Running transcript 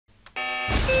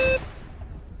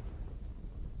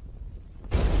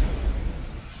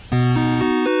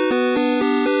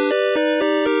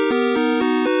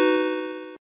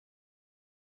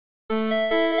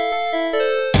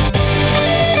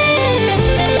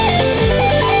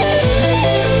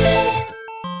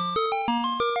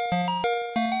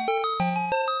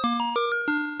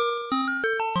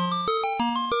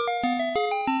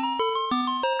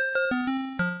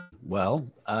Well,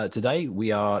 today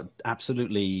we are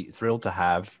absolutely thrilled to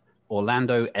have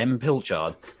Orlando M.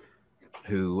 Pilchard,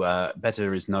 who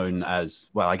better is known as,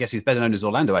 well, I guess he's better known as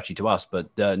Orlando actually to us, but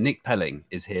Nick Pelling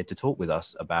is here to talk with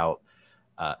us about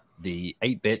the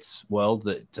 8-bits world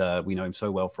that we know him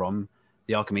so well from,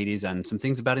 the Archimedes, and some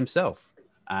things about himself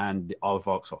and the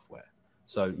Aardvark software.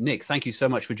 So, Nick, thank you so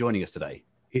much for joining us today.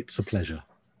 It's a pleasure.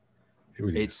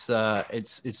 It's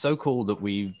so cool that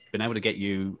we've been able to get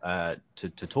you to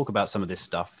talk about some of this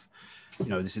stuff. You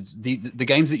know, this is the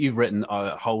games that you've written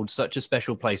hold such a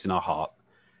special place in our heart,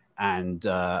 and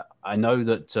I know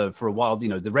that for a while, you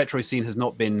know, the retro scene has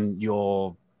not been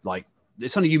your, like,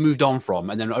 it's something you moved on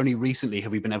from, and then only recently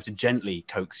have we been able to gently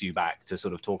coax you back to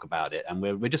sort of talk about it, and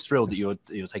we're just thrilled that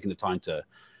you're taking the time to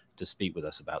speak with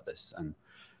us about this. And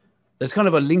there's kind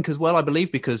of a link as well, I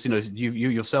believe, because, you know, you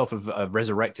yourself have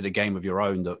resurrected a game of your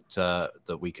own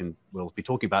that we'll be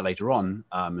talking about later on,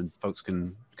 and folks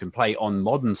can play on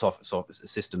modern soft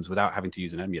systems without having to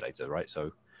use an emulator, right?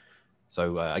 So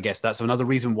I guess that's another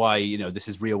reason why, you know, this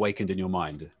is reawakened in your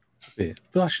mind. Yeah,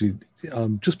 but actually,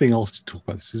 just being asked to talk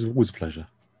about this is always a pleasure.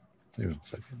 Anyway,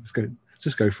 so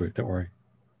just go for it. Don't worry.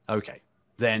 Okay.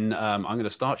 Then I'm going to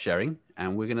start sharing,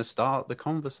 and we're going to start the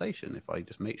conversation. If I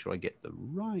just make sure I get the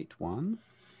right one.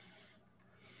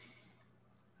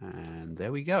 And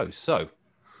there we go. So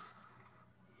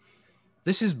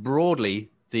this is broadly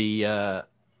the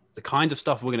kind of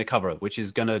stuff we're going to cover, which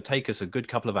is going to take us a good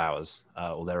couple of hours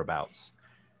or thereabouts.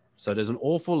 So there's an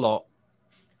awful lot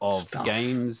of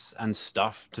games and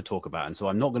stuff to talk about. And so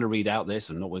I'm not going to read out this,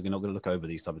 and we're not going to look over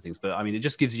these type of things. But I mean, it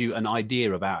just gives you an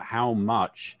idea about how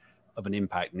much of an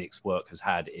impact Nick's work has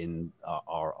had in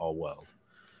our world.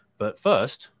 But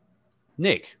first,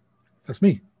 Nick. That's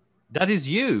me. That is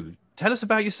you. Tell us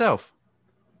about yourself.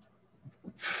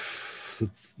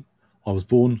 I was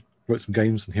born, wrote some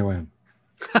games, and here I am.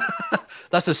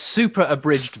 That's a super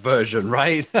abridged version,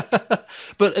 right?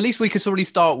 But at least we could already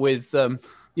start with,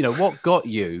 you know, what got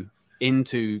you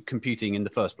into computing in the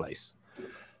first place?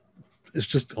 I was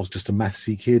just a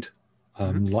mathsy kid,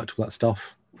 liked all that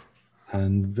stuff.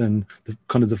 And then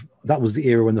that was the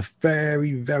era when the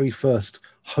very, very first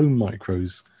home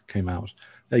micros came out.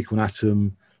 Acorn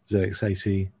Atom,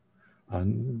 ZX80,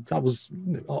 and I was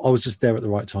just there at the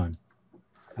right time.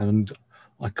 And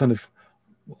I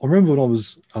remember when I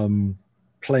was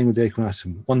playing with the Acorn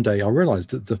Atom, one day I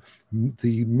realized that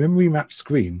the memory map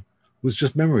screen was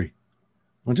just memory.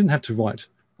 I didn't have to write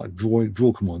like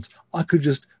draw commands. I could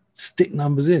just stick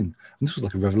numbers in, and this was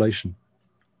like a revelation.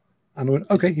 And I went,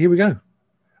 okay, here we go.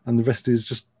 And the rest is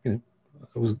just, you know,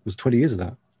 it was 20 years of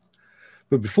that.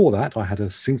 But before that, I had a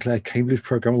Sinclair Cambridge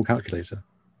programmable calculator.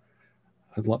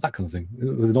 I'd like that kind of thing,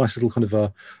 with a nice little kind of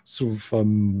a sort of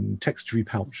textury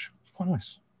pouch. Quite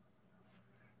nice.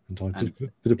 And I did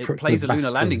a bit of it plays a lunar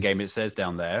landing game, it says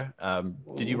down there.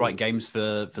 Did you write games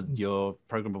for your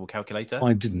programmable calculator?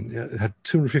 I didn't. It had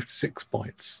 256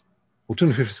 bytes, or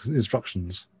 256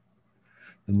 instructions.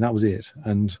 And that was it.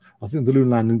 And I think the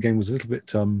lunar landing game was a little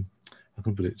bit, how can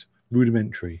I put it,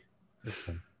 rudimentary, let's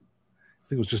say. I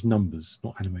think it was just numbers,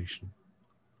 not animation.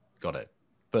 Got it.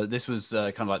 But this was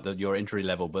kind of like your entry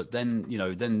level. But then, you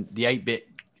know, then the 8-bit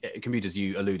computers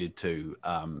you alluded to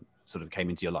sort of came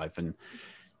into your life. And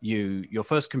your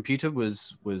first computer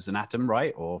was an Atom,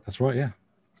 right? Or that's right, yeah.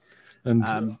 And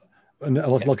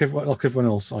like everyone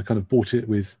else, I kind of bought it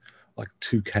with like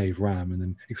 2K of RAM and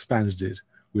then expanded it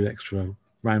with extra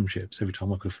RAM chips every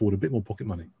time I could afford a bit more pocket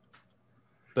money.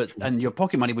 And your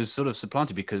pocket money was sort of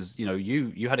supplanted because, you know,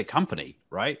 you had a company,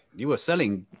 right? You were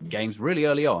selling games really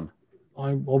early on.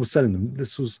 I was selling them.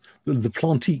 This was the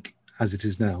Plantique, as it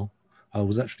is now,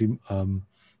 was actually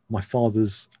my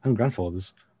father's and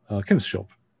grandfather's chemist shop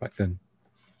back then.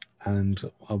 And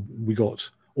we got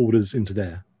orders into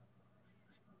there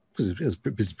because it was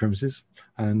business premises,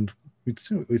 and we'd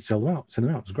send them out. It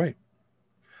was great.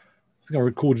 I think I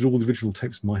recorded all the original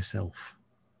tapes myself.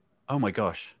 Oh my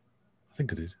gosh. I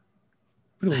think I did.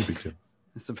 But it wasn't a big deal.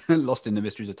 It's a bit lost in the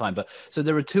mysteries of time. But so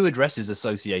there are two addresses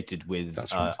associated with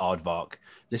right. Aardvark.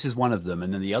 This is one of them,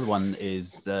 and then the other one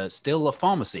is still a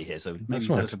pharmacy here. So maybe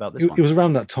tell us about this one. It was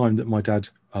around that time that my dad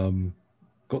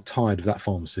got tired of that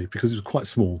pharmacy because it was quite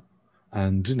small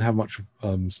and didn't have much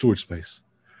storage space.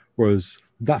 whereas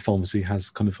that pharmacy has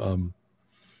kind of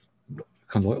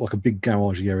like a big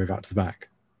garage area out to the back.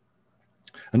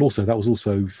 And also, that was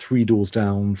also 3 doors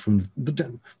down from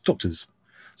the doctors.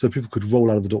 So people could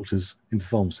roll out of the doctors into the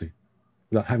pharmacy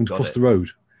without having to cross the road,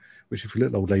 which, if you're a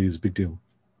little old lady, is a big deal.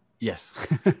 Yes.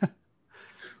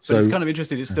 So it's kind of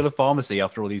interesting. It's still a pharmacy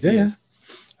after all these years.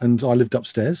 Yeah. And I lived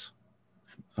upstairs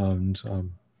and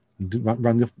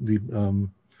ran the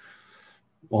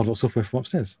Aardvark software from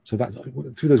upstairs. So that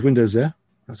through those windows there,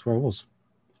 that's where I was.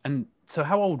 And so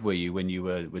how old were you when you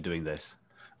were doing this?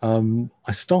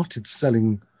 I started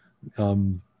selling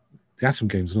the Atom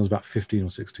games when I was about 15 or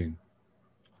 16.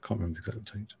 I can't remember the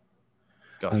exact date.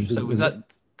 Gosh, so was that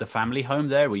the family home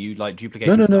there? Were you like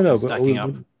duplicating no, stacking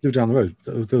up? We lived down the road.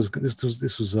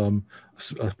 This was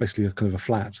basically a kind of a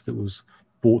flat that was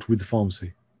bought with the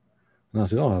pharmacy. And I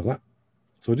said, I'll have that.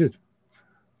 So I did.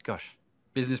 Gosh,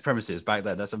 business premises back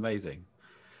then. That's amazing.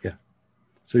 Yeah.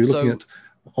 So you're looking at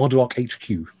Aardvark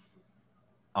HQ.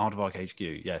 Aardvark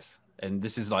HQ, yes. And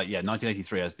this is like,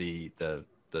 1983 as the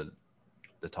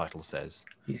title says.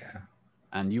 Yeah.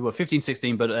 And you were 15,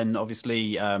 16, but then obviously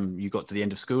you got to the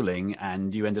end of schooling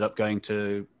and you ended up going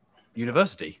to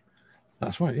university.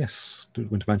 That's right, yes.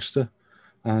 Went to Manchester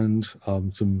and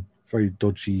some very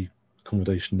dodgy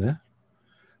accommodation there.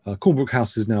 Cornbrook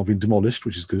House has now been demolished,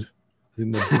 which is good. I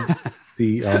think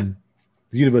the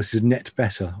university is net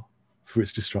better for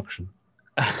its destruction.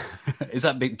 Is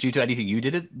that due to anything you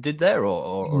did there,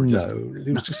 or just... No?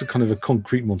 It was just a kind of a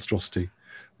concrete monstrosity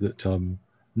that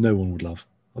no one would love.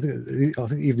 I think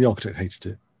even the architect hated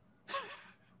it.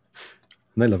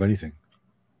 And they love anything.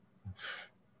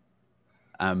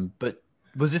 But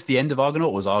was this the end of Argonaut,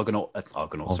 or was Argonaut?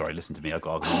 Sorry, listen to me. I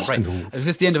got Argonaut on the brain. Is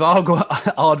this the end of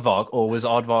Aardvark, or was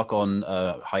Aardvark on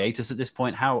hiatus at this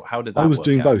point? How did that? I was work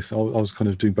doing out? both. I was kind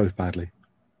of doing both badly.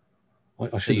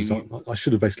 I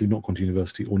should have basically not gone to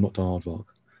university or not done Aardvark.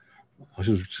 I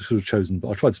should have chosen, but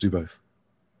I tried to do both.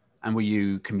 And were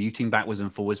you commuting backwards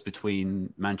and forwards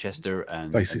between Manchester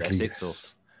and Essex?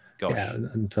 Yes. Gosh. Yeah,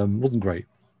 and wasn't great.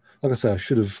 Like I say, I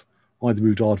should have either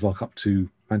moved Aardvark up to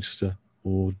Manchester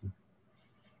or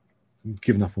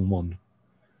given up on one.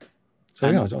 So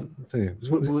and yeah, I don't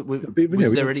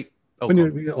was there any? I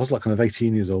was like kind of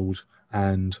 18 years old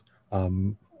and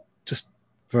just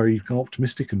very kind of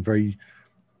optimistic and very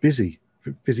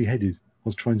busy-headed. I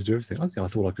was trying to do everything. I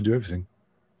thought I could do everything.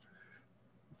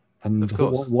 And of I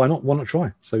course. thought, why not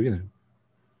try? So,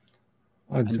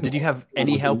 And did you have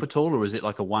any help at all, or was it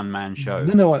like a one-man show?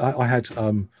 No, I had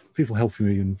people helping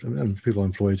me and people I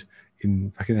employed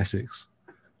back in Essex.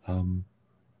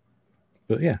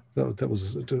 But yeah, that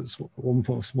was at one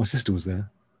point. My sister was there.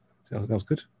 That was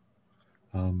good.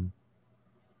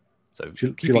 So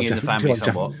keeping in the family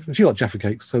somewhat. She liked Jaffa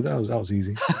cakes, so that was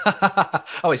easy.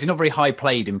 Oh, it's not very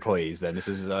high-paid employees then. This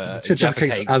is Jaffa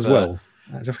cakes as well.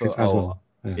 Jaffa cakes as well.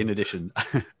 Yeah. In addition.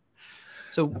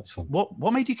 So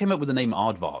what made you come up with the name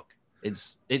Aardvark?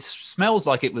 It smells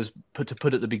like it was put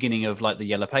at the beginning of like the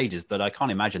Yellow Pages, but I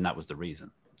can't imagine that was the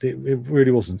reason. It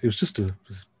really wasn't. It was just a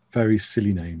very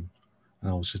silly name. And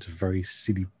I was just a very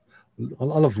silly... I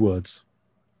loved words.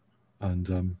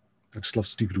 And I just love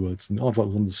stupid words. And Aardvark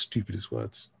was one of the stupidest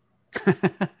words.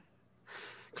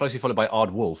 Closely followed by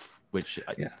Aardwolf, which...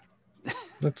 Yeah.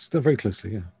 They're very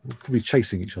closely, yeah. We'll probably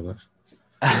chasing each other.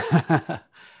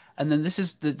 And then this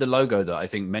is the logo that I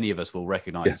think many of us will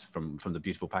recognize from the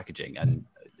beautiful packaging. And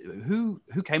who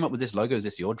came up with this logo? Is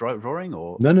this your drawing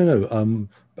or? No.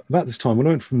 About this time, when I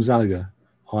went from Zalaga,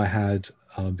 I had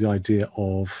the idea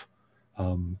of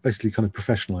basically kind of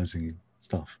professionalizing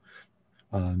stuff.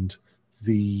 And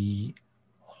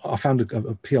I found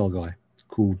a PR guy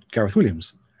called Gareth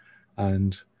Williams,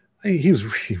 and he was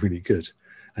really, really good.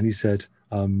 And he said,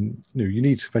 you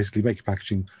need to basically make your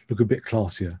packaging look a bit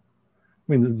classier.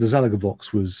 I mean, the Zalaga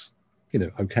box was,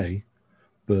 okay,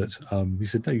 but he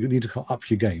said, no, you need to up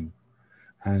your game.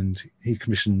 And he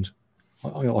commissioned,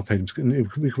 I paid him,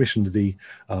 he commissioned the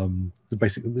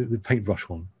basic, the paintbrush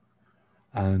one.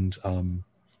 And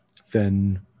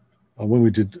then when we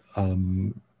did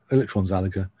Electron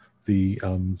Zalaga, the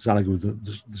Zalaga with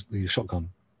the shotgun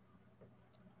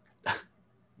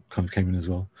kind of came in as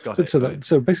well.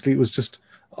 So basically it was just,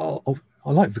 I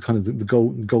liked the kind of the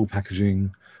gold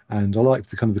packaging, and I liked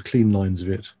the kind of the clean lines of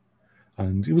it,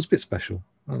 and it was a bit special,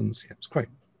 and yeah, it was great.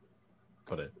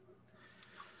 Got it.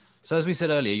 So as we said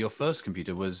earlier, your first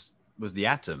computer was the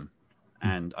Atom,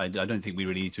 and I don't think we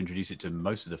really need to introduce it to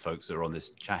most of the folks that are on this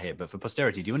chat here, but for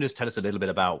posterity, do you want to just tell us a little bit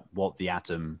about what the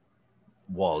Atom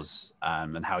was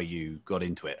and how you got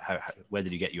into it? Where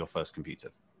did you get your first computer?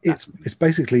 It's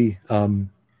basically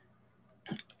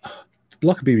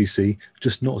like a BBC,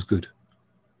 just not as good.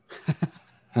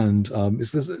 And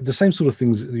it's the same sort of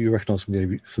things that you recognise from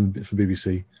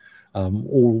BBC,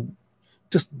 all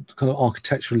just kind of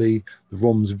architecturally. The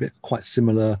ROM's quite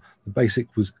similar. The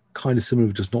basic was kind of similar,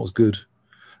 but just not as good.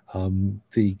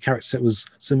 The character set was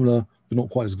similar, but not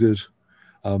quite as good.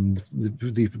 The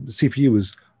CPU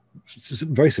was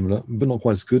very similar, but not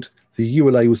quite as good. The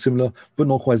ULA was similar, but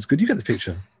not quite as good. You get the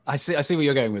picture. I see where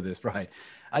you're going with this, right?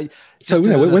 So when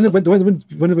they went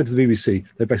to the BBC,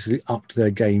 they basically upped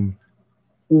their game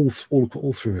all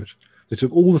through it. They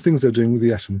took all the things they were doing with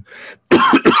the Atom,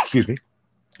 excuse me,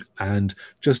 and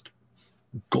just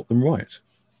got them right.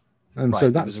 And so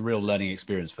that was a real learning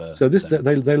experience for. So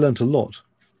they learned a lot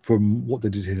from what they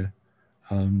did here,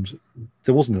 and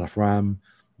there wasn't enough RAM.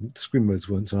 The screen modes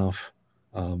weren't enough.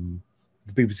 The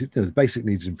BBC, the basic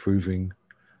needed improving.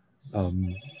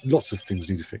 Lots of things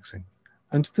needed fixing,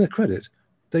 and to their credit,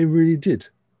 they really did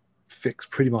fix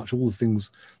pretty much all the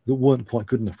things that weren't quite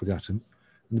good enough with the Atom.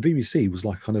 And the BBC was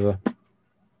like kind of a,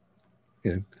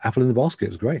 apple in the basket. It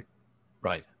was great.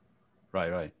 Right.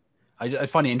 I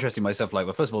find it interesting myself. Like,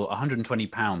 well, first of all,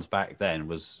 £120 back then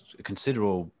was a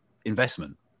considerable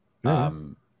investment. Yeah.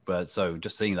 But so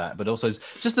just seeing that, but also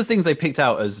just the things they picked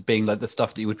out as being like the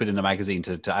stuff that you would put in a magazine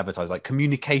to advertise, like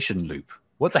communication loop.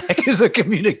 What the heck is a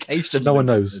communication loop? No one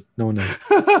knows.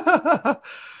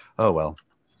 Oh, well.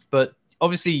 But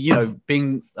obviously,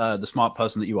 being the smart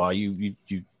person that you are, you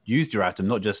used your Atom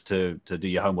not just to do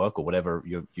your homework or whatever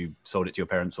you sold it to your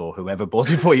parents or whoever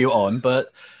bought it for you on, but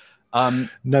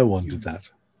no one did that.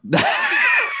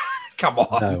 Come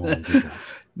on. No one did that.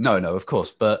 No, of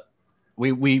course. But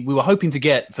we were hoping to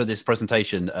get for this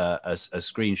presentation a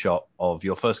screenshot of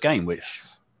your first game, which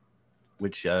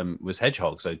was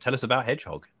Hedgehog. So tell us about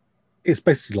Hedgehog. It's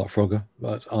basically like Frogger,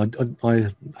 but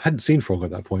I hadn't seen Frogger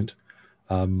at that point.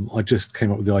 I just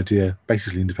came up with the idea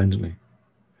basically independently.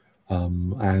 It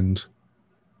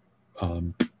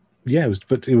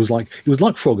was like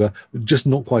Frogger, just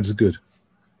not quite as good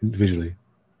visually.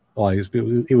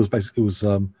 It was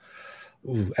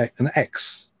an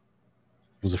X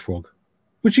was a frog,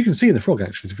 which you can see in the frog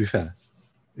actually. To be fair,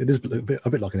 it is a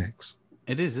bit like an X.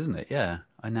 It is, isn't it? Yeah,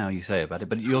 I know you say about it,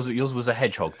 but yours was a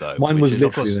hedgehog though. Mine was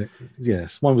literally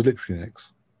an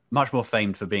X. Much more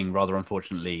famed for being rather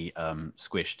unfortunately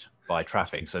squished by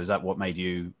traffic. So is that what made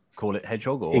you call it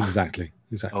Hedgehog? Or Exactly.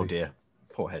 Oh dear,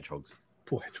 poor hedgehogs.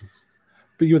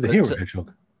 But you were the hero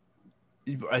Hedgehog.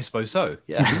 I suppose so.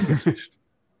 Yeah.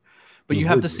 But you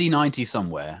have the C90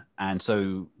 somewhere, and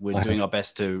so we're doing our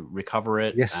best to recover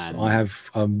it. Yes, I have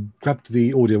grabbed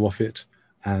the audio off it,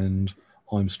 and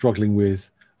I'm struggling with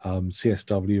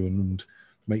CSW and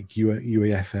make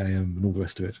UAF AM and all the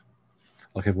rest of it,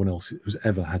 like everyone else who's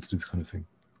ever had to do this kind of thing.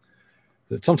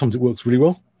 But sometimes it works really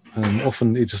well, and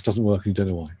often it just doesn't work, and you don't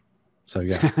know why. So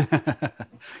yeah,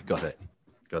 got it.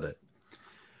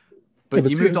 But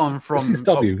you moved on from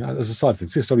CSW as a side thing.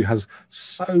 CSW has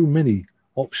so many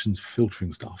options for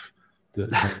filtering stuff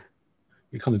that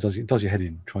it kind of does your head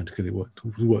in trying to get it work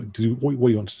to do what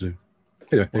you want to do.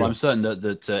 Anyway, well, I'm certain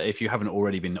that if you haven't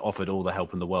already been offered all the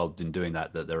help in the world in doing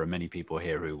that there are many people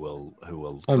here who will.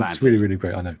 Oh, it's really, really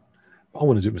great. I know. I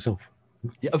want to do it myself.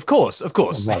 Yeah, of course. Like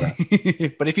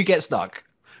But if you get stuck,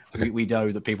 okay. we know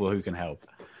the people who can help.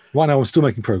 Right now, I'm still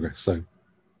making progress. So,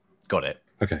 got it.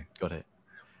 Okay, got it.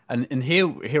 And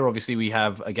here, obviously, we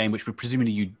have a game which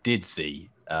presumably you did see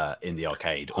in the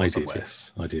arcade. Or somewhere.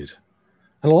 Yes, I did,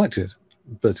 and I liked it.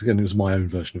 But again, it was my own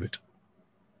version of it.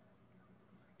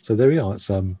 So there we are. It's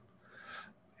and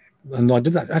I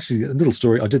did that actually. A little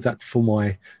story. I did that for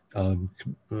my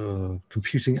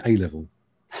computing A level.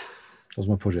 That was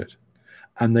my project,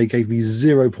 and they gave me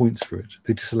 0 points for it.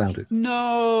 They disallowed it.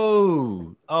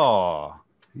 No. Oh.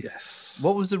 Yes.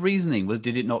 What was the reasoning?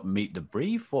 Did it not meet the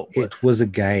brief? What? It was a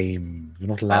game. You're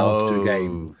not allowed to do a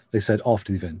game. They said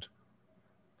after the event.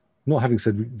 Not having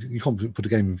said you can't put a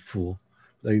game in before,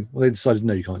 they decided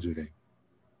no, you can't do a game.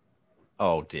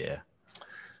 Oh dear.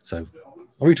 So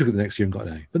I retook it the next year and got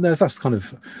an A. But no, that's kind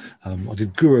of I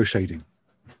did Guru shading.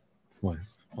 My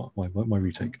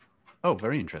retake. Oh,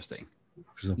 very interesting.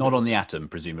 Not on the Atom,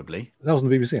 presumably. That was on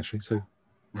the BBC actually. So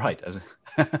right.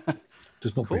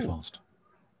 Just not very fast.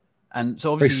 And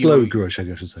so obviously very slow Guru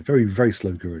shading, I should say. Very, very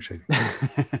slow Guru shading.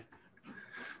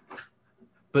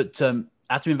 But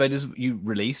Atom Invaders you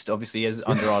released obviously as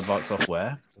under Aardvark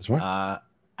software. That's right.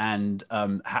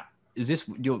 Was this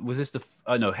the?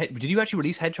 Oh no! Did you actually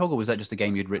release Hedgehog, or was that just a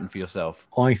game you'd written for yourself?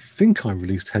 I think I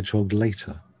released Hedgehog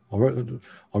later. I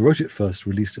wrote it first,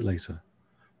 released it later,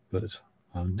 but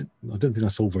I don't think I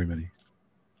sold very many.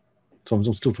 So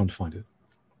I'm still trying to find it.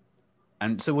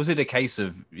 And so was it a case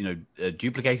of,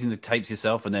 duplicating the tapes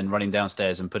yourself and then running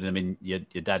downstairs and putting them in your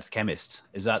dad's chemist?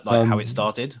 Is that like how it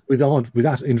started? With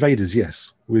that Invaders,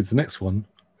 yes. With the next one,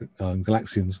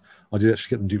 Galaxians, I did actually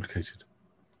get them duplicated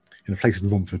in a place in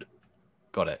Romford.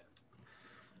 Got it.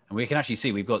 And we can actually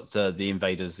see we've got the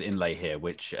Invaders inlay here,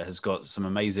 which has got some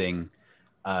amazing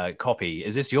copy.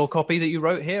 Is this your copy that you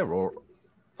wrote here, or?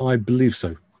 I believe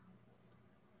so.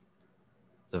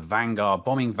 The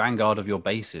bombing vanguard of your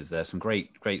bases. There's some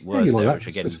great words there, which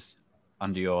again is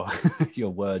under your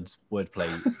your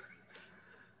wordplay.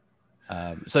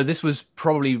 So this was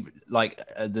probably like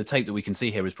the tape that we can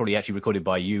see here is probably actually recorded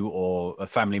by you or a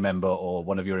family member or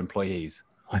one of your employees.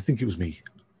 I think it was me.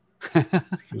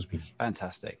 It was me.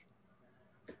 Fantastic.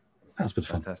 That's been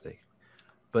fun. Fantastic.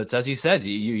 But as you said,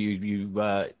 you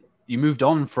moved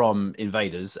on from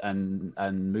Invaders and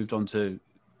moved on to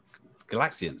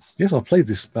Galaxians. Yes, I played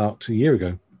this about a year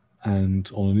ago,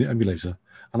 and on an emulator,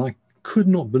 and I could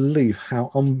not believe how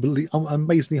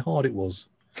amazingly hard it was.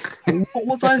 What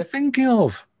was I thinking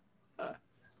of?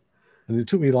 And it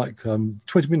took me like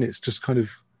 20 minutes just kind of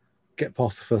get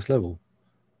past the first level,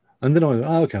 and then I went,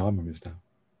 "Oh, okay, I remember this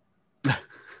now."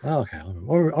 Okay, I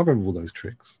remember all those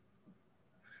tricks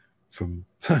from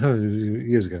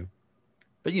years ago.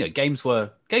 But games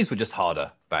were just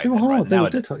harder back then. They were hard. Right? They were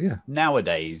dead hard. Yeah.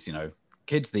 Nowadays,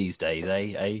 kids these days,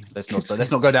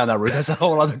 let's not go down that route. That's a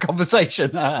whole other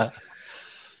conversation.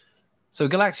 So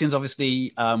Galaxians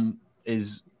obviously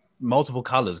is multiple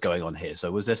colors going on here.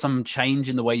 So was there some change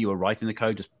in the way you were writing the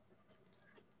code?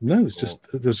 No, it's just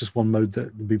there was just one mode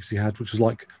that the BBC had, which was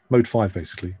like mode 5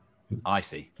 basically. I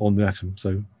see. On the Atom,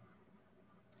 so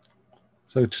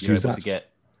just you're use able that to get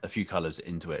a few colors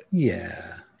into it.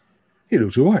 Yeah, it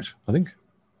looked all right, I think.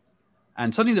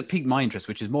 And something that piqued my interest,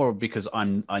 which is more because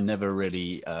I never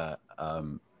really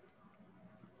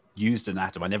used an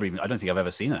Atom. I don't think I've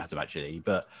ever seen an Atom actually.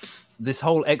 But this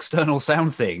whole external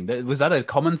sound thing, was that a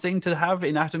common thing to have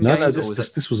in Atom games? No,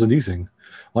 this was a new thing.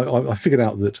 I figured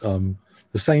out that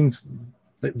the same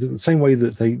way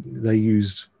that they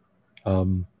used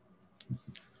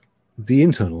the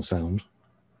internal sound,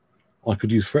 I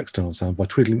could use for external sound by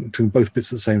twiddling between both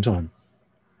bits at the same time.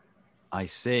 I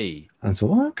see. And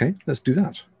so, okay, let's do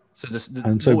that. So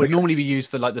what would normally be used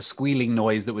for like the squealing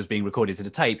noise that was being recorded to the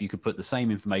tape, you could put the same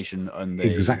information on the...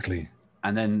 Exactly.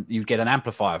 And then you get an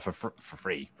amplifier for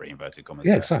free inverted commas.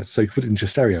 Yeah, exactly. So you could put it into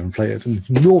stereo and play it in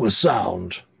enormous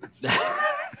sound.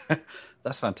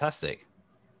 That's fantastic.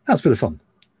 That's a bit of fun.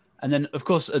 And then, of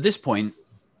course, at this point,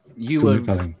 you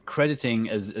were crediting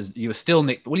as you were still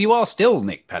Nick. Well, you are still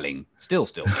Nick Pelling, still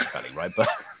Nick Pelling, right? But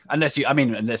unless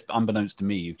unbeknownst to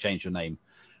me, you've changed your name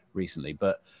recently.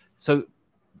 But so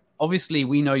obviously,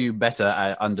 we know you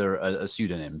better under a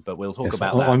pseudonym. But we'll talk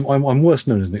about that. I'm worse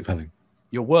known as Nick Pelling.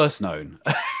 You're worse known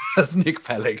as Nick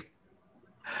Pelling.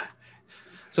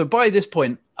 So by this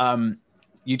point,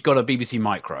 you'd got a BBC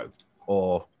Micro,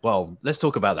 or let's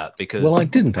talk about that because I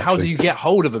didn't. How do you get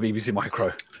hold of a BBC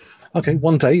Micro? Okay,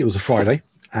 one day, it was a Friday,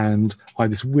 and I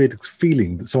had this weird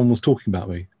feeling that someone was talking about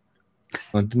me.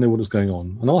 I didn't know what was going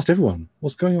on. And I asked everyone,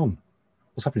 what's going on?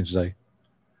 What's happening today?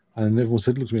 And everyone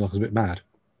said, it looked to me like I was a bit mad.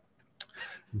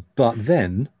 But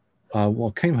then, I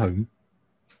came home,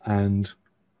 and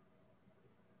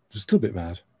it was still a bit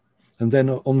mad. And then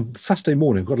on Saturday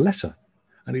morning, I got a letter,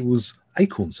 and it was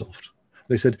Acorn Soft.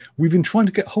 They said, we've been trying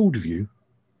to get hold of you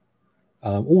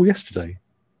all yesterday.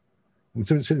 And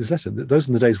someone sent this letter. Those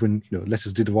are the days when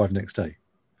letters did arrive the next day.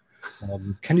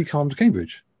 Can you come to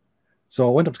Cambridge? So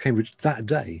I went up to Cambridge that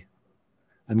day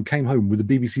and came home with a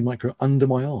BBC Micro under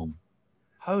my arm.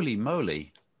 Holy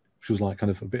moly. Which was like kind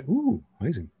of a bit,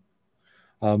 amazing.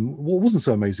 What wasn't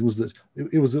so amazing was that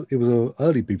it was an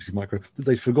early BBC Micro that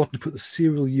they'd forgotten to put the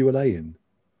serial ULA in.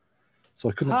 So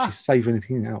I couldn't actually save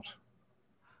anything out.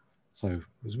 So it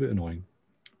was a bit annoying.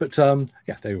 But there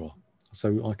you are.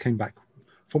 So I came back.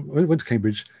 Went to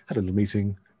Cambridge, had a little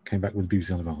meeting, came back with the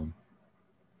BBC under my arm.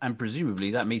 And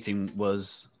presumably that meeting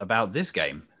was about this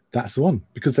game. That's the one,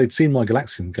 because they'd seen my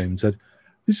Galaxian game and said,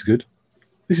 this is good.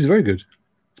 This is very good.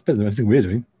 It's better than anything we're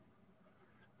doing.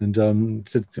 And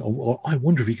said, I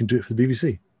wonder if you can do it for the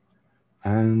BBC.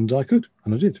 And I could,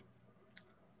 and I did,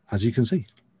 as you can see.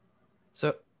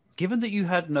 So given that you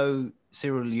had no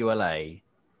serial ULA,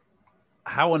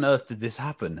 how on earth did this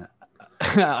happen?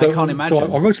 I can't imagine.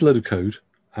 So I wrote a load of code,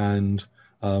 and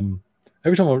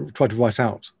every time I tried to write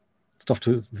out stuff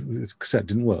to this cassette,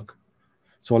 didn't work.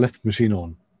 So I left the machine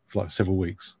on for like several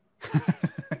weeks.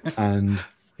 And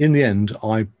in the end,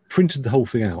 I printed the whole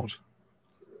thing out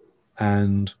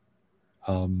and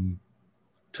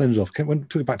turned it off.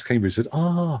 Took it back to Cambridge. Said,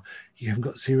 you haven't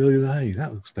got serial delay.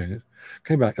 That will explain it.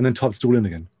 Came back and then typed it all in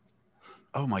again.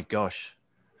 Oh my gosh.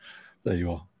 There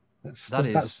you are.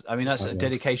 That's a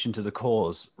dedication to the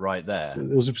cause right there.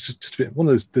 It was just a bit one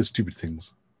of those stupid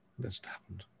things that just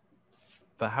happened.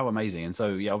 But how amazing! And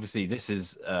so yeah, obviously this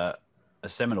is a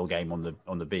seminal game on the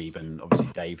Beeb, and obviously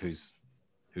Dave, who's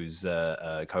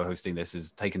co-hosting this,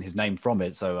 has taken his name from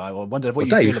it. So I wonder what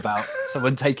you feel about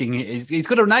someone taking it. He's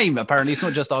got a name apparently. It's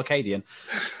not just Arcadian.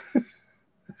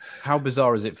 How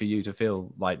bizarre is it for you to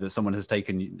feel like that someone has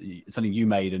taken something you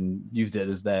made and used it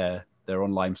as their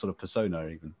online sort of persona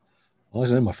even? Well, I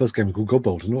don't know. My first game was called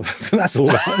Godbolt, and that's all.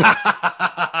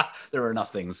 There are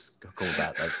enough things called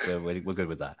that. We're good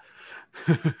with that.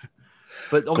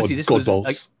 But obviously, this was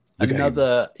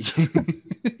another.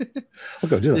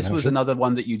 This was another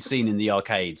one that you'd seen in the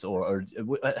arcades, or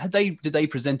did they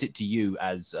present it to you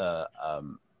as? No,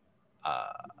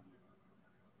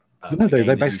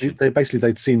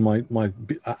 they'd seen my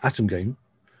Atom game,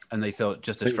 and they thought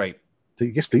just a straight.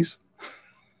 Yes, please.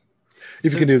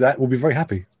 If you can do that, we'll be very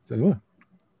happy.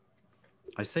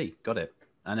 I see. Got it.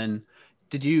 And then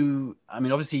did you, I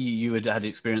mean, obviously you had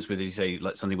experience with, you say,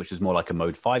 like something which was more like a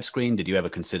Mode 5 screen. Did you ever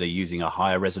consider using a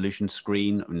higher resolution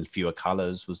screen and fewer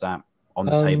colors? Was that on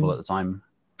the table at the time?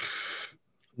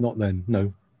 Not then,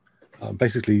 no.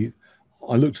 Basically,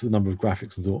 I looked at the number of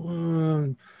graphics and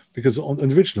thought, because on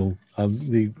the original,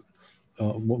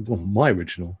 my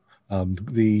original,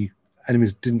 the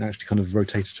enemies didn't actually kind of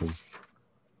rotate at all.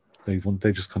 They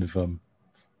just kind of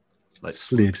like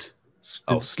slid.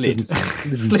 Slid.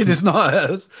 Slid is not.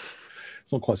 It's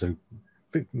not quite so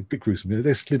bit gruesome.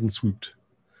 They slid and swooped.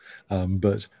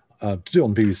 But to do it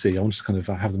on BBC, I wanted to kind of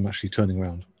have them actually turning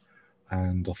around,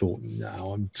 and I thought,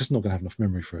 no, I'm just not going to have enough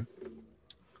memory for it.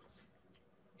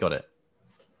 Got it.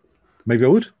 Maybe I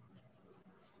would.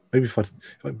 Maybe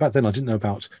back then I didn't know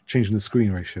about changing the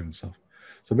screen ratio and stuff.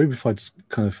 So maybe if I'd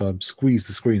kind of squeeze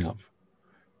the screen up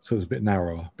so it was a bit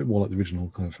narrower, a bit more like the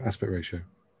original kind of aspect ratio,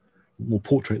 more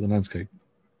portrait than landscape,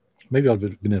 maybe I'd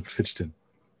have been able to fit it in.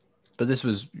 But this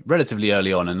was relatively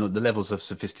early on, and the levels of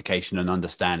sophistication and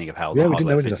understanding of how the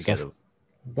hardware fit together.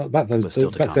 But back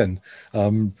then,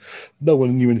 no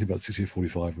one knew anything about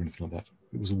 6845 or anything like that.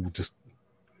 It was all just,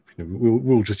 we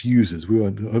were all just users. We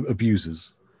weren't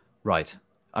abusers. Right.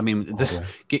 I mean,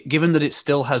 given that it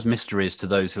still has mysteries to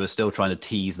those who are still trying to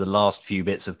tease the last few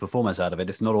bits of performance out of it,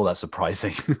 it's not all that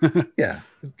surprising. Yeah,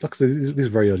 like I said, these are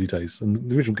very early days, and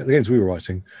the games we were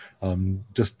writing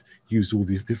just used all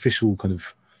the official kind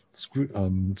of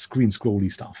screen scrolly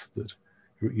stuff that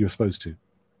you're supposed to.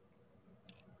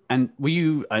 And were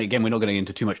you, again, we're not getting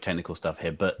into too much technical stuff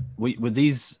here, but were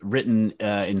these written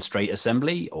in straight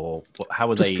assembly, or how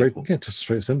were they? Just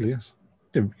straight assembly, yes.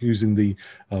 Using the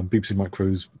BBC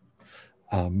Micro's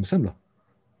assembler.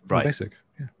 Right. Basic,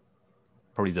 yeah.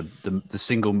 Probably the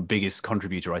single biggest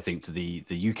contributor, I think, to the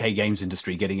UK games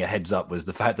industry getting a heads up was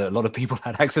the fact that a lot of people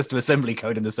had access to assembly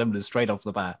code and assemblers straight off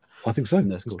the bat. I think so.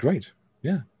 It's great.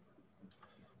 Yeah.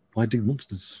 I dig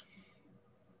monsters.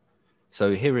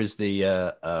 So here is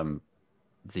the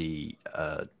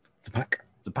pack.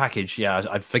 The package, yeah.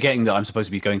 I'm forgetting that I'm supposed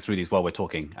to be going through these while we're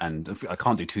talking, and I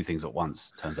can't do two things at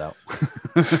once, turns out.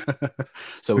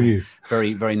 So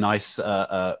very, very nice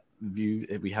view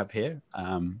that we have here.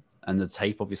 And the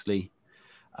tape, obviously.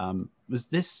 Was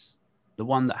this the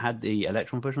one that had the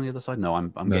Electron version on the other side? No, I'm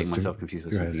getting myself confused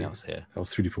with something else here. That was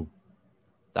 3D Pool.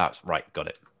 That's right, got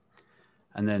it.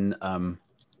 And then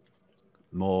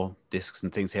more discs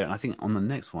and things here. And I think on the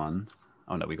next one,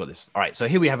 oh no, we got this. All right, so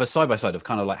here we have a side-by-side of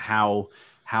kind of like how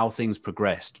things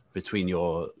progressed between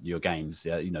your games.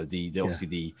 Yeah,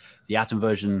 obviously the Atom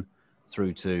version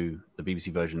through to the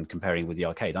BBC version, comparing with the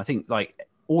arcade. I think like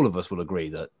all of us will agree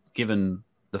that given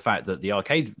the fact that the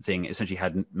arcade thing essentially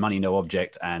had money, no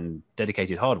object, and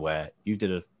dedicated hardware, you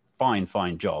did a fine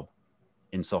job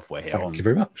in software here. Thank you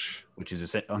very much. Which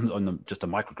is on just a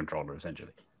microcontroller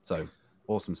essentially. So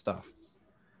awesome stuff.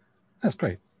 That's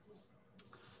great.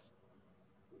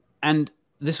 And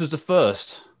this was the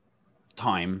first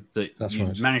time that you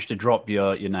right. managed to drop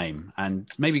your name, and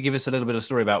maybe give us a little bit of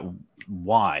story about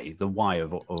the why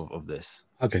of this.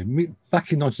 Okay,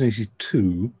 back in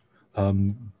 1982,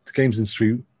 the games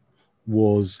industry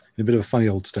was in a bit of a funny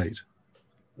old state.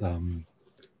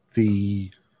 The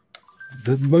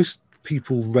most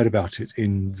people read about it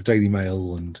in the Daily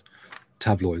Mail and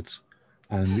tabloids,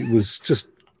 and it was just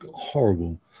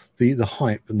horrible. The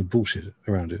hype and the bullshit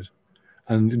around it.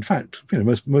 And in fact,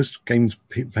 most games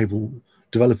people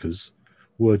developers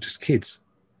were just kids,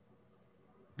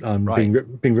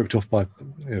 being ripped off by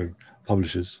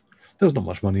publishers. There was not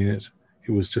much money in it.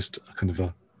 It was just a kind of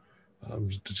a It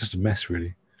was just a mess,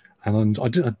 really. And I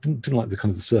didn't like the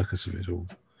kind of the circus of it all.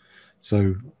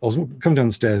 So I was coming down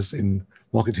the stairs in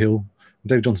Market Hill, and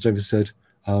David Johnson Davis said,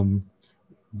 what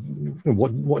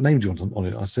name do you want on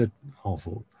it? I said, I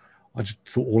just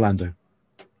thought Orlando.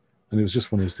 And it was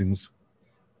just one of those things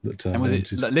that and was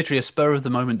it literally a spur of the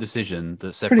moment decision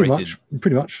that separated?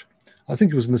 Pretty much. I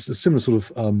think it was in a similar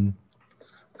sort of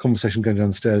conversation going down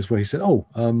the stairs where he said,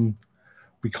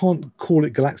 we can't call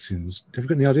it Galaxians. Have you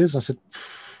got any ideas? I said,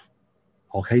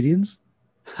 Arcadians.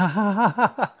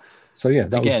 So yeah,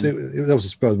 that was a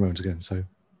spur of the moment again. So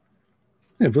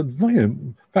yeah, but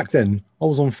back then I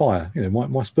was on fire.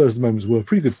 My spurs of the moments were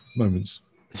pretty good moments.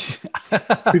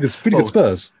 pretty good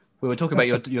spurs. We were talking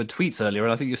about your tweets earlier,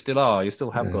 and I think you still are. You still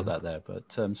have got that there.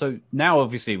 But so now,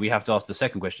 obviously, we have to ask the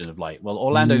second question of well,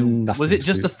 Orlando, was it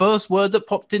just the first word that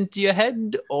popped into your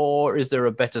head, or is there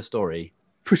a better story?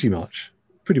 Pretty much.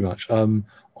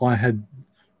 I had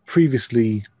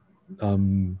previously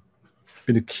been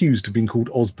accused of being called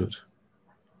Osbert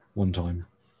one time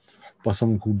by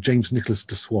someone called James Nicholas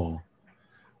de Soir.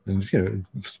 And,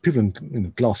 people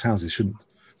in glass houses shouldn't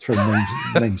throw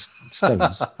names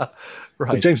stones.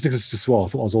 Right. But James Nicholas de Soir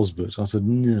thought I was Osbert. I said,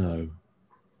 no.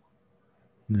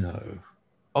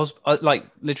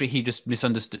 Literally, he just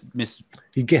misunderstood.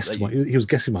 He guessed. He was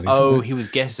guessing my name. Oh, he was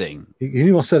guessing. He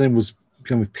knew my surname was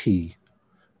began with P,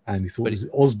 and he thought it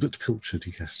was Osbert Pilchard.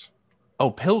 He guessed.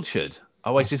 Oh, Pilchard.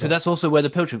 Oh, I see. So that's also where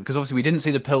the Pilchard, because obviously we didn't see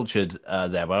the Pilchard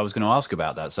there, but I was going to ask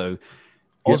about that. So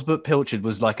Osbert Pilchard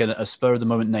was like a spur of the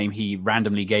moment name he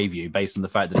randomly gave you based on the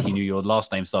fact that he knew your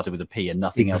last name started with a P and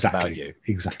nothing else about you.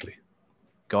 Exactly.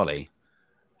 Golly.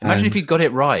 Imagine if he got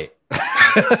it right.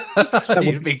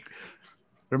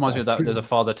 Reminds me of that. There's a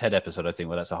Father Ted episode, I think,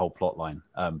 where that's a whole plot line.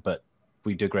 But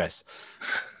we digress.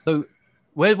 So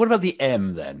what about the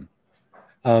M then?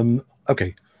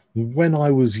 Okay. When I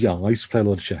was young, I used to play a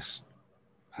lot of chess.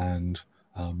 And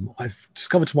I've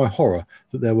discovered to my horror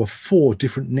that there were 4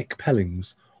 different Nick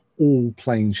Pellings all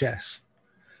playing chess.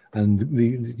 And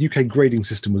the UK grading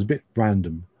system was a bit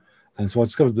random. And so I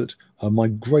discovered that my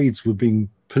grades were being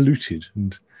polluted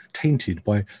and tainted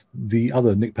by the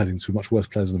other Nick Pellings who were much worse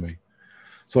players than me.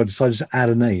 So I decided to add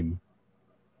a name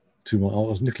to I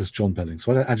was Nicholas John Pelling.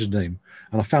 So I added a name.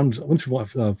 And I went through my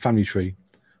family tree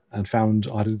and found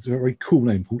I had a very cool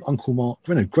name called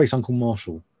Great Uncle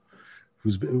Marshall. Who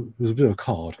was a bit of a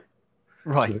card.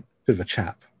 Right. A bit of a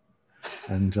chap.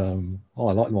 And I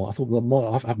liked him. I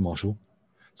thought, I have Marshall.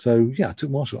 So yeah, I took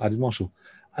Marshall, added Marshall.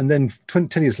 And then 10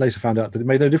 years later found out that it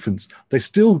made no difference. They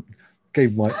still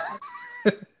gave my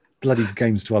bloody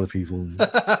games to other people. So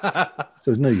it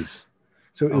was no use.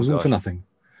 So it was all for nothing.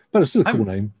 But it's still a cool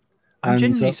name. I'm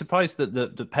genuinely surprised that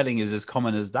the Pelling is as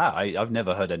common as that. I've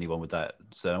never heard anyone with that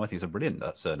surname. I think it's a brilliant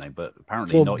surname, but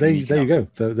apparently not unique enough. You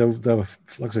go. There were,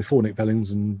 like I say, 4 Nick Pellings,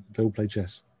 and they all played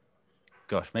chess.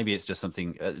 Gosh, maybe it's just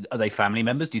something. Are they family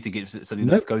members? Do you think it's something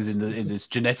that goes in this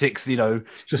genetics?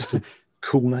 It's just a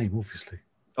cool name, obviously.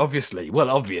 Obviously,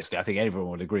 I think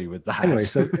everyone would agree with that. Anyway,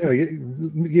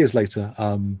 years later,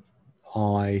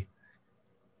 I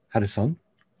had a son,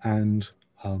 and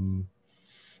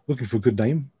looking for a good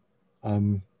name.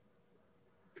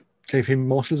 Gave him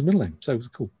Marshall as a middle name, so it was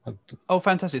cool. Oh,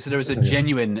 fantastic! So there is a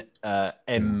genuine M,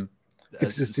 M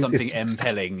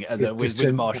Pelling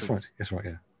with Marshall. That's right.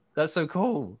 Yeah, that's so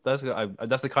cool. That's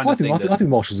the kind of thing. I think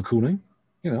Marshall's a cool name.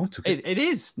 I took it. It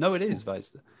is. No, it is.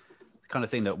 It's the kind of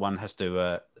thing that one has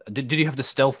to. Did you have to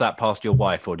stealth that past your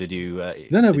wife, or did you?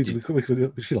 No.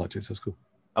 She liked it, so it's cool.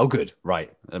 Oh, good.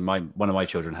 Right. One of my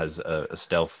children has a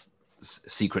stealth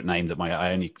secret name that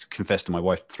I only confessed to my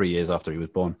wife 3 years after he was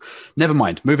born. Never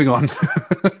mind. Moving on.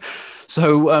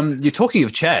 So you're talking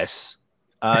of chess.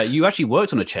 You actually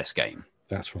worked on a chess game.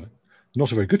 That's right.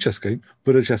 Not a very good chess game,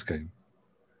 but a chess game.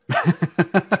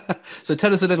 So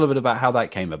tell us a little bit about how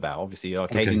that came about. Obviously,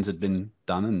 Arcadians had been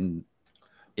done, and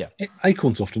yeah.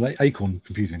 Acorn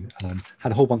Computing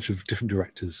had a whole bunch of different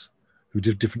directors who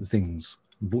did different things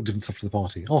and brought different stuff to the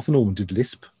party. Arthur Norman did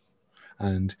Lisp.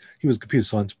 And he was a computer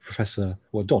science professor,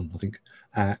 Don, I think,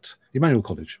 at Emmanuel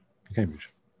College in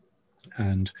Cambridge.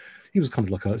 And he was kind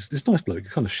of like this nice bloke,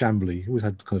 kind of shambly. He always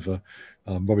had kind of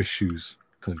rubbish shoes,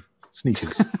 kind of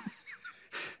sneakers.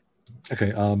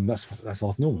 Okay, that's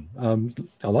Arthur Norman.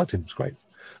 I liked him; it was great.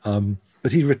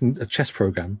 But he'd written a chess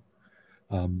program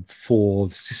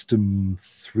for System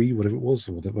 3, whatever it was,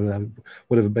 or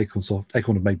whatever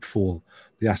Acorn had made before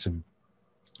the Atom.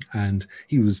 And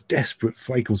he was desperate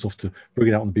for Acornsoft to bring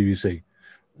it out on the BBC.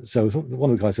 So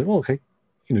one of the guys said, "Well, okay,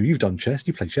 you've done chess,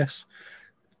 you play chess.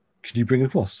 Can you bring it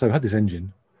across?" So I had this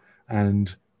engine,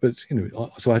 so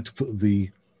I had to put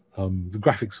the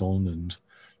graphics on and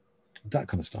that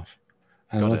kind of stuff.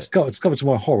 And Got I it. discovered to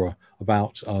my horror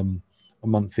about a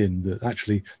month in that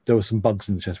actually there were some bugs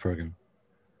in the chess program,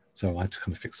 so I had to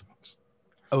kind of fix the bugs.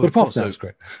 Oh, But of apart course. from that, So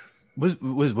it was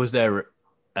great. was there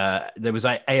there was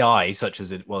AI such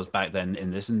as it was back then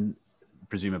in this, and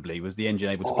presumably was the engine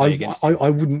able to play against you? I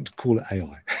wouldn't call it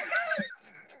AI.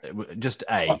 Just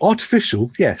A. Artificial,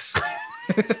 yes.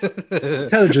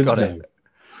 Intelligent, Got it. no.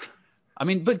 I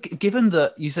mean, but given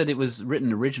that you said it was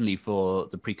written originally for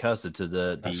the precursor to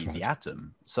the right.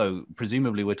 Atom, so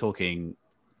presumably we're talking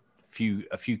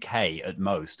a few K at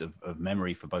most of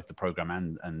memory for both the program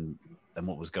and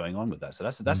what was going on with that. So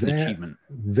that's an achievement.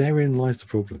 Therein lies the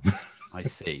problem. I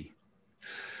see.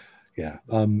 Yeah,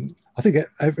 I think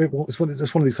it's one of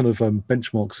these kind of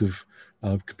benchmarks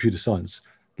of computer science.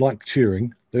 Like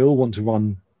Turing, they all want to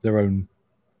write their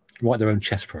own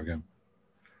chess program,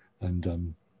 and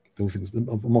they all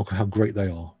think how great they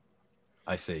are.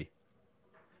 I see.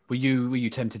 Were you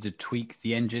tempted to tweak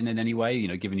the engine in any way? You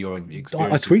know, given your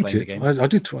experience, I tweaked it. The game? I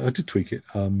did tweak it.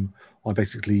 I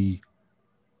basically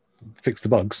fixed the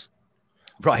bugs.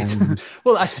 Right.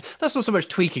 Well, that's not so much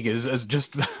tweaking as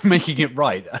just making it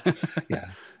right. Yeah.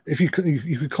 If you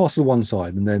could castle one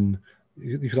side, and then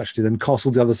you could actually then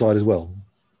castle the other side as well.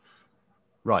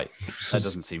 Right. That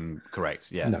doesn't seem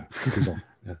correct. Yeah. No, it goes on.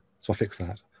 Yeah. So I fixed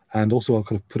that. And also I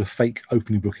kind of put a fake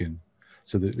opening book in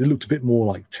so that it looked a bit more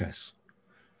like chess.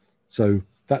 So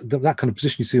that kind of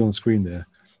position you see on the screen there,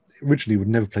 originally would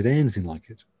never played anything like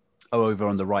it. Oh, over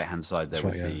on the right-hand side there,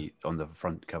 that's with right, on the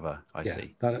front cover. I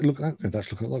see. That's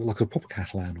looking like a proper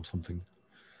Catalan or something,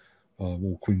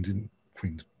 or Queen's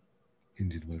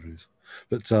Indian, whatever it is.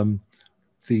 But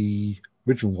the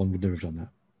original one would never have done that.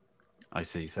 I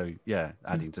see. So yeah,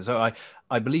 adding to. So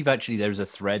I believe actually there is a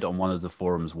thread on one of the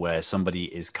forums where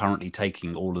somebody is currently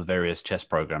taking all the various chess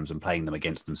programs and playing them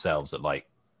against themselves at like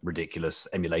ridiculous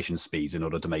emulation speeds in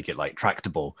order to make it like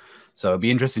tractable. So it'd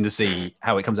be interesting to see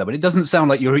how it comes out. But it doesn't sound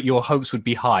like your hopes would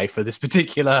be high for this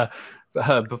particular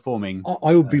performing.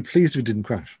 I would be pleased if it didn't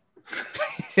crash.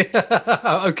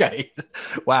 Okay.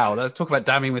 Wow. Let's talk about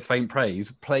damning with faint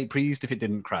praise. Pleased if it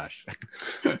didn't crash.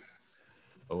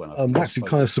 I'm actually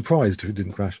kind of surprised if it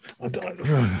didn't crash. There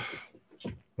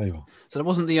you are. So that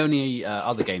wasn't the only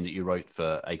other game that you wrote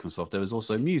for Acorn Soft. There was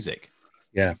also music.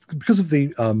 Yeah, because of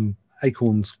the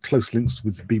Acorn's close links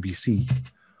with the BBC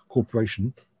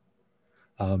Corporation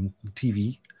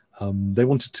TV, they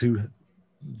wanted to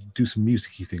do some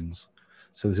music-y things.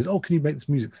 So they said, "Oh, can you make this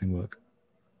music thing work?"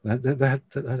 They had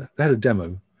a demo,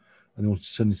 and they wanted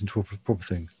to turn it into a proper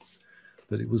thing,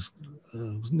 but it was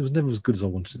never as good as I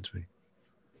wanted it to be.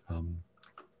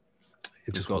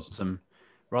 It just got some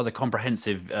rather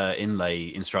comprehensive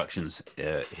inlay instructions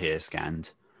here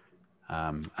scanned.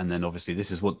 And then obviously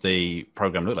this is what the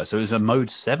program looked like. So it was a mode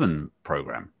 7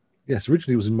 program. Yes,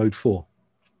 originally it was in mode 4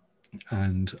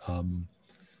 and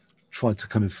tried to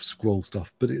kind of scroll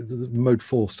stuff, but the mode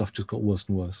 4 stuff just got worse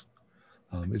and worse.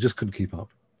 It just couldn't keep up.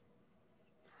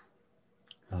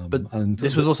 And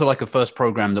this was also like a first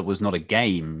program that was not a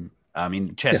game. I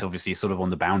mean, chess obviously is sort of on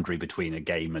the boundary between a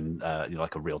game and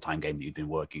like a real-time game that you've been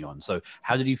working on. So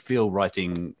how did you feel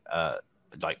writing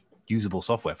like usable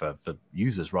software for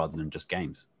users rather than just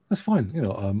games? That's fine.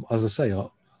 As I say,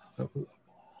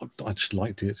 I just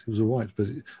liked it. It was all right. But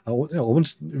I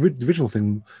wanted, the original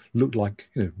thing looked like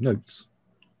notes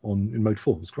in mode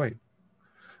 4. It was great.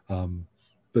 But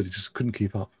it just couldn't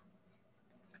keep up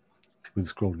with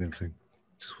the scrolling and everything.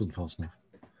 It just wasn't fast enough.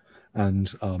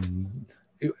 And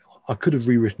I could have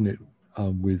rewritten it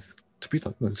to be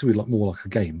like more like a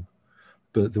game,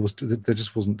 but there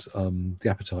just wasn't the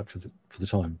appetite for the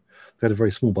time. They had a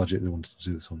very small budget they wanted to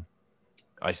do this on.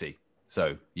 I see.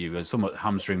 So you were somewhat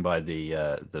hamstrung by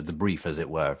the brief, as it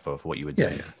were, for what you were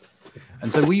doing. Yeah.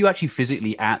 And so were you actually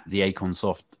physically at the Acorn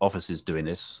Soft offices doing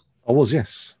this? I was,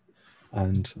 yes.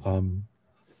 And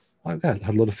I had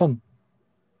a lot of fun.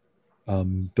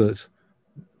 But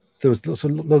there was lots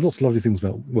of lovely things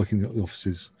about working at the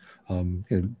offices.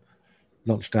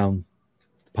 Lunch down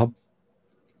the pub.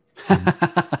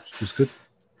 It was good.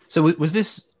 So was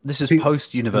this is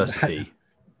post university?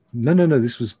 No.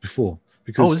 This was before.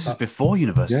 Because this is before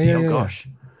university. Yeah, gosh.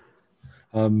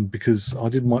 Because I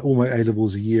did all my A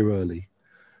levels a year early,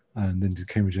 and then did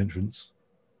Cambridge entrance,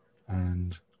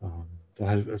 and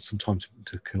I had some time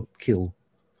to kill.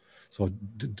 So I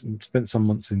spent some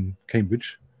months in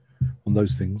Cambridge on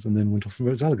those things, and then went off and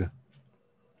wrote Zalaga.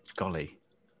 Golly.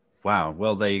 Wow.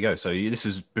 Well, there you go. So this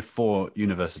was before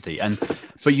university,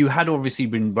 but you had obviously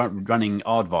been running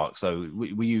Aardvark. So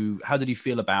were you? How did you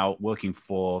feel about working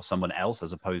for someone else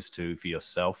as opposed to for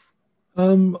yourself? I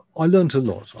learned a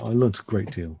lot. I learned a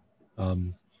great deal.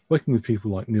 working with people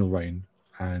like Neil Rain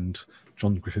and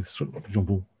John Griffiths, John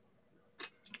Ball,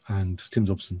 and Tim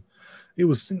Dobson, it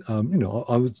was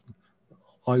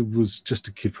I was just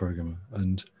a kid programmer,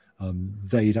 and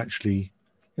they'd actually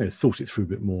thought it through a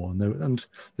bit more, and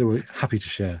they were happy to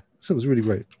share. So it was really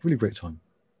great time.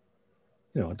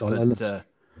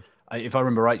 If I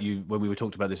remember right, when we were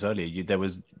talking about this earlier, there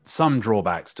was some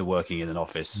drawbacks to working in an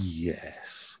office.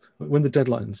 Yes, when the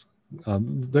deadlines,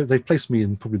 they placed me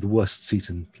in probably the worst seat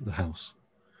in the house,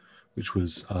 which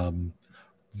was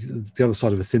the other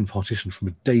side of a thin partition from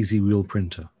a daisy wheel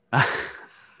printer,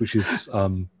 which is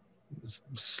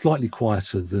slightly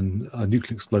quieter than a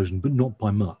nuclear explosion, but not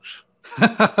by much.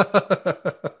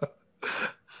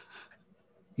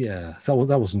 Yeah,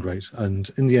 that wasn't great. And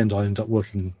in the end, I ended up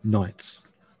working nights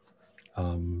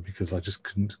because I just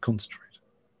couldn't concentrate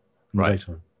in the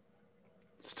daytime.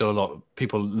 Still a lot of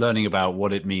people learning about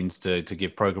what it means to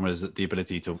give programmers the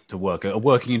ability to work a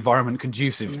working environment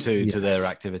conducive to their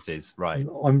activities. Right.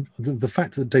 The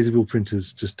fact that daisy wheel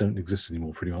printers just don't exist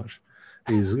anymore, pretty much,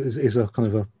 is a kind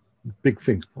of a big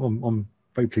thing. I'm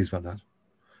very pleased about that.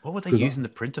 What were they using the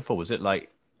printer for? Was it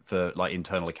for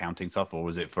internal accounting stuff, or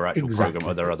was it for actual program?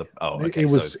 Are there other? Oh, okay. It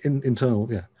was internal,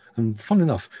 yeah. And fun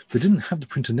enough, they didn't have the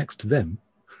printer next to them.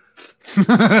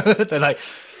 They're like,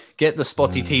 get the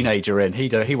spotty teenager in.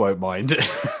 He won't mind.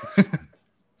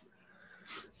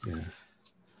 Yeah.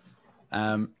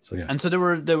 And so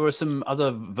there were some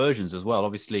other versions as well.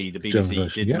 Obviously, the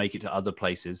BBC did make it to other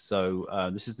places. So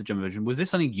this is the German version. Was this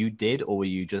something you did, or were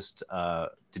you just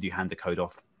did you hand the code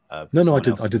off? No, I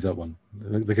did. I did that one.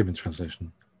 They gave me the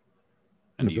translation.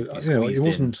 And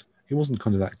it wasn't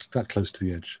kind of that close to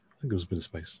the edge. I think there was a bit of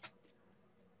space.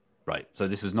 Right. So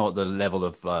this is not the level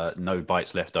of no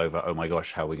bytes left over. Oh my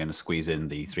gosh, how are we going to squeeze in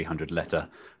the 300 letter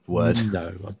word?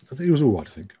 No, I think it was all right.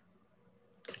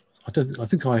 I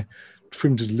think I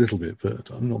trimmed it a little bit,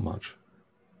 but not much.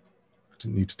 I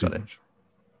didn't need to do much.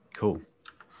 Cool.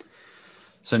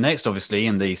 So next, obviously,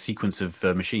 in the sequence of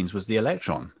machines was the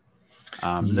Electron.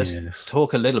 Let's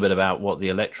talk a little bit about what the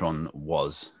Electron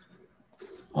was.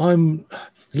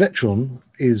 Electron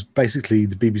is basically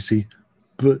the BBC,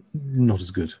 but not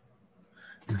as good.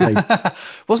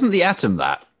 Wasn't the Atom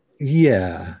that?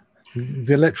 Yeah.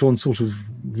 The Electron sort of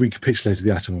recapitulated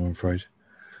the Atom, I'm afraid.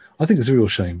 I think it's a real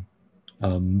shame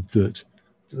that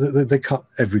they cut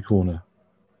every corner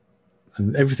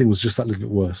and everything was just that little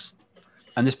bit worse.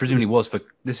 And this presumably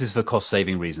this is for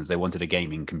cost-saving reasons. They wanted a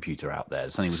gaming computer out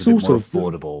there. Something was a bit more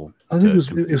affordable. I think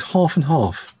it was half and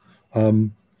half.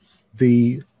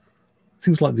 The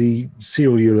things like the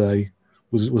serial ULA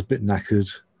was a bit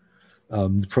knackered.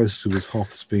 The processor was half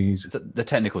the speed. Is that the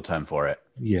technical term for it?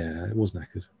 Yeah, it was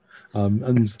knackered.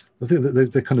 And I think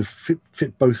that they kind of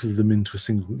fit both of them into a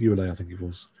single ULA, I think it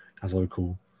was, as I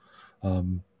recall.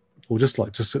 Or just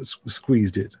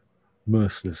squeezed it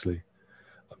mercilessly.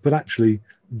 But actually,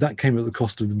 that came at the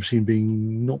cost of the machine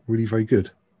being not really very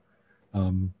good.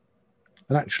 And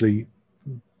actually,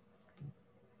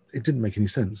 it didn't make any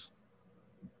sense.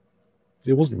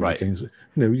 It wasn't really games.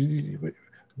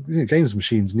 Games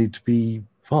machines need to be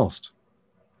fast,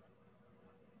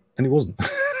 and it wasn't.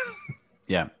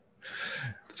 Yeah.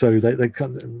 So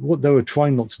what they were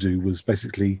trying not to do was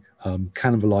basically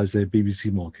cannibalize their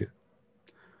BBC market.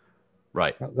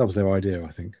 Right. That was their idea,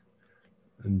 I think.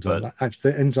 And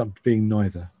actually, it ends up being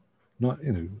neither.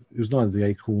 It was neither the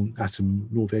Acorn Atom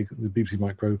nor the BBC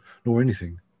Micro nor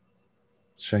anything.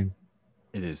 Shame.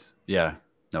 It is. Yeah.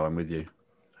 No, I'm with you.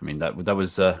 I mean, that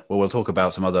was. Well, we'll talk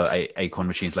about some other Acorn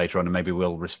machines later on, and maybe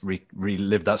we'll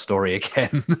relive that story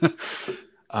again.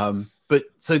 But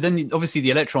so then, obviously,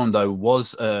 the Electron though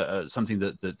was something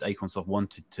that Acorn Soft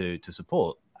wanted to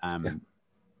support.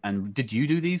 And did you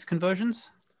do these conversions?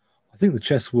 I think the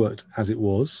chess worked as it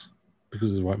was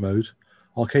because of the right mode.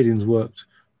 Arcadians worked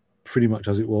pretty much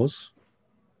as it was.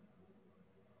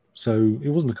 So it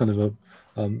wasn't a kind of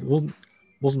it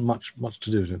wasn't much to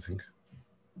do, I don't think.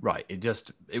 Right.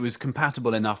 It was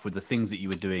compatible enough with the things that you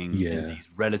were doing in these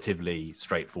relatively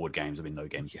straightforward games. I mean, no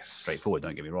game's straightforward,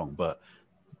 don't get me wrong, but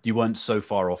you weren't so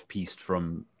far off piste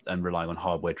from and relying on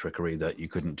hardware trickery that you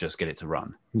couldn't just get it to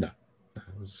run. No. It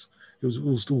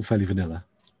was all fairly vanilla.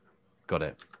 Got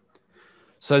it.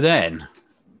 So then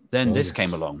this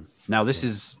came along. Now this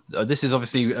is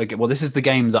obviously this is the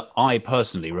game that I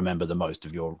personally remember the most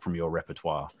from your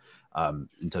repertoire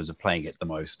in terms of playing it the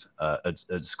most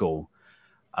at school.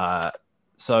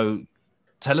 So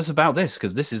tell us about this,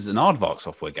 because this is an Aardvark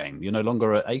software game. You're no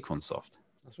longer at Acorn Soft.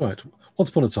 That's right. Once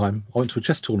upon a time, I went to a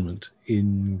chess tournament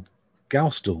in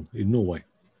Gausdal in Norway,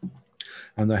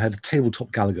 and they had a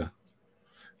tabletop Gallagher.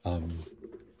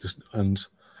 And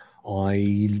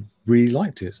I really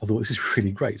liked it. I thought this is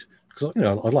really great because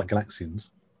I like Galaxians.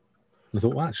 And I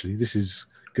thought, well, actually, this is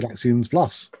Galaxians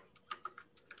Plus,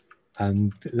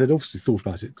 and they'd obviously thought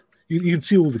about it. You can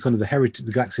see all the kind of the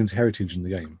Galaxians heritage in the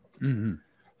game,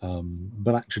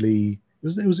 but actually,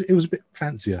 it was a bit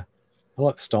fancier. I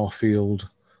liked the Starfield.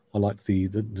 I liked the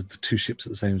two ships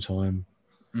at the same time.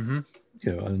 And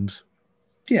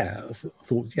I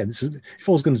thought, this is, if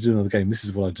I was going to do another game, this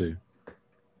is what I'd do.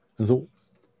 And I thought,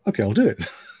 okay, I'll do it.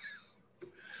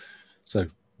 So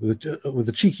with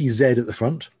the cheeky Z at the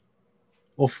front,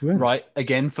 off we went. Right.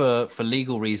 Again, for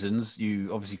legal reasons, you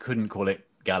obviously couldn't call it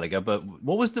Gallagher. But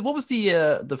what was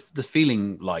the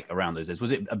feeling like around those days?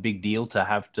 Was it a big deal to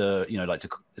have to to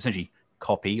essentially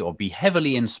copy or be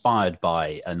heavily inspired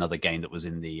by another game that was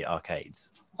in the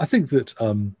arcades? I think that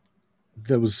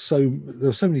there were so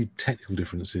many technical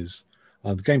differences.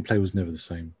 The gameplay was never the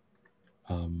same,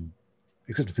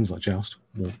 except for things like Joust.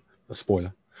 Well, a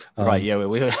spoiler. Right, yeah,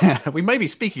 we may be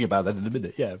speaking about that in a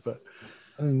minute, yeah. But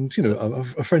and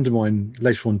a friend of mine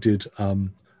later on did a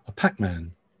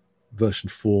Pac-Man version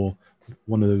for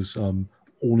one of those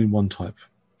all-in-one type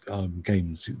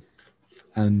games,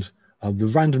 and the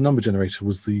random number generator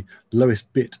was the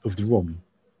lowest bit of the ROM.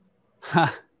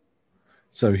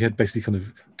 So he had basically kind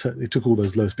of he took all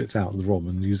those lowest bits out of the ROM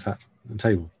and used that on the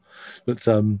table. But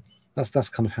that's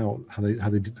kind of how they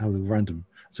were random.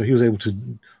 So he was able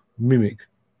to mimic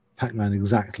Pac-Man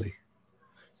exactly.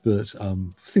 But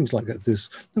things like this,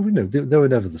 they were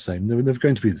never the same. They were never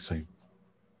going to be the same.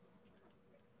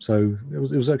 So it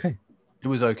was okay. It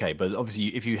was okay, but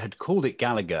obviously, if you had called it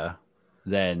Gallagher,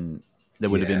 then there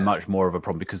would have been much more of a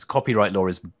problem because copyright law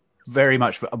is very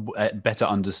much better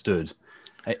understood.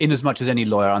 In as much as any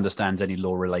lawyer understands any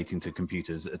law relating to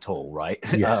computers at all, right?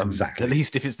 Yes, exactly. At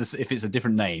least if it's a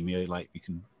different name,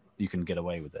 you can get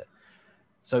away with it.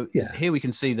 So here we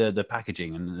can see the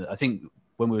packaging, and I think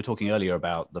when we were talking earlier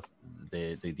about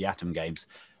the Atom games,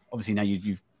 obviously now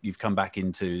you've come back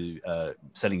into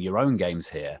selling your own games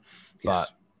here,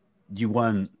 but you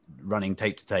weren't running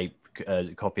tape to tape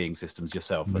copying systems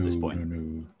yourself at this point.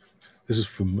 No. This is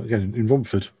from again in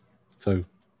Romford, so.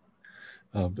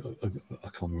 I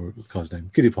can't remember the guy's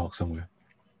name. Giddy Park somewhere.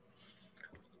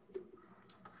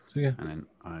 So yeah. And then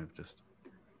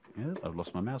I've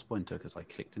lost my mouse pointer because I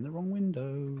clicked in the wrong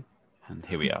window. And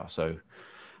here we are. So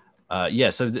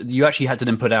so you actually had to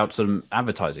then put out some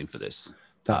advertising for this.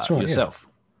 That's right. Yourself.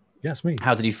 Yes, me.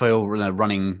 How did you feel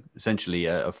running essentially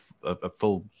a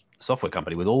full software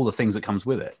company with all the things that comes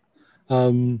with it?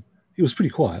 It was pretty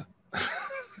quiet.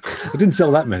 I didn't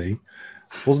sell that many.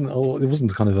 It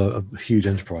wasn't kind of a huge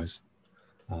enterprise,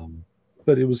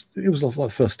 but it was like the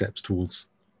first steps towards.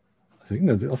 I think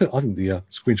the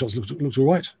screenshots looked all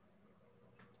right.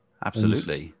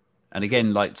 Absolutely, and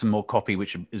again, like some more copy,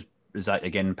 which is that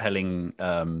again Pelling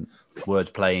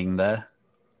word playing there.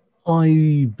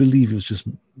 I believe it was just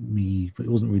me, but it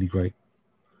wasn't really great.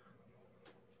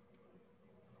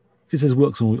 If it says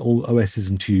works on all OSs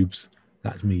and tubes,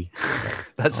 that's me.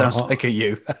 That sounds like a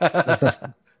you. That's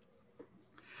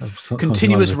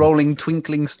continuous rolling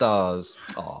twinkling stars.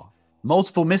 Oh,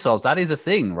 multiple missiles. That is a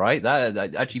thing, right?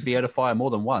 That actually be able to fire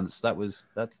more than once.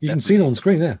 That's you can see it on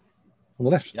screen there on the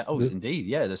left. Yeah. Oh, indeed.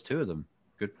 Yeah. There's two of them.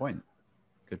 Good point.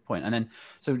 And then,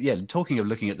 so yeah, talking of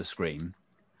looking at the screen,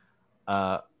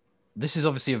 this is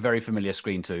obviously a very familiar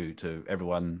screen to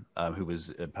everyone who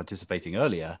was participating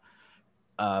earlier.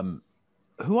 Who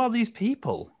are these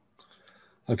people?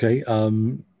 Okay.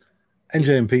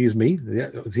 NJMP is me,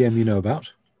 the M you know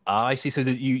about. I see. So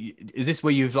is this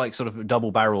where you've like sort of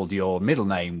double barreled your middle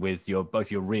name with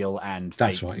both your real and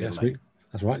fake? That's right. Yes,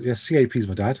 that's right. Yes, CAP is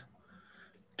my dad.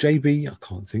 JB, I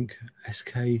can't think.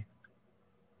 SK, can't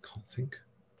think.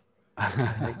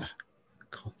 KH,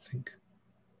 can't think.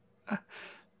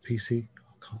 PC,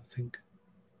 I can't think.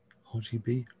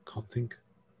 RGB, can't think.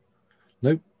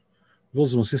 Nope.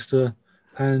 Roz, my sister.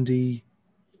 Andy,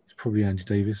 it's probably Andy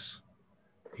Davis.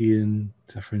 Ian,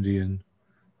 it's our friend Ian.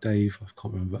 Dave, I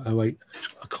can't remember. 08,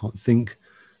 I can't think.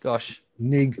 Gosh.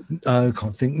 Nig, I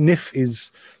can't think. Nif is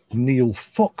Neil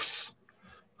Fox,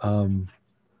 an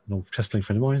old chess playing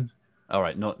friend of mine. All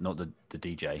right, not the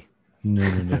DJ.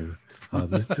 No.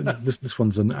 This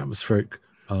one's an atmospheric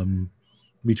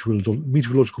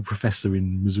meteorological professor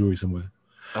in Missouri somewhere.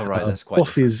 All right, that's quite.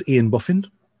 Boff is Ian Boffin.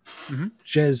 Mm-hmm.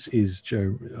 Jez is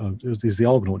Joe. Is the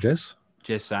Argonaut Jez?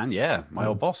 Jez San, yeah, my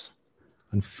old boss.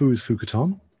 And Fu is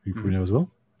Fu-Katan, who you probably know as well.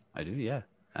 I do, yeah.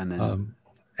 And then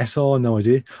SR, no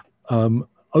idea.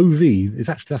 OV is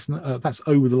actually that's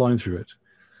O with a line through it,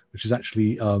 which is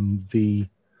actually the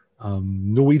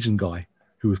Norwegian guy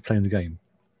who was playing the game.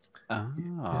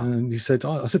 And he said,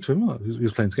 I said to him, oh, he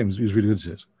was playing this game. He was really good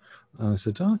at it. And I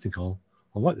said, I think I'll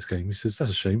like this game. He says,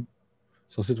 that's a shame.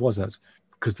 So I said, why is that?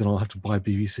 Because then I'll have to buy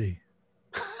BBC.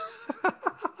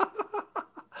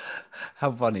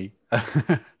 How funny.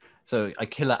 So a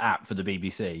killer app for the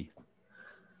BBC.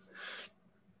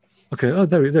 Okay,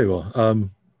 there you are.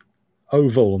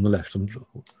 Ovol on the left.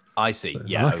 I see.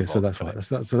 Yeah. Okay, so that's right.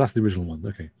 So that's the original one.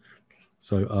 Okay.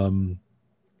 So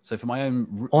so for my own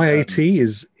IAT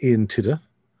is Ian Tidder,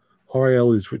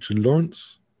 RAL is Richard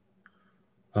Lawrence,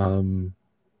 SK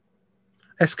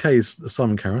is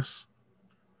Simon Karras,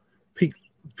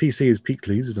 PC is Pete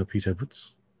Cleese and Pete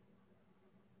Edwards.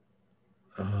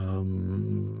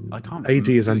 I can't. AD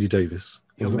is Andy Davis.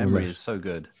 Your memory is so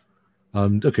good.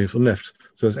 Okay, from the left.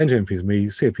 So it's NJMP is me,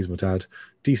 CAP is my dad,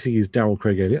 DC is Daryl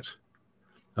Craig Elliott,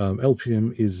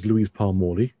 LPM is Louise Parr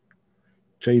Morley,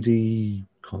 JD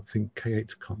can't think,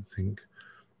 K8 can't think,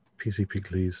 PC Pete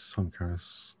Cleese, Simon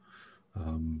Karras,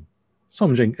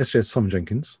 SJS Simon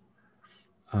Jenkins,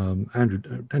 Andrew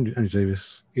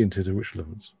Davis, Ian Tidder, Richard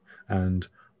Lawrence, and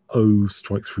O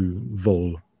strike through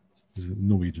Vol is the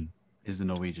Norwegian. Is the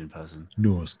Norwegian person.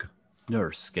 Norske.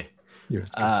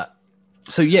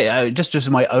 So yeah, just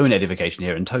my own edification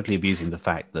here, and totally abusing the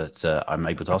fact that I'm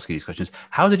able to ask you these questions.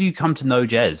 How did you come to know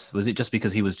Jez? Was it just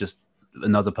because he was just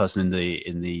another person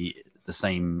in the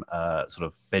same sort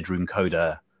of bedroom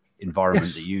coder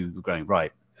environment that you were growing?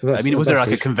 Right. I mean, was there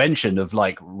like a convention of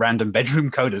like random bedroom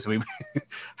coders?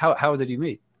 How did you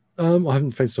meet? I haven't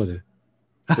the faintest idea.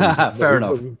 Fair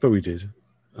enough. But we did.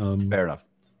 Fair enough.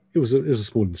 It was a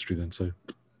small industry then, so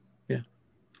yeah.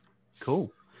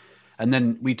 Cool. And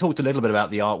then we talked a little bit about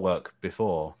the artwork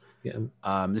before. Yeah.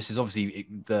 This is obviously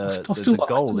the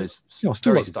gold is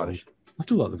very stylish. I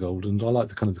still like the gold, and I like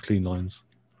the kind of the clean lines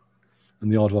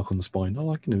and the Aardvark on the spine. I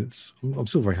like, I'm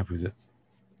still very happy with it.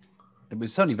 It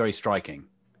was certainly very striking.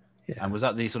 Yeah. And was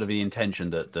that the sort of the intention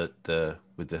that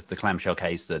with the clamshell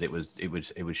case that it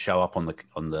would show up on the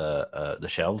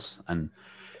shelves I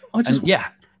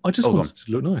just wanted it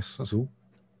to look nice. That's all.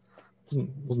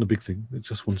 Wasn't a big thing. It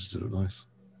just wanted to look nice.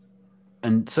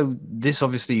 And so this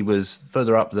obviously was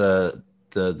further up the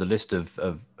list of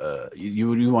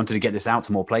you wanted to get this out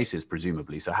to more places,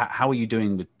 presumably. So how are you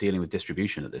dealing with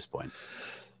distribution at this point?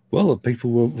 Well,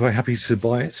 people were very happy to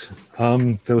buy it.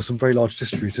 There were some very large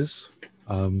distributors.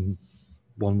 One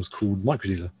was called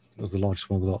Microdealer. That was the largest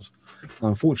one of the lot.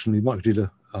 Unfortunately, Microdealer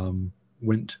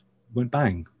went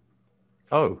bang.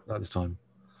 Oh, at this time,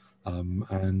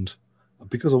 and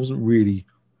because I wasn't really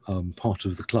part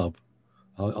of the club,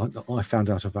 I found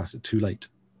out about it too late,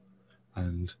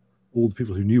 and all the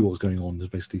people who knew what was going on had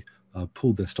basically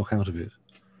pulled their stock out of it.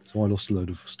 So I lost a load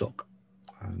of stock.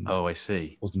 And I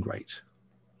see. Wasn't great.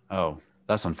 Oh,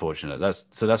 that's unfortunate.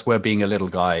 That's where being a little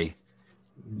guy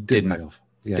didn't pay off.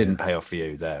 Didn't pay off for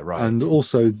you there, right? And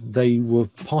also, they were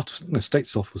part of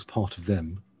Statesoft was part of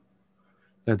them.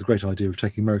 They had the great idea of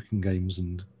taking American games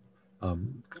and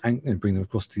bring them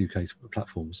across to the UK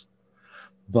platforms.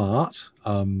 But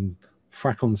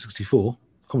Frak on the 64,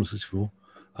 Commodore 64,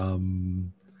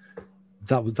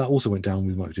 that also went down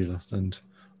with Microdealer, and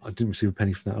I didn't receive a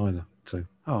penny from that either. So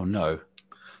oh no.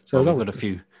 So we've got a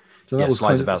few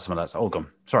slides about some of that. Oh, gone.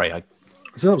 Sorry.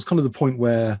 So that was kind of the point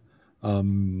where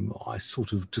I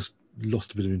sort of just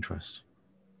lost a bit of interest.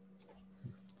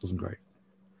 It wasn't great.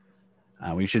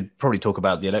 We should probably talk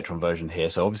about the Electron version here.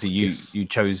 So obviously you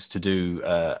chose to do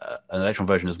an Electron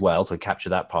version as well to capture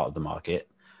that part of the market.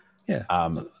 Yeah,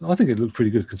 I think it looked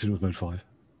pretty good considering it was Mode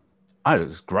 5. It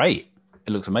looks great.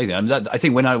 It looks amazing. I mean, I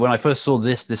think when I first saw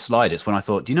this slide, it's when I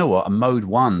thought, do you know what? A Mode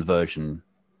 1 version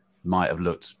might have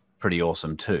looked pretty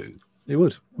awesome too. It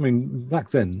would. I mean,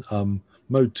 back then,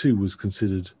 Mode 2 was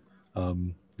considered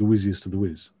the whizziest of the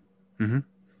whiz. Mm-hmm.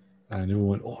 And everyone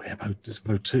went, oh yeah,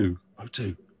 Mode 2.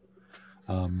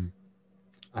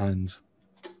 And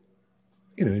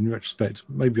in retrospect,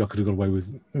 maybe I could have got away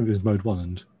with Mode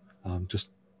 1 and just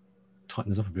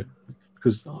tighten it up a bit,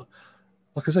 because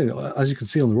like I say, as you can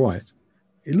see on the right,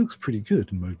 it looks pretty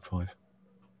good in Mode 5.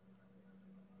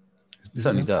 It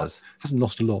certainly does. Hasn't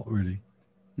lost a lot, really.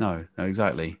 No,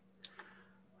 exactly.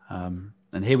 And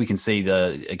here we can see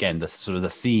the sort of the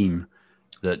theme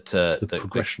that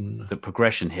the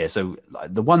progression here. So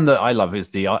the one that I love is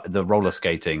the roller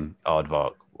skating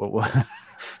Aardvark.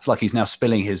 It's like he's now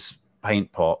spilling his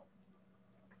paint pot.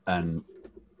 And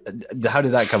how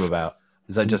did that come about?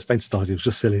 Is that just paint started? It was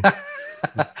just silly.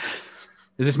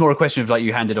 Is this more a question of like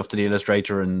you hand it off to the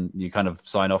illustrator and you kind of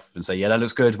sign off and say, yeah, that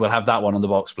looks good. We'll have that one on the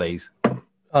box, please.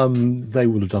 They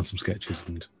would have done some sketches,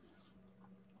 and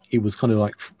it was kind of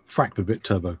like Frak, but a bit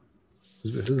turbo.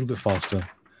 It was a little bit faster.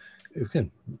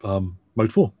 again,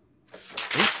 mode 4.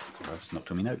 I've just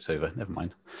knocked all my notes over. Never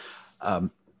mind.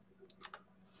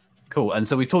 Cool. And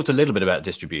so we've talked a little bit about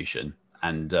distribution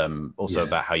and also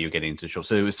about how you're getting into short.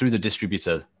 So it was through the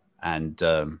distributor and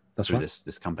that's through right.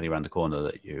 this company around the corner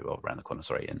that around the corner,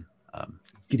 sorry, in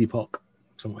Giddy Park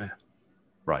somewhere.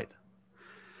 Right.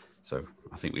 So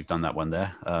I think we've done that one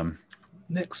there.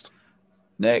 Next.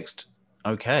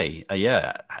 Okay.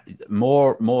 Yeah.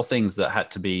 More things that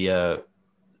had to be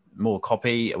more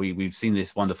copy. We've seen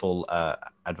this wonderful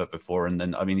advert before, and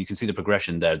then you can see the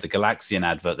progression there. The Galaxian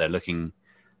advert, they're looking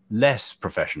less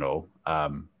professional,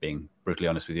 being brutally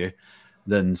honest with you,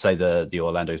 than say the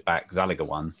Orlando's Back Zalaga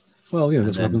one. Well,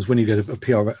 that's what happens when you get a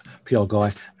PR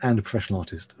guy and a professional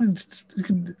artist. You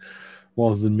can,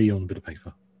 rather than me on a bit of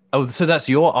paper. Oh, so that's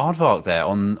your aardvark there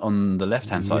on the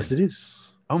left-hand side? Yes, it is.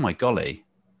 Oh, my golly.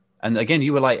 And again,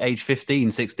 you were like age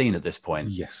 15, 16 at this point.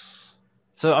 Yes.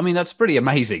 So, that's pretty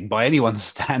amazing by anyone's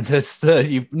standards that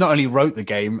you not only wrote the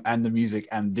game and the music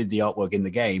and did the artwork in the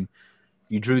game,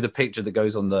 you drew the picture that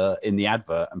goes in the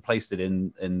advert and placed it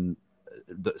in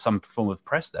some form of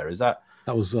press there. Is that?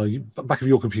 That was back of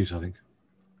your computer, I think.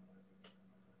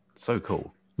 So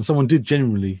cool. And someone did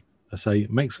genuinely say,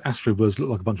 makes Astrobirds look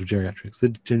like a bunch of geriatrics. They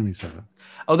genuinely say that.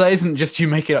 Oh, that isn't just you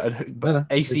make it.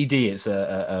 ACD it's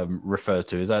referred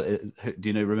to. Is that? Do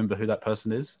you remember who that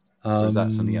person is? Or is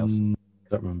that something else?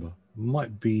 I don't remember.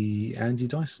 Might be Andy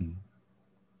Dyson.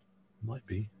 Might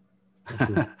be.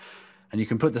 And you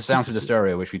can put the sound through the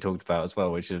stereo, which we talked about as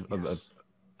well, which is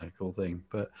a cool thing.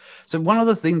 But so one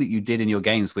other thing that you did in your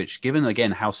games, which given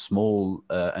again how small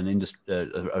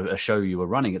a show you were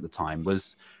running at the time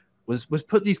was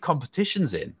put these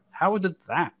competitions in. How did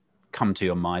that come to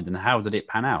your mind, and how did it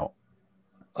pan out?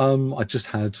 I just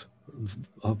had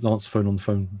an answer phone on the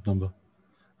phone number,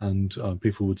 and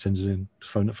people would send it in,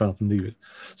 phone up and leave it.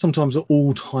 Sometimes at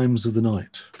all times of the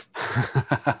night.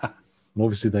 And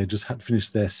obviously they just had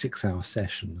finished their 6-hour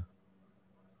session.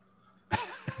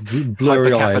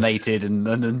 Blurry-eyed, caffeinated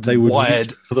and they would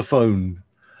wired reach for the phone.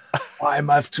 I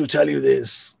have to tell you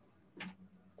this.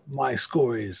 My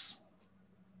score is.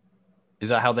 Is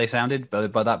that how they sounded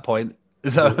by that point?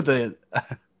 Is that what the? I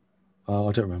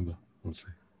don't remember,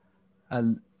 honestly.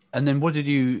 And then what did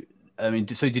you?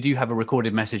 So did you have a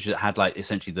recorded message that had like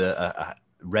essentially the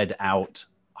read out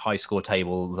high score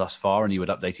table thus far, and you would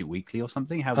update it weekly or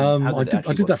something? How I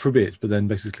did that for a bit, but then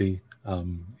basically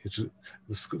the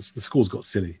scores got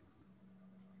silly,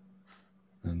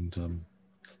 and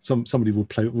somebody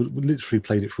would literally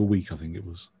played it for a week. I think it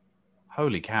was.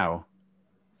 Holy cow!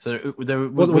 So what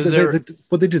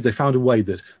they did, they found a way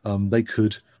that they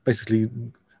could basically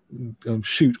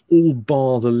shoot all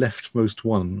bar the leftmost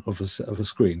one of a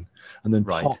screen, and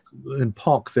then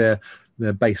park their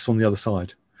base on the other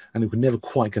side, and it would never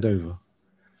quite get over.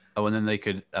 Oh, and then they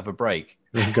could have a break.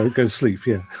 They could go to sleep,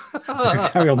 yeah.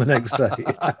 Carry on the next day.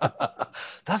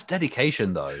 That's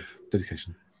dedication, though.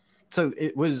 Dedication. So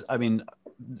it was,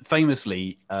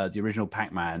 famously, the original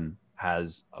Pac-Man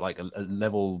has like a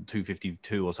level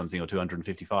 252 or something, or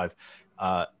 255.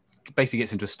 Basically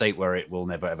gets into a state where it will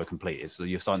never ever complete it. So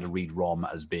you're starting to read ROM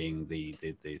as being the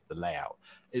layout.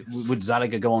 Would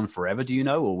Zalaga go on forever? Do you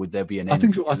know, or would there be an end? I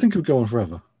think it would go on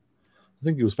forever. I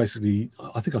think it was basically.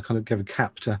 I think I kind of gave a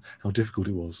cap to how difficult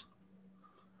it was,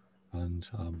 and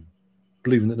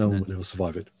believing that no one would ever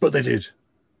survive it, but they did.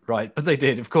 Right, but they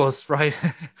did, of course. Right.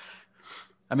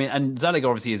 And Zalaga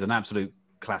obviously is an absolute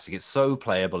classic. It's so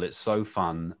playable, it's so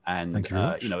fun, and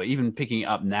even picking it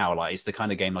up now, like it's the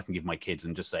kind of game I can give my kids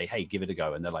and just say, hey, give it a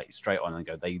go, and they're like straight on and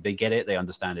go, they get it, they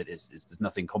understand it. It's there's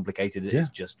nothing complicated. It's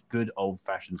just good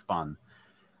old-fashioned fun.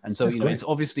 And so it's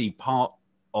obviously part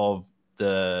of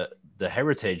the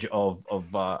heritage of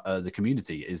the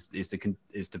community is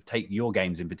to take your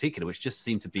games in particular, which just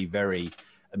seem to be very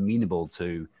amenable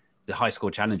to the high score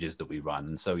challenges that we run.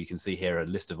 And so you can see here a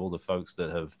list of all the folks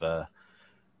that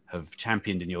have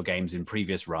championed in your games in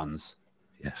previous runs.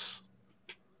 Yes.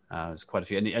 There's quite a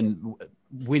few. And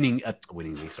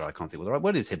winningly, sorry, I can't think what the right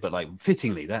word is here, but like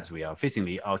fittingly,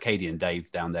 fittingly, Arcadian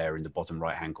Dave down there in the bottom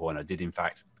right-hand corner did in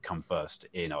fact come first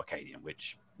in Arcadian,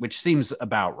 which seems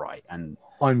about right. And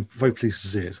I'm very pleased to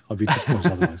see it. I'd be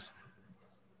disappointed otherwise.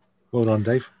 Well done,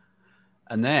 Dave.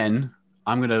 And then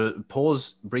I'm going to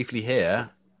pause briefly here,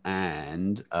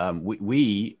 and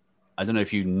we I don't know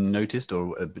if you noticed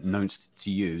or announced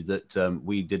to you that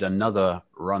we did another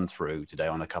run through today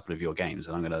on a couple of your games,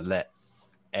 and I'm going to let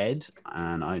Ed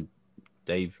and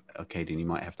Dave Arcadian, you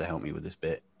might have to help me with this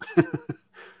bit.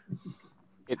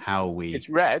 It's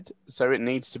red, so it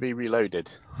needs to be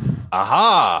reloaded.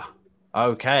 Aha!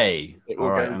 Okay. It All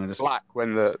will right. go I'm gonna black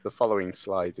when the following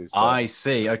slide is. I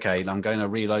see. Okay. I'm going to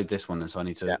reload this one. So I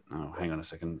need to. Yeah. Oh, hang on a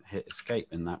second. Hit escape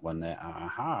in that one there.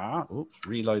 Aha. Oops.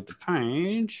 Reload the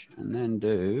page and then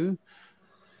do.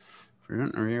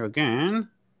 Here again.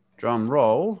 Drum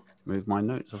roll. Move my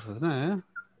notes off of there.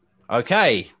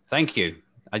 Okay. Thank you.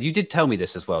 And you did tell me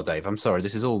this as well, Dave. I'm sorry.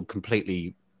 This is all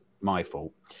completely my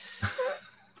fault.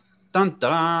 Dun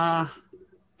da.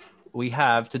 We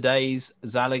have today's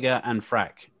Zalaga and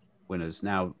Frak winners.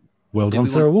 Now, well done,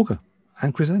 Sarah Walker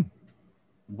and Chris N.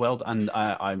 Well done.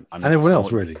 I'm and everyone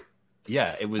else, really.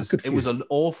 Yeah, it was an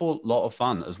awful lot of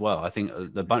fun as well. I think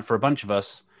for a bunch of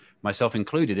us, myself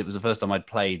included, it was the first time I'd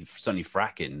played certainly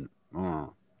Frak in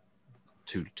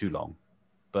too long.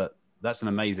 But that's an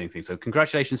amazing thing. So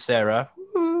congratulations, Sarah.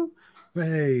 Woo.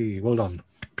 Hey, well done.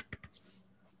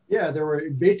 Yeah, there were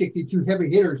basically 2 heavy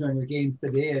hitters on your games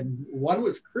today, and one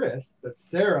was Chris, but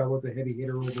Sarah was a heavy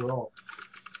hitter overall,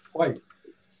 twice.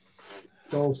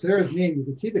 So Sarah's name, you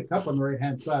can see the cup on the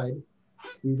right-hand side.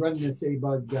 We run this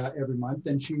ABug every month,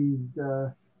 and she's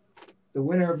the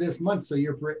winner of this month. So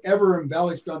you're forever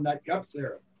embellished on that cup,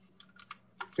 Sarah.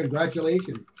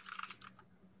 Congratulations.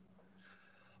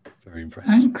 Very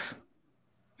impressive. Thanks.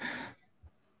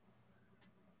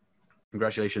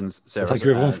 Congratulations, Sarah. Well, thank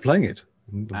you everyone for playing it.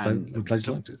 I'm glad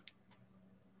so you liked it.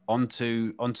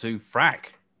 Onto Frak,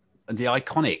 the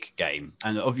iconic game,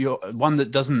 and of your one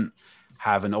that doesn't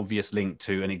have an obvious link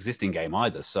to an existing game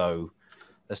either. So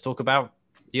let's talk about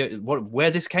where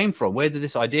this came from. Where did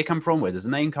this idea come from? Where does the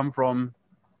name come from?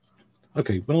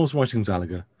 Okay, when I was writing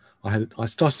Zalaga, I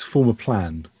started to form a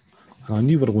plan, and I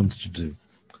knew what I wanted to do.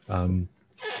 I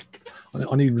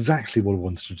knew exactly what I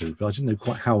wanted to do, but I didn't know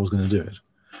quite how I was going to do it.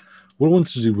 What I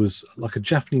wanted to do was like a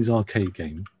Japanese arcade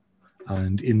game,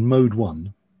 and in mode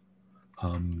 1,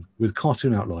 with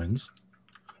cartoon outlines,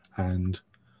 and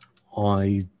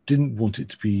I didn't want it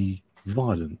to be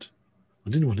violent.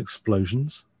 I didn't want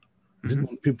explosions. I didn't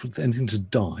want anything to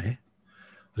die.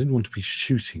 I didn't want to be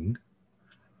shooting,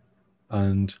 but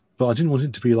I didn't want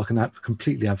it to be like a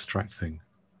completely abstract thing.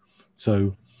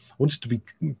 So I wanted to be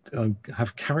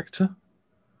have character.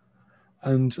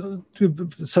 And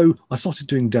so I started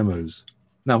doing demos.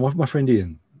 Now, my friend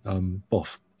Ian,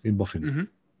 Boffin,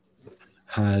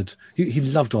 he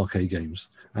loved arcade games,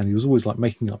 and he was always like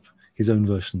making up his own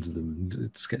versions of them and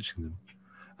sketching them.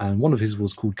 And one of his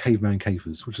was called Caveman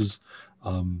Capers, which was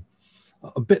a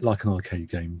bit like an arcade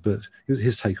game, but it was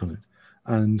his take on it.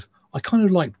 And I kind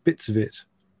of liked bits of it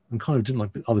and kind of didn't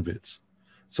like other bits.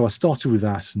 So I started with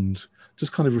that and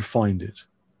just kind of refined it.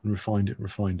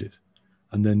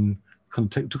 And then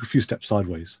kind of took a few steps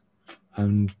sideways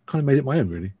and kind of made it my own,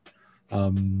 really.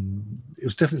 It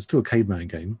was definitely still a caveman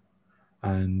game,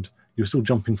 and you were still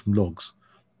jumping from logs,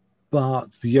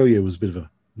 but the yo-yo was a bit of a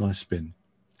nice spin.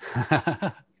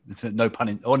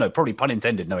 Probably pun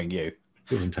intended, knowing you.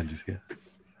 It was intended, yeah.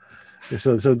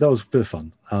 So that was a bit of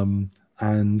fun,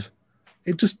 and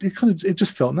it just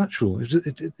felt natural. It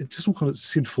just all kind of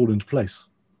seemed to fall into place.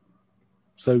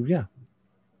 So yeah.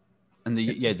 And the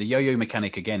yo-yo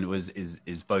mechanic again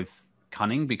is both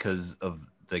cunning because of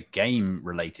the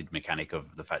game-related mechanic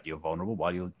of the fact that you're vulnerable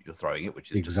while you're throwing it,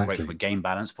 which is just great from a game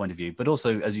balance point of view. But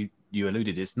also, as you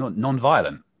alluded, it's not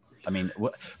non-violent. I mean,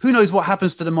 who knows what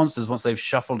happens to the monsters once they've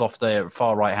shuffled off their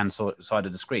far right-hand side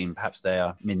of the screen? Perhaps they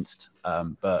are minced,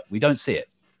 but we don't see it.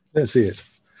 Don't see it.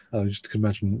 Just can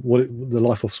imagine the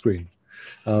life off screen.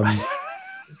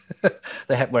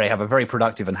 They have a very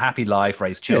productive and happy life,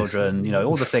 raise children, yes.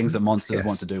 All the things that monsters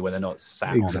want to do when they're not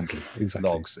sat on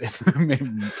logs,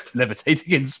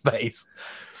 levitating in space.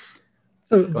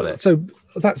 So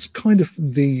that's kind of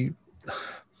the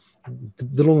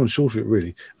long and short of it,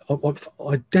 really.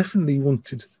 I definitely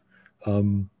wanted a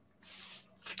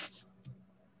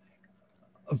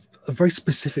very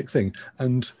specific thing,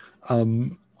 and I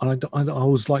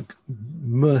was like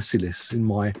merciless in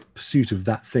my pursuit of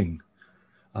that thing.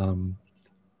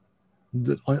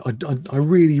 That I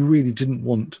really, really didn't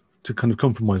want to kind of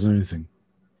compromise on anything,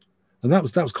 and that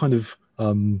was kind of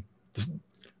the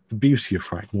beauty of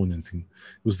Frak more than anything,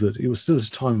 was that it was still a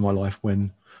time in my life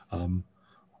when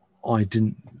I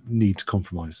didn't need to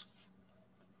compromise.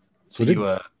 So you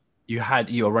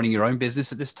were running your own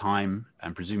business at this time,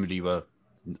 and presumably you were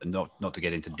not to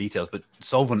get into details, but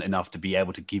solvent enough to be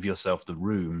able to give yourself the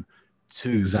room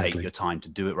to take your time to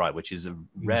do it right, which is a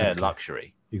rare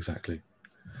luxury. Exactly.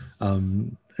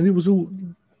 And it was a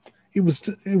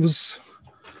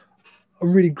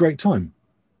really great time,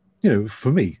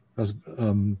 for me, as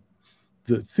the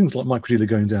things like microdealer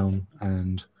going down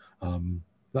and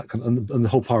that kind of, and the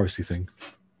whole piracy thing.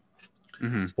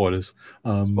 Spoilers.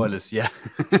 Spoilers, yeah.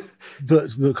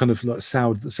 But the kind of like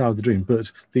soured the dream.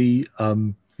 But the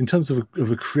in terms of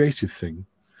a creative thing,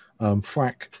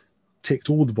 Frak ticked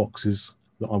all the boxes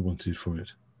that I wanted from it.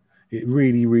 It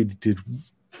really, really did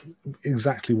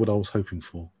exactly what I was hoping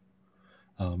for.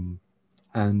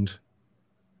 And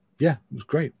yeah, it was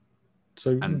great.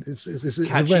 So it's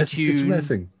a rare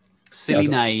thing. Silly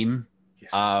name.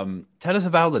 Yes. Tell us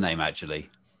about the name, actually.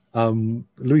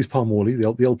 Louise Palmorley, the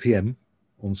LPM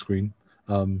on screen.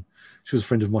 She was a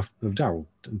friend of Daryl,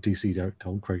 DC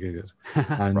Daryl Craig Eggert.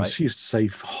 And Right. she used to say,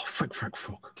 Frak, Frak,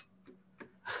 Frak.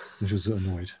 And she was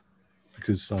annoyed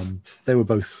because they were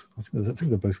both, I think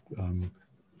they're both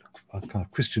a kind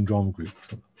of Christian drama group.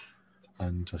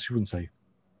 And she wouldn't say,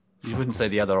 You wouldn't say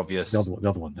the other obvious. The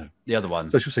other one, no. The other one.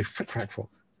 So she would say Frak, Frak, Frak.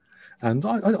 And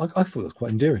I thought it was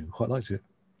quite endearing. I quite liked it.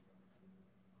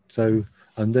 So,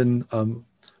 and then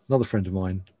another friend of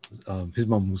mine, his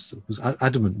mum was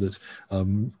adamant that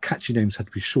catchy names had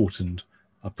to be short and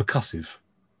percussive.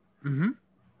 Mm-hmm.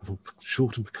 I thought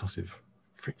short and percussive.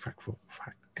 Frak, Frak, Frak,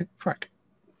 Frak. Okay, Frak.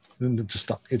 And then it just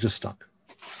stuck. It just stuck.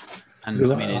 And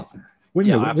Because I mean, it's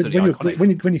when absolutely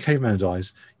iconic. when your caveman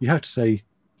dies, you have to say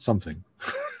something.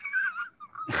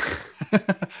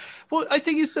 Well, I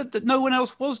think is that no one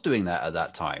else was doing that at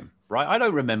that time, right? I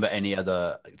don't remember any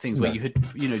other things where you had,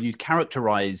 you'd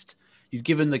characterized, you'd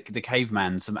given the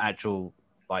caveman some actual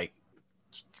like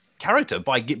character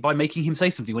by making him say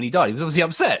something when he died. He was obviously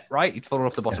upset, right? He'd fallen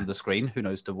off the bottom of the screen, who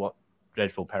knows to what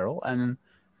dreadful peril, and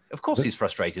of course he's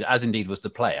frustrated, as indeed was the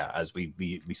player, as we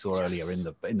saw earlier in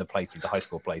the playthrough, the high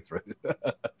school playthrough.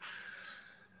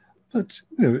 But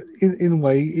in a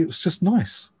way, it was just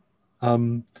nice.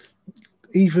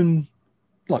 Even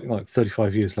like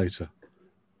 35 years later,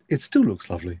 it still looks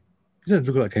lovely. You don't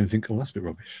look at that game and think, "Oh, that's a bit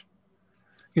rubbish."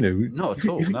 Not at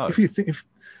all. No. If you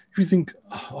think,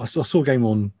 oh, I saw a game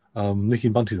on Nicky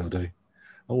and Bunty the other day.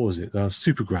 What was it?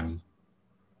 Superground.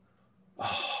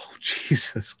 Oh,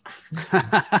 Jesus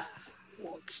Christ!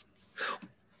 What?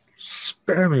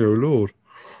 Spare me, oh Lord!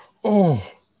 Oh,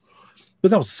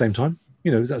 but that was the same time.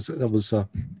 That was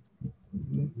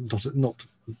not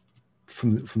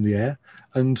from the air,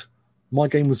 and my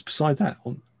game was beside that.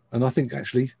 And I think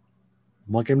actually,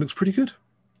 my game looks pretty good.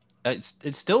 It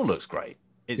still looks great.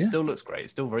 It still looks great.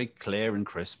 It's still very clear and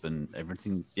crisp and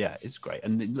everything. Yeah, it's great.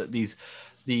 And the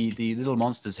little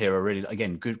monsters here are really,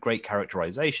 again, great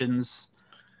characterizations.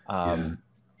 The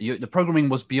programming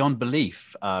was beyond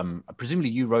belief. Presumably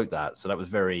you wrote that, so that was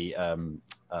very. I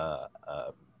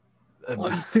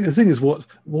think the thing is what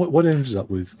it ends up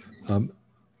with.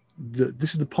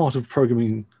 This is the part of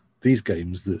programming these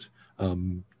games that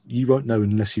you won't know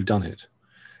unless you've done it.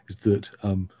 Is that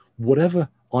whatever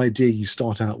idea you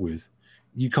start out with,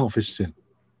 you can't fit it in.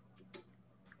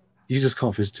 You just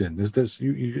can't fit it in.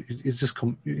 You just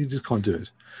can't do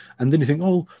it. And then you think,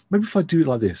 oh, maybe if I do it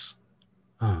like this,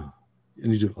 and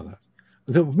you do it like that.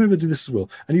 And then maybe I do this as well.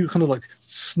 And you kind of like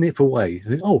snip away and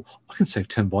think, oh, I can save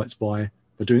 10 bytes by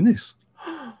doing this.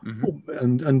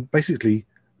 Mm-hmm. And basically,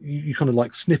 you kind of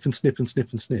like snip and snip and snip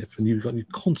and snip, and you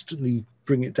constantly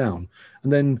bring it down,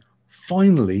 and then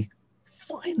finally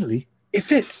it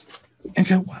fits, and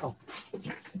you go, wow.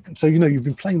 And so you've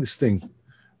been playing this thing,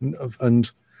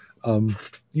 and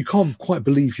you can't quite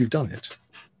believe you've done it.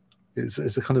 It's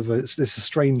a kind of it's a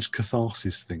strange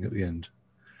catharsis thing at the end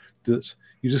that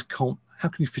you just can't. How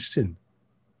can you fit it in?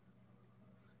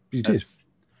 You did.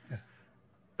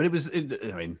 But it was,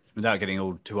 I mean, without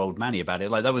getting too old manny about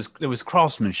it, like there was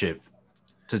craftsmanship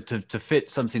to fit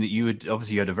something that you had.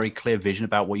 Obviously, you had a very clear vision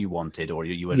about what you wanted, or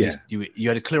you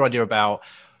had a clear idea about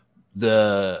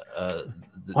the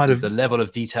level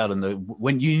of detail and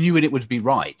when you knew it would be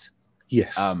right.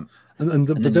 Yes.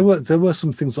 But there were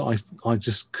some things that I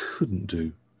just couldn't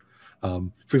do.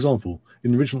 For example,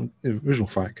 in the original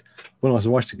Frak, when I was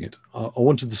writing it, I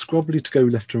wanted the Scrobbly to go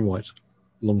left and right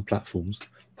along platforms,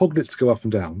 Poglets to go up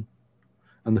and down,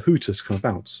 and the Hooter to kind of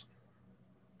bounce.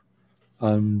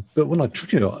 But when I wrote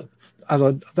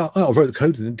the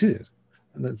code and it did it,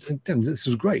 and this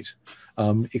was great,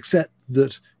 except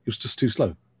that it was just too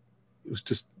slow. It was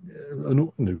just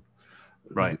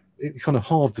right. It kind of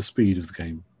halved the speed of the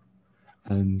game,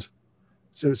 and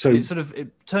so it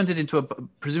turned it into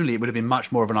presumably it would have been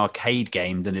much more of an arcade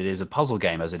game than it is a puzzle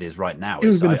game as it is right now. It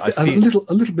would have been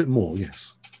a little bit more,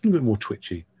 yes, a little bit more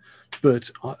twitchy.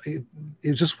 But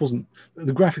it just wasn't.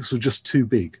 The graphics were just too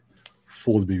big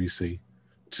for the BBC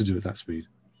to do at that speed.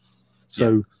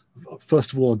 So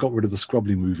first of all, I got rid of the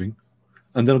Scrobbly moving,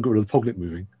 and then I got rid of the Poglet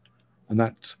moving, and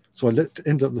that. So I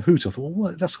ended up the Hoot. I thought,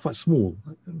 well, that's quite small.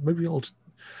 Maybe I'll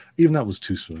even that was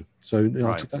too slow. So I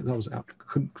Right. took that was out.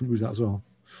 Couldn't move that as well.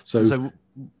 So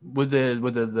with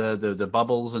the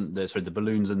bubbles and the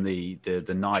balloons and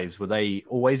the knives, were they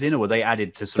always in, or were they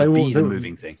added to sort of be the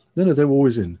moving thing? No, they were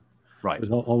always in. Right.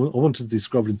 But I wanted the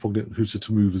Scrubbling Poglet and Hooter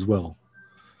to move as well.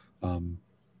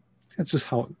 That's just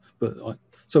how.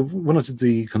 So when I did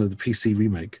the kind of the PC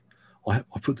remake, I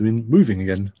put them in moving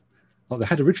again, like they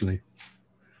had originally.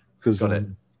 Because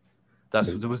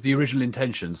that was the original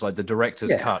intentions, like the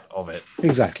director's cut of it.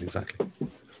 Exactly.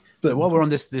 So while we're on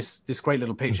this great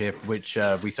little picture here, which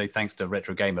we say thanks to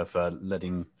Retro Gamer for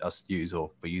letting us use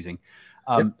or for using,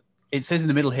 it says in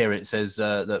the middle here, it says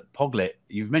that Poglet,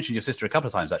 you've mentioned your sister a couple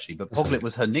of times actually, but Poglet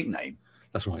was her nickname.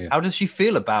 That's right, yeah. How does she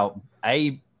feel about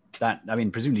that? I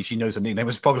mean, presumably she knows her nickname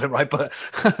was Poglet, right? But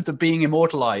the being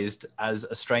immortalized as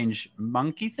a strange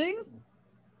monkey thing?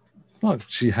 Well,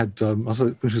 she had, when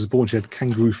she was born, she had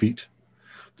kangaroo feet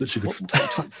that she could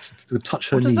touch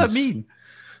her knees. What does that mean?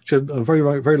 She had very,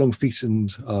 very long feet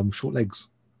and short legs.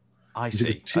 I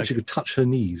see. She could touch her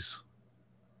knees.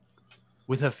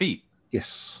 With her feet?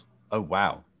 Yes. Oh,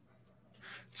 wow.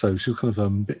 So she was kind of a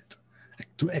bit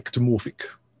ectomorphic.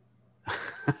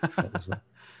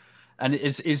 And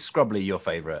is Scrubbly your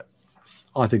favourite?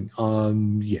 I think,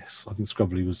 yes. I think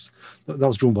Scrubbly was... That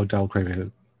was drawn by Dal Craig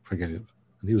Elliott.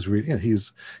 And he was really...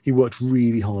 he worked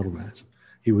really hard on that.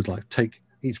 He would like take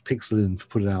each pixel and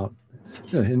put it out.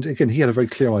 And again, he had a very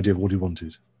clear idea of what he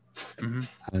wanted. Mm-hmm.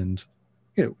 And,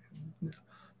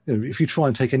 if you try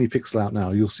and take any pixel out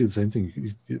now, you'll see the same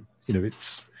thing.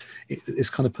 It's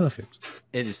kind of perfect.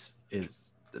 It is.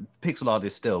 Pixel art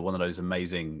is still one of those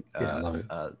amazing. I love it.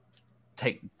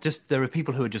 There are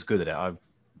people who are just good at it. I've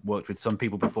worked with some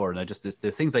people before, and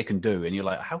the things they can do, and you're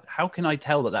like, how can I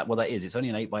tell that what that is? It's only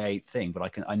an 8x8 thing, but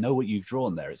I know what you've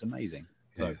drawn there. It's amazing.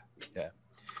 So yeah.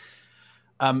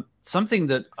 Something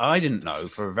that I didn't know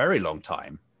for a very long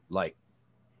time, like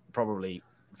probably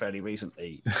fairly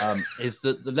recently, is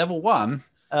that the level 1.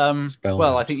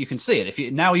 Well, I think you can see it.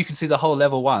 You can see the whole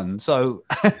level 1. So,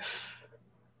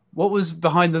 what was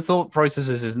behind the thought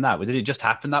processes in that? Did it just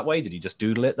happen that way? Did you just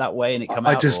doodle it that way and it come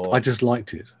out? I just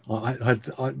liked it. I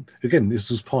again, this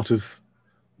was part of.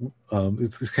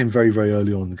 This came very, very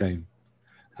early on in the game,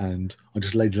 and I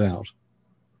just laid it out,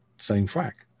 saying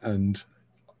Frak, and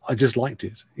I just liked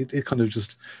it. It kind of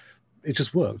just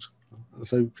worked.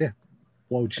 So yeah,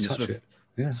 why would you touch it?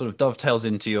 Yeah. Sort of dovetails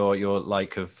into your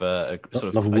like of it's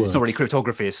not really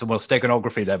cryptography, it's more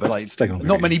steganography there, but like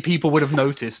not many people would have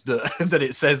noticed that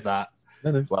it says that.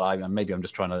 No. Well, maybe I'm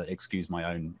just trying to excuse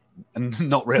my own and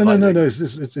not realize.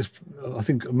 No. I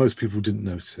think most people didn't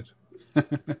notice it.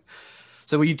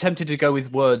 So were you tempted to go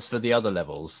with words for the other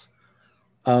levels?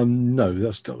 No,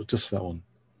 that's just for that one.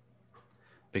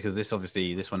 Because this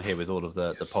one here with all of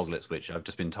the Poglets, which I've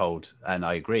just been told, and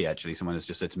I agree, actually, someone has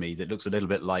just said to me, that looks a little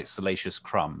bit like Salacious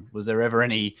Crumb. Was there ever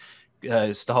any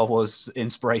Star Wars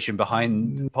inspiration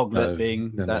behind Poglet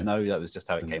being that? No, that was just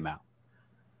how it came out.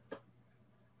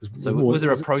 So was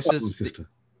there a process?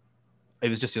 It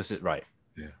was just your sister, right?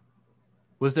 Yeah.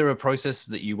 Was there a process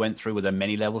that you went through? Were there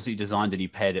many levels that you designed and you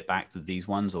paired it back to these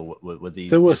ones, or were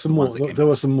these? There were some more. There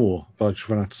were some more, but I just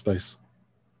ran out of space.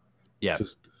 Yeah.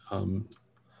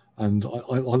 And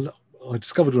I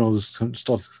discovered when I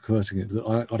started converting it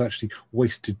that I'd actually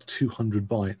wasted 200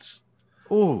 bytes.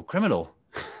 Oh, criminal!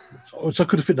 Which I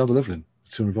could have fit another level in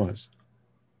 200 bytes.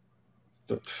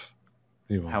 But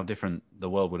anyway, how different the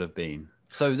world would have been.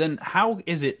 So then, how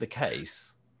is it the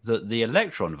case that the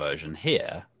Electron version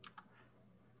here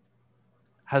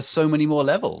has so many more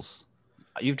levels?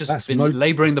 You've just been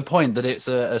labouring the point that it's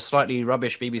a slightly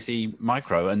rubbish BBC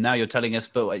Micro, and now you're telling us,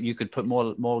 but you could put more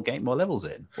levels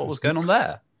in. What was going on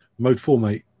there? Mode 4,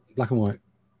 mate, black and white.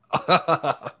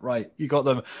 Right, you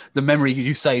got the memory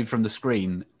you saved from the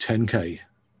screen. 10K.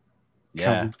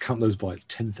 Yeah, count those bytes.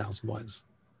 10,000 bytes.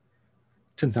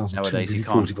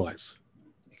 10,240 bytes.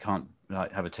 You can't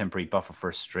have a temporary buffer for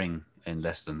a string in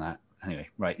less than that. Anyway,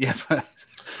 right? Yeah.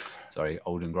 Sorry,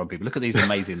 old and grumpy. But look at these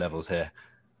amazing levels here.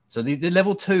 So the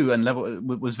level 2 and level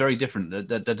was very different.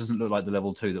 That doesn't look like the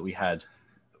level 2 that we had.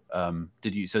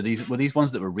 Did you? So were these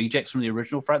ones that were rejects from the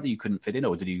original Frak that you couldn't fit in,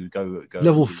 or did you go?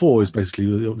 Level 4 is basically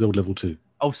the old level 2.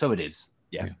 Oh, so it is.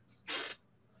 Yeah.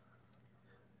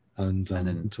 And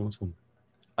then so on.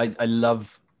 I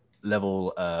love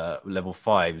level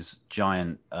 5's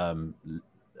giant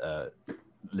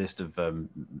list of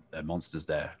monsters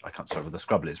there. I can't start with the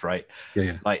Scrubblets, right?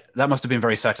 Yeah. Like that must have been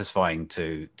very satisfying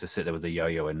to sit there with the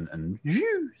yo-yo and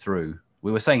through.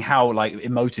 We were saying how like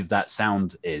emotive that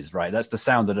sound is, right? That's the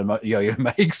sound that a yo-yo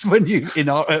makes when you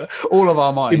all of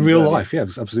our minds in real life. Yeah,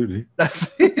 absolutely.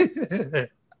 That's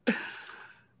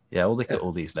Yeah, we'll look at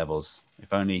all these levels.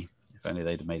 If only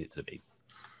they'd have made it to the beat.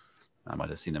 I might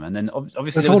have seen them. And then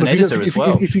obviously there was an editor as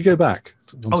well. If you go back.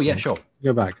 Sure.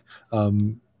 Go back.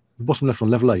 The bottom left on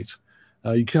level 8,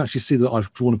 you can actually see that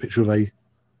I've drawn a picture of a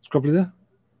Scrubbly there.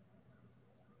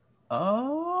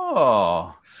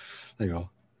 Oh. There you are.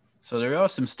 So there are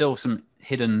still some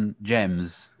hidden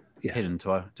gems, Yeah. hidden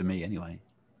to me anyway.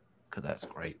 Because that's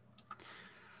great.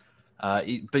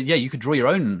 But yeah, you could draw your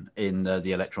own in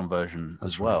the Electron version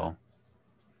as well. Right.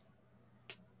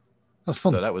 That's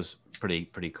fun. So that was pretty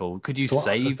cool. Could you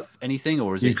save anything,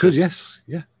 or is it? You could, yes,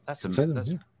 yeah. That's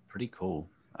yeah. pretty cool.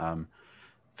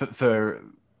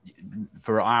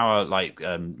 For our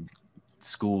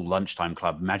school lunchtime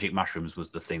club, magic mushrooms was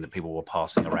the thing that people were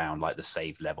passing around, like the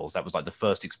saved levels. That was like the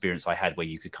first experience I had where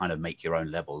you could kind of make your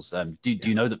own levels. Do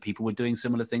you know that people were doing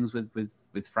similar things with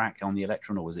Frak on the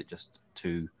Electron, or was it just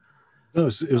too? No,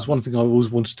 it was one thing I always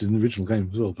wanted in the original game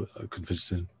as well, but I couldn't fit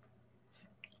it in.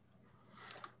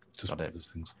 Just one of those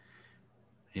things.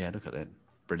 Yeah, look at that.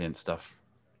 Brilliant stuff.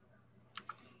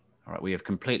 All right, we have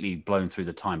completely blown through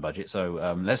the time budget,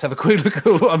 so let's have a quick look.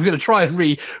 I'm going to try and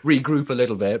regroup a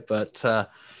little bit, but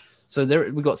so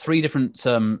there we've got 3 different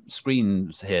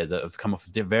screens here that have come off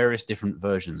of various different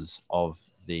versions of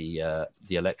the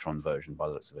Electron version, by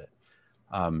the looks of it.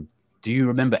 Do you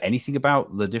remember anything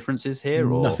about the differences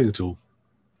here? Or? Nothing at all.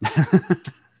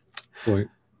 Right.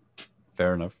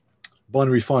 Fair enough.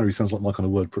 Binary Finery sounds like my kind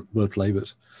of wordplay,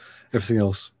 but everything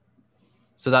else.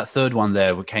 So that third one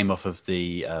there came off of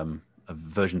the of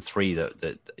version 3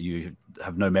 that you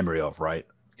have no memory of, right?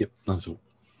 Yep, not at all.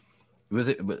 Was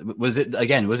it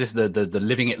again? Was this the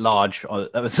living at large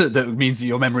that means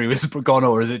your memory was gone,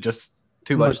 or is it just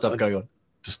too much stuff going on?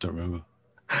 Just don't remember.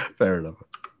 Fair enough.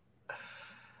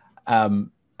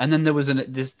 And then there was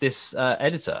this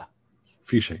editor.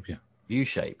 ViewShape, yeah.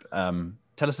 ViewShape.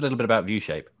 Tell us a little bit about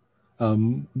ViewShape.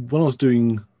 When I was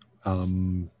doing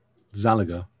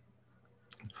Zalaga,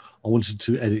 I wanted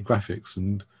to edit graphics,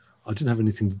 and I didn't have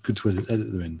anything good to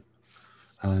edit them in.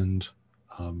 And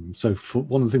so for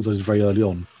one of the things I did very early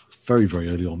on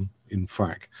in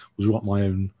Frak, was write my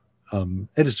own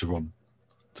editor on.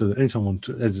 So that anytime I wanted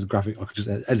to edit a graphic, I could just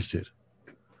edit it.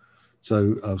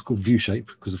 So it was called ViewShape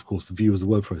because, of course, the View was the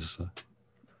word processor.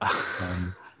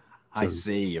 I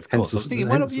see, of course. I was thinking,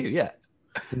 why not View? Yeah.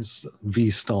 Hence V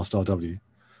star W.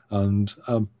 And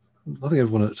I think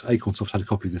everyone at Acorn Soft had a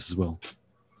copy of this as well.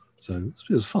 So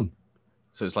it was fun.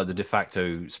 So it's like the de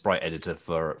facto sprite editor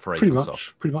for Pretty Acorn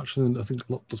Soft. Pretty much. And I think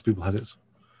lots of people had it.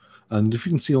 And if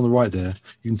you can see on the right there,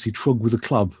 you can see Trug with a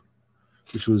club,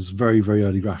 which was very, very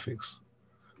early graphics.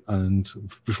 And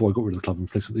before I got rid of the club and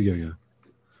replaced it with the yo-yo.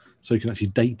 So you can actually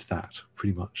date that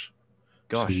pretty much.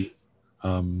 Gosh.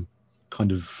 To,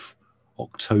 kind of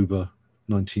October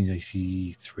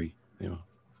 1983. Yeah.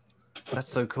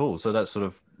 That's so cool. So that's sort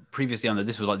of previously on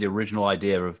this was like the original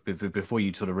idea of before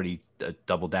you sort of really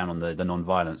doubled down on the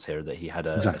non-violence here, that he had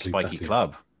a spiky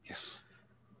club. Yes.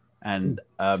 And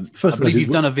I believe you've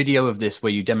done a video of this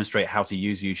where you demonstrate how to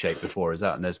use U-shape before. Is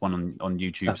that? And there's one on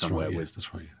YouTube somewhere. Right, yes,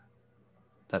 that's right.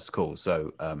 That's cool.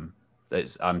 So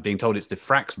I'm being told it's the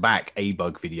Frak's Back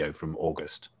ABug video from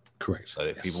August. Correct. So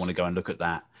if people want to go and look at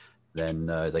that, then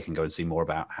they can go and see more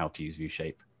about how to use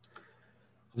ViewShape.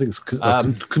 I think it's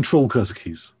control cursor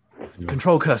keys. Anyway.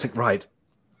 Control cursor, right.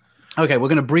 Okay, we're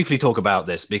going to briefly talk about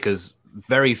this because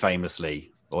very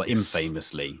famously or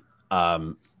infamously,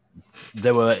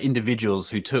 there were individuals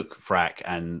who took Frak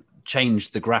and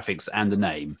changed the graphics and the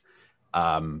name.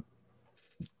 Do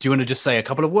you want to just say a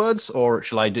couple of words, or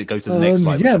shall I go to the next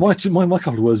slide? Yeah, my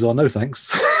couple of words are no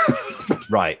thanks.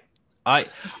 Right.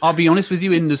 I'll be honest with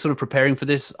you, in the sort of preparing for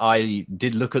this, I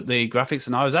did look at the graphics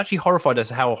and I was actually horrified as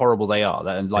to how horrible they are.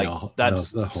 And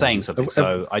that's saying something.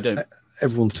 So I don't.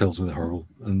 Everyone tells me they're horrible.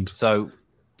 And so,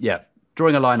 yeah,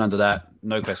 drawing a line under that.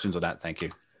 No questions on that. Thank you.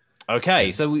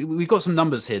 Okay, so we've got some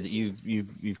numbers here that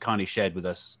you've kindly shared with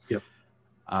us. Yep.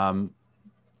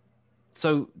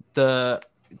 So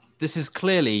this is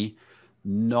clearly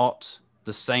not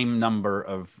the same number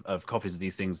of copies of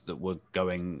these things that were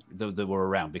that were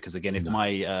around, because again, if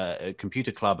my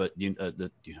computer club at I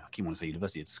keep wanting to say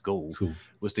university, at school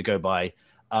was to go by,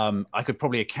 I could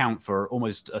probably account for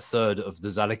almost a third of the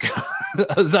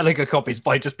Zalaga copies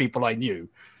by just people I knew.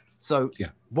 So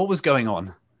what was going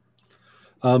on?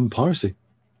 Piracy.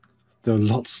 There are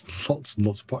lots and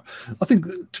lots of piracy. I think,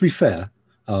 to be fair,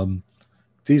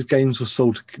 these games were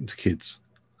sold to kids,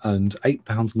 and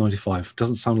 £8.95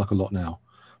 doesn't sound like a lot now,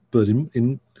 but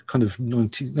in kind of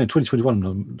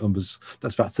 2021 numbers,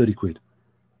 that's about 30 quid.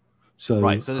 So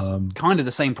right, so it's kind of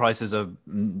the same price as a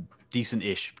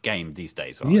decent-ish game these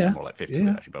days. Right? Yeah, more like 50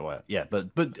 actually. But yeah,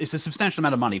 but it's a substantial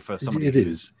amount of money for somebody it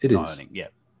who's is. not earning. Yeah.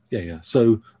 Yeah.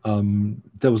 So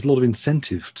there was a lot of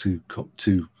incentive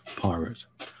to pirate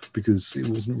because it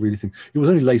wasn't really thing. It was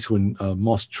only later when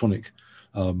Mastertronic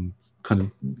kind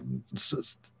of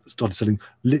started selling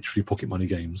literally pocket money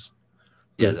games.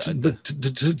 But, but to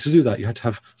do that, you had to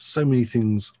have so many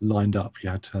things lined up. You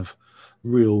had to have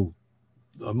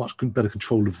much better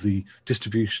control of the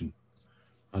distribution.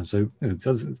 And so,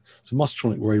 so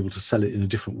Mastertronic were able to sell it in a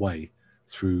different way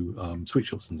through sweet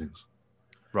shops and things.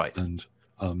 Right. And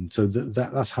so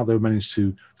that's how they managed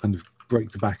to kind of break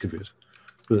the back of it.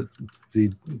 But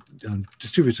the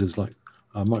distributors like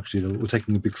Microdealer were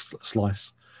taking a big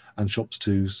slice, and shops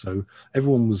too. So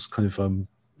everyone was kind of,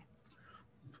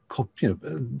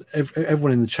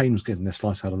 everyone in the chain was getting their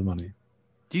slice out of the money.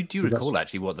 Do you recall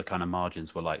actually what the kind of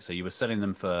margins were like? So you were selling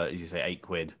them for, as you say,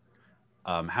 £8.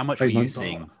 How much were you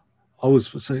seeing? I was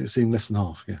seeing less than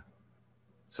half. Yeah.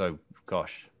 So,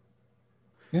 gosh.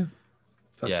 Yeah,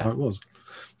 that's how it was.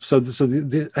 So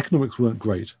the economics weren't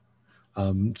great.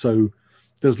 So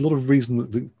there's a lot of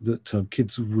reason that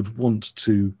kids would want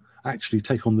to actually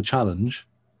take on the challenge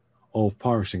of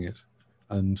pirating it,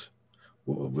 and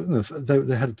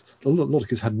they had a lot of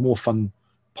kids had more fun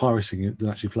pirating it than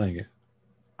actually playing it.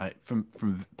 From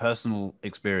personal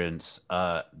experience,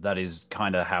 that is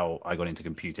kind of how I got into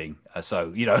computing.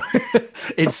 So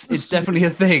it's definitely a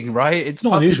thing, right? It's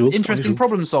not unusual. Interesting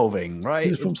problem solving, right?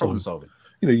 It's problem solving.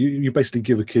 You basically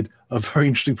give a kid a very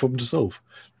interesting problem to solve,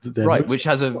 right? Which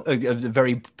has a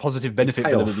very positive benefit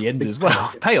for them at the end as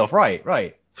well. Payoff,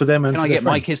 right. For them, and can I get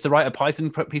my kids to write a Python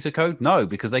piece of code? No,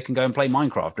 because they can go and play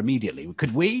Minecraft immediately.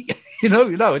 Could we?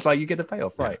 It's like you get the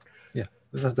payoff, right? Yeah,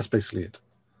 that's basically it.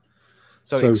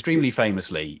 So extremely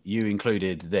famously, you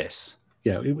included this.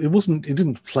 Yeah, it wasn't. It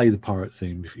didn't play the pirate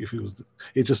theme. If it was,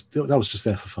 that was just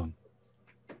there for fun.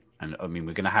 And I mean,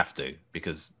 we're going to have to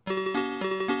because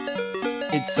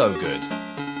it's so good.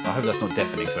 I hope that's not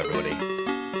deafening to everybody.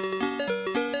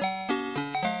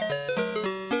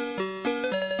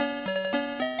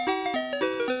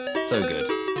 So good.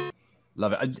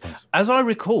 Love it. As I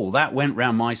recall, that went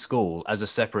round my school as a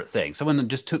separate thing. Someone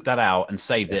just took that out and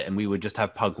saved it, and we would just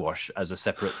have Pugwash as a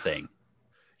separate thing.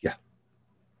 Yeah,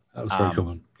 that was very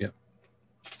common. Yeah.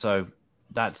 So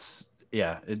that's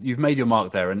you've made your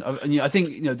mark there, and I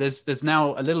think there's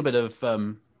now a little bit of.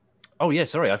 Oh yeah,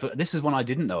 sorry. This is one I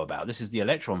didn't know about. This is the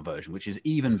Electron version, which is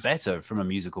even better from a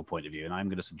musical point of view, and I'm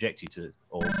going to subject you to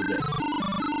this.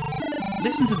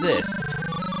 Listen to this.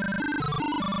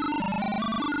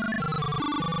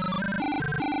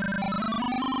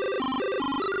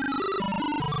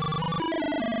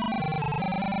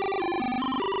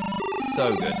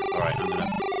 So good. All right, I'm going to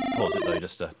pause it though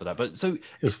just for that. But so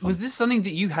was this something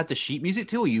that you had the sheet music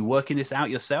to? Or are you working this out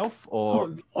yourself?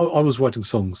 Or I was writing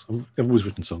songs. I've always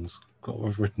written songs.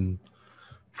 I've written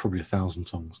probably 1,000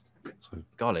 songs. So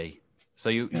golly. So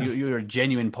you're a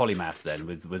genuine polymath then,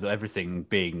 with everything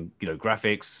being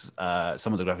graphics,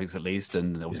 some of the graphics at least,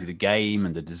 and obviously the game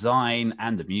and the design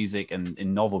and the music and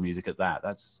in novel music at that.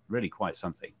 That's really quite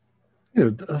something.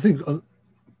 I think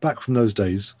back from those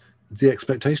days, the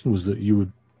expectation was that you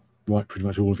would write pretty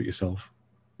much all of it yourself.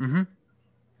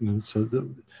 Mm-hmm. So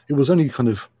it was only kind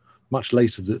of much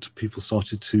later that people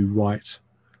started to write,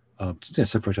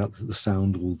 separate out the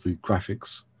sound or the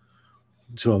graphics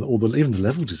to other, even the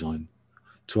level design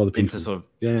to other people. Into sort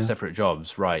of separate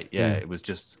jobs, right? Yeah, it was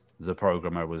just the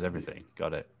programmer was everything.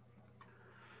 Got it.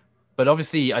 But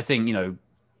obviously, I think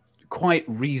quite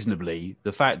reasonably,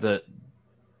 the fact that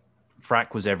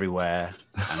Frak was everywhere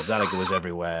and Zalaga was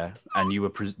everywhere, and you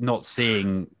were not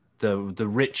seeing the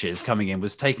riches coming in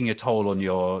was taking a toll on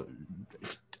your.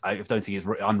 I don't think it's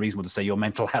unreasonable to say your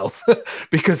mental health,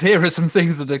 because here are some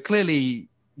things that are clearly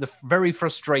the very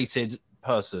frustrated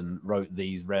person wrote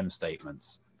these REM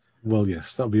statements. Well,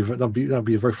 yes, that'd be a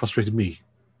very frustrated me.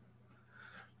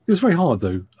 It was very hard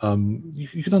though.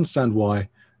 You can understand why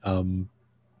you're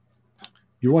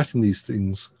writing these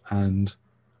things and.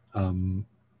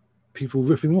 People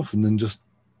ripping them off and then just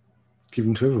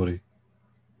giving them to everybody.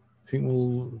 I think,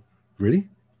 well, really?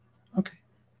 Okay.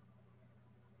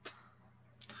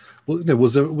 Well,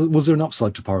 was there an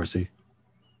upside to piracy?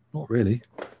 Not really.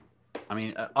 I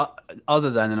mean, other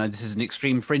than, and this is an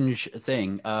extreme fringe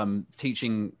thing,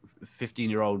 teaching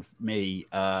 15-year-old me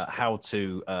how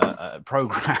to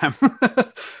program,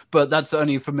 but that's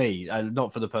only for me and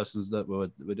not for the persons that were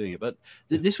doing it. But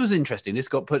this was interesting. This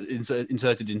got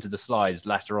inserted into the slides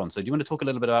later on. So do you want to talk a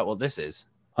little bit about what this is?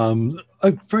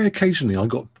 Very occasionally, I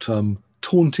got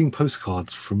taunting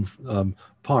postcards from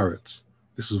pirates.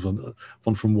 This was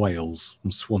one from Wales,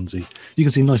 from Swansea. You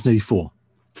can see 1984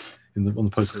 on the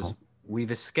postcard.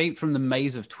 We've escaped from the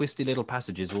maze of twisty little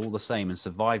passages all the same and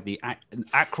survived the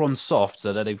Acorn soft,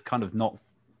 so that they've kind of not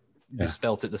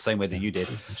misspelt it the same way that you did.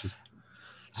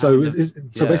 So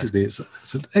basically, it's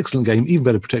an excellent game, even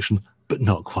better protection, but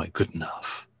not quite good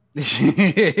enough.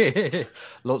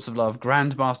 Lots of love.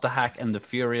 Grandmaster Hack and the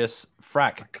Furious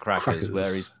Frak Crackers,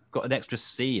 where he's got an extra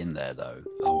C in there, though.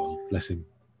 Oh, well, bless him.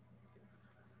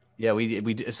 Yeah,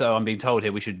 so I'm being told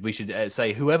here we should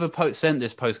say whoever sent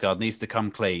this postcard needs to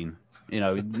come clean.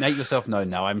 Make yourself known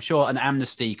now. I'm sure an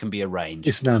amnesty can be arranged.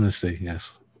 It's an amnesty,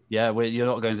 yes. Yeah, you're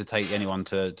not going to take anyone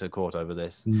to court over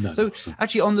this. No. So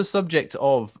actually, on the subject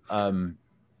of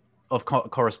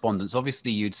correspondence,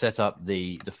 obviously you'd set up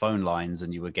the phone lines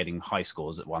and you were getting high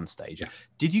scores at one stage. Yeah.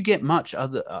 Did you get much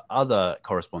other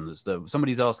correspondence?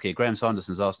 Somebody's asked here, Graham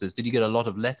Sanderson's asked us, did you get a lot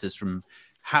of letters from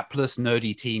hapless,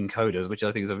 nerdy teen coders, which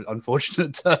I think is an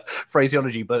unfortunate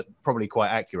phraseology, but probably quite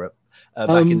accurate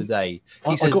back in the day?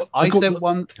 He says, I sent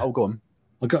one. Oh, go on.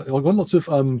 I got lots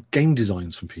of game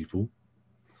designs from people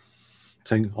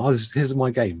saying, here's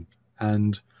my game.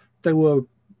 And they were,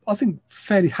 I think,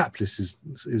 fairly hapless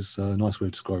is a nice way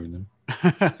of describing them.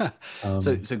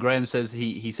 So Graham says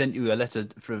he sent you a letter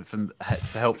for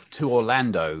help to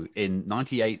Orlando in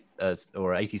 98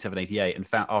 or 87, 88, and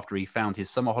after he found his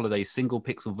summer holiday single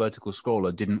pixel vertical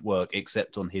scroller didn't work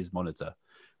except on his monitor,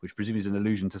 which presumably is an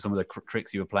allusion to some of the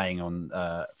tricks you were playing on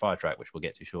Firetrack, which we'll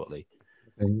get to shortly.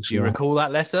 Do you recall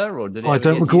that letter, or did it? I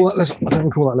don't recall that letter. I don't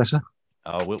recall that letter.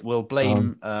 Oh, we'll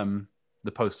blame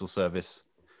the postal service.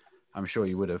 I'm sure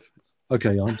you would have.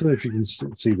 Okay, I don't know if you can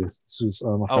see this. This was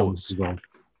I found this as well.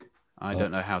 I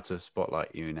don't know how to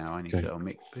spotlight you now. I need to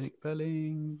make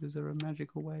Pelling. Is there a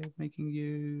magical way of making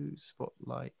you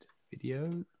spotlight video?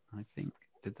 I think.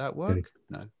 Did that work? Okay.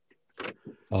 No.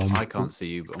 I can't see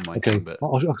you on my thing, but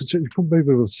I could probably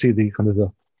be able to see the kind of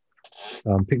the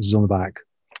pictures on the back.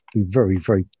 The very,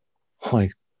 very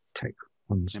high tech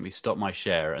ones. Let me stop my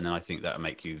share, and then I think that'll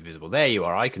make you visible. There you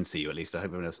are. I can see you at least. I hope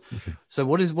everyone else. Okay. So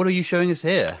what are you showing us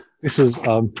here? This was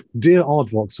Dear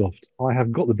Aardvark Soft. I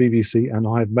have got the BBC and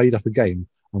I have made up a game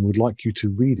and would like you to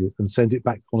read it and send it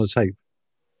back on a tape.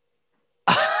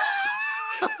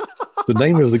 The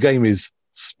name of the game is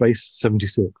Space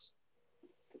 76.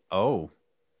 Oh.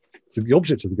 So the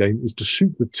object of the game is to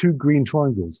shoot the 2 green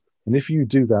triangles, and if you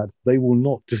do that, they will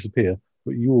not disappear,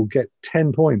 but you will get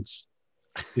 10 points.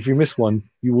 If you miss one,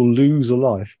 you will lose a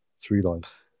life, 3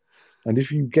 lives. And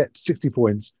if you get 60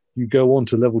 points, you go on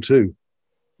to level 2,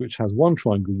 which has 1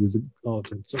 triangle with the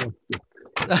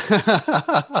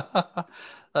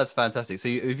That's fantastic. So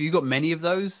have you got many of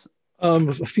those?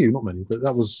 A few, not many, but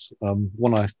that was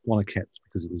one I kept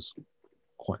because it was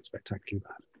quite spectacularly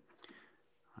bad.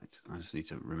 Right. I just need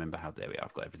to remember how. There we are.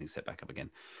 I've got everything set back up again.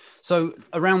 So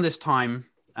around this time,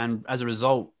 and as a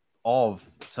result of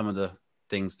some of the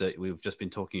things that we've just been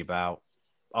talking about,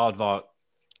 Aardvark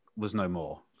was no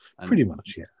more. Pretty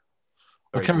much, yeah.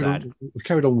 We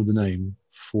carried on with the name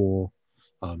for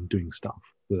doing stuff,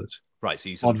 but right. So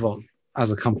you Aardvark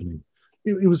as a company,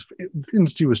 the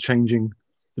industry was changing,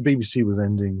 the BBC was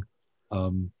ending,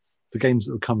 the games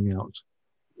that were coming out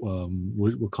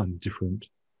were kind of different,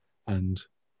 and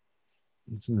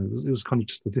it was kind of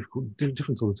just a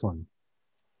difference all the time.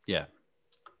 Yeah,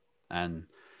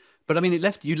 but I mean,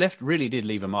 you really did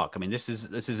leave a mark. I mean, this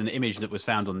is an image that was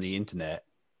found on the internet,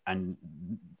 and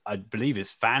I believe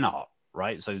it's fan art,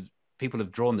 right? So people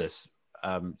have drawn this.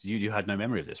 You had no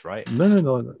memory of this, right?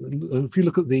 No. If you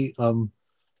look at the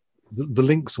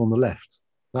links on the left,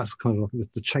 that's kind of like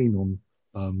the chain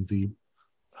on the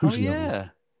hooting levels.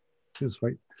 It was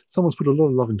great. Someone's put a lot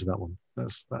of love into that one.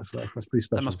 That's pretty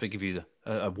special. That must give you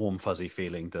a warm, fuzzy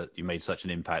feeling that you made such an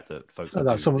impact that folks.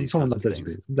 Someone loved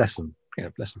it. Bless them. Yeah,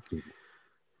 bless them.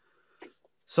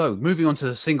 So moving on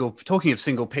to talking of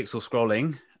single pixel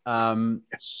scrolling.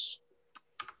 Yes.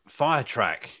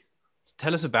 Firetrack.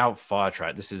 Tell us about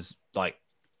Firetrack. This is like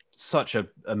such an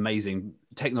amazing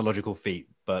technological feat,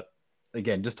 but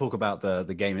again, just talk about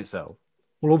the game itself.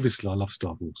 Well, obviously, I love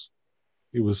Star Wars.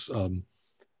 It was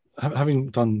having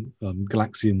done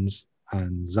Galaxians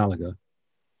and Zalaga.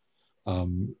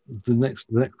 The next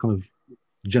kind of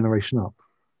generation up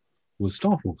was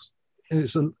Star Wars.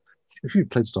 And if you've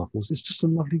played Star Wars, it's just a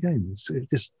lovely game. It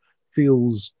just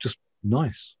feels just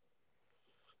nice.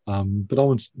 But I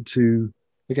wanted to,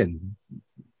 again,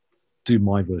 do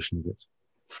my version of it.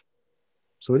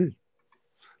 So I did.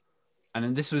 And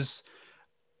then this was,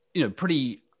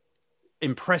 pretty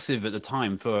impressive at the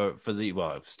time for the,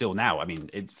 well, still now. I mean,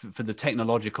 for the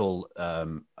technological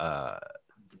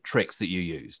tricks that you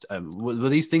used. Were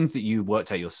these things that you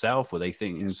worked out yourself? Were they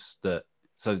things that?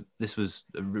 So this was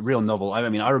a real novel. I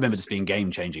mean, I remember this being game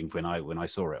changing when I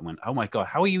saw it and went, "Oh my god,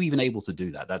 how are you even able to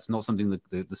do that? That's not something that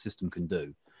the system can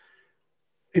do."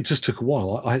 It just took a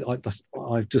while.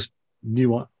 I just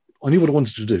knew I knew what I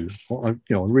wanted to do. I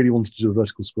really wanted to do a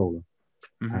vertical scroller,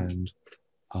 and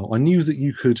I knew that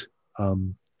you could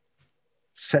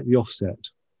set the offset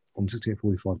on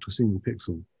 6845 to a single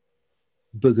pixel,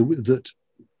 but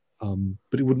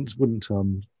but it wouldn't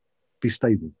be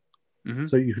stable.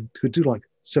 So you could do like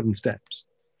 7 steps,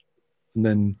 and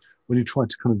then when you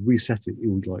tried to kind of reset it, it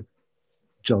would like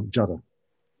judder.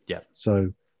 Yeah.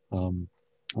 So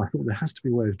I thought there has to be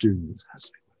a way of doing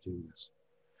this.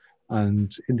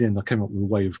 And in the end, I came up with a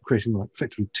way of creating like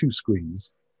effectively 2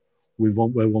 screens, with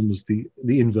one where one was the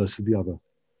inverse of the other.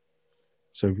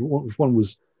 So if one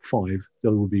was 5, the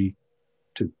other would be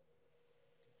 2.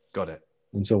 Got it.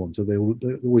 And so on. So they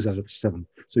always add up to 7.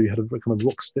 So you had a kind of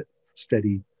rock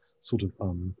steady sort of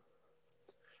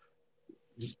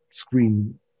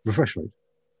screen refresh rate,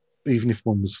 even if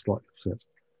one was slightly upset.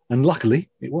 And luckily,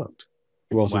 it worked.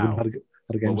 Or else I wouldn't have had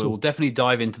a game. Well, we'll definitely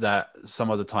dive into that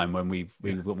some other time when we've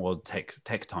got more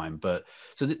tech time. But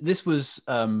so this was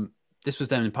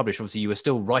then published. Obviously, you were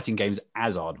still writing games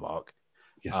as Aardvark,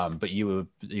 yes. But you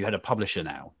had a publisher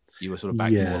now. You were sort of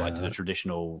back more like to the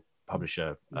traditional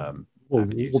publisher. What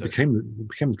became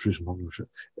the traditional publisher?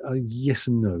 Yes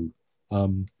and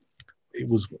no. It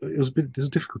was a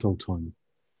difficult old time.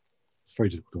 Very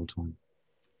difficult old time.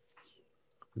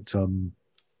 But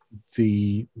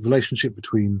the relationship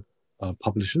between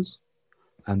publishers,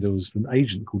 and there was an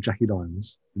agent called Jackie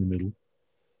Lyons in the middle,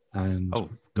 and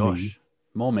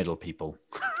more middle people.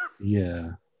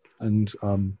 Yeah, and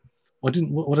what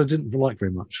I didn't like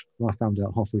very much when I found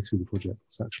out halfway through the project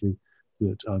was actually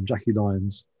that Jackie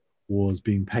Lyons was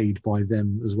being paid by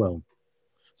them as well,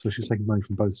 so she was taking money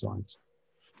from both sides.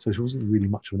 So she wasn't really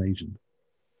much of an agent.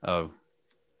 Oh.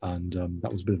 And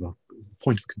that was a bit of a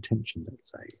point of contention, let's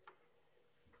say.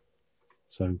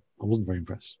 So I wasn't very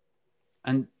impressed.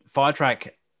 And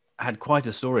Firetrack had quite a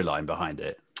storyline behind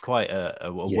it, quite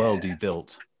a world you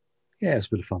built. Yeah, it's a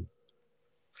bit of fun.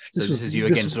 This is you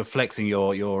again, sort of flexing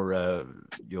your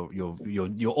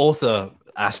author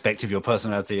aspect of your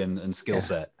personality and skill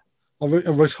set. I wrote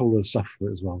a whole lot of stuff for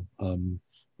it as well,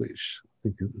 which I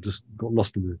think just got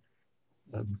lost in the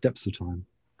depths of time.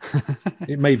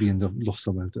 It may be in the lost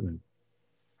somewhere, I don't know.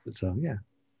 But yeah,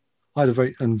 I had a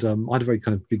very kind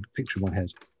of big picture in my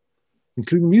head,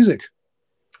 including music.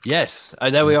 Yes,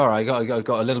 there we are. I got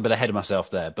a little bit ahead of myself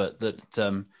there, but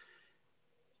that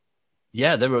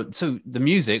yeah, there were the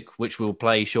music, which we'll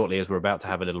play shortly as we're about to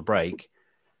have a little break.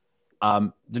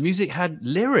 The music had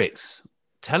lyrics.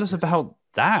 Tell us about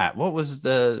that. What was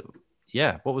the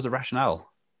rationale?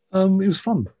 It was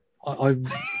fun. I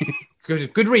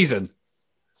Good reason.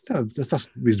 No, that's the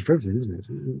reason for everything, isn't it?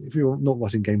 If you're not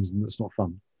writing games and it's not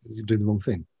fun, you're doing the wrong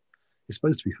thing. It's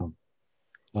supposed to be fun.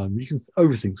 You can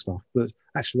overthink stuff, but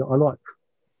actually, I like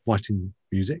writing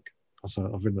music. So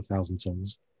I've written 1,000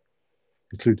 songs,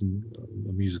 including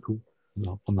a musical,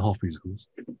 on the half musicals,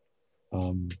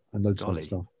 and loads of other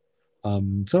stuff.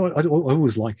 So I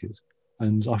always like it,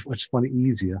 and I just find it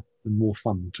easier and more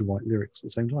fun to write lyrics at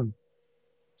the same time.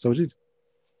 So I did.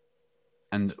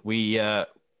 And we were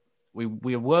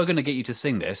going to get you to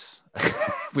sing this.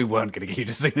 We weren't going to get you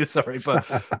to sing this, sorry, but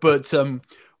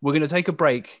we're going to take a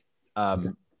break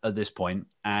at this point,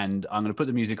 and I'm going to put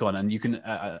the music on, and you can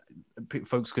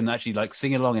folks can actually like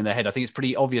sing along in their head. I think it's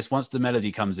pretty obvious once the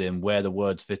melody comes in where the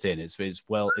words fit in. It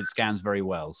scans very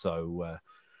well. So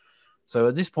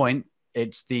at this point,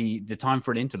 it's the time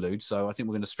for an interlude. So I think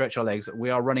we're going to stretch our legs. We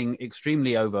are running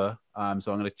extremely over.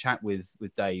 So I'm going to chat with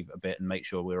Dave a bit and make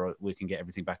sure we can get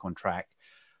everything back on track.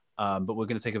 But we're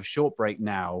going to take a short break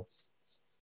now.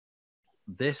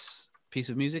 This piece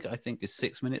of music, I think, is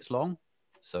 6 minutes long.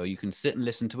 So you can sit and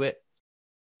listen to it.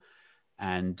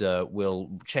 And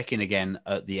we'll check in again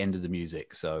at the end of the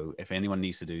music. So if anyone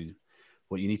needs to do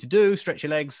what you need to do, stretch your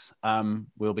legs,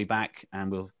 we'll be back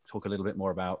and we'll talk a little bit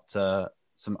more about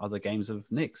some other games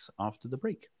of Nick's after the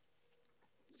break.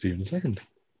 See you in a second.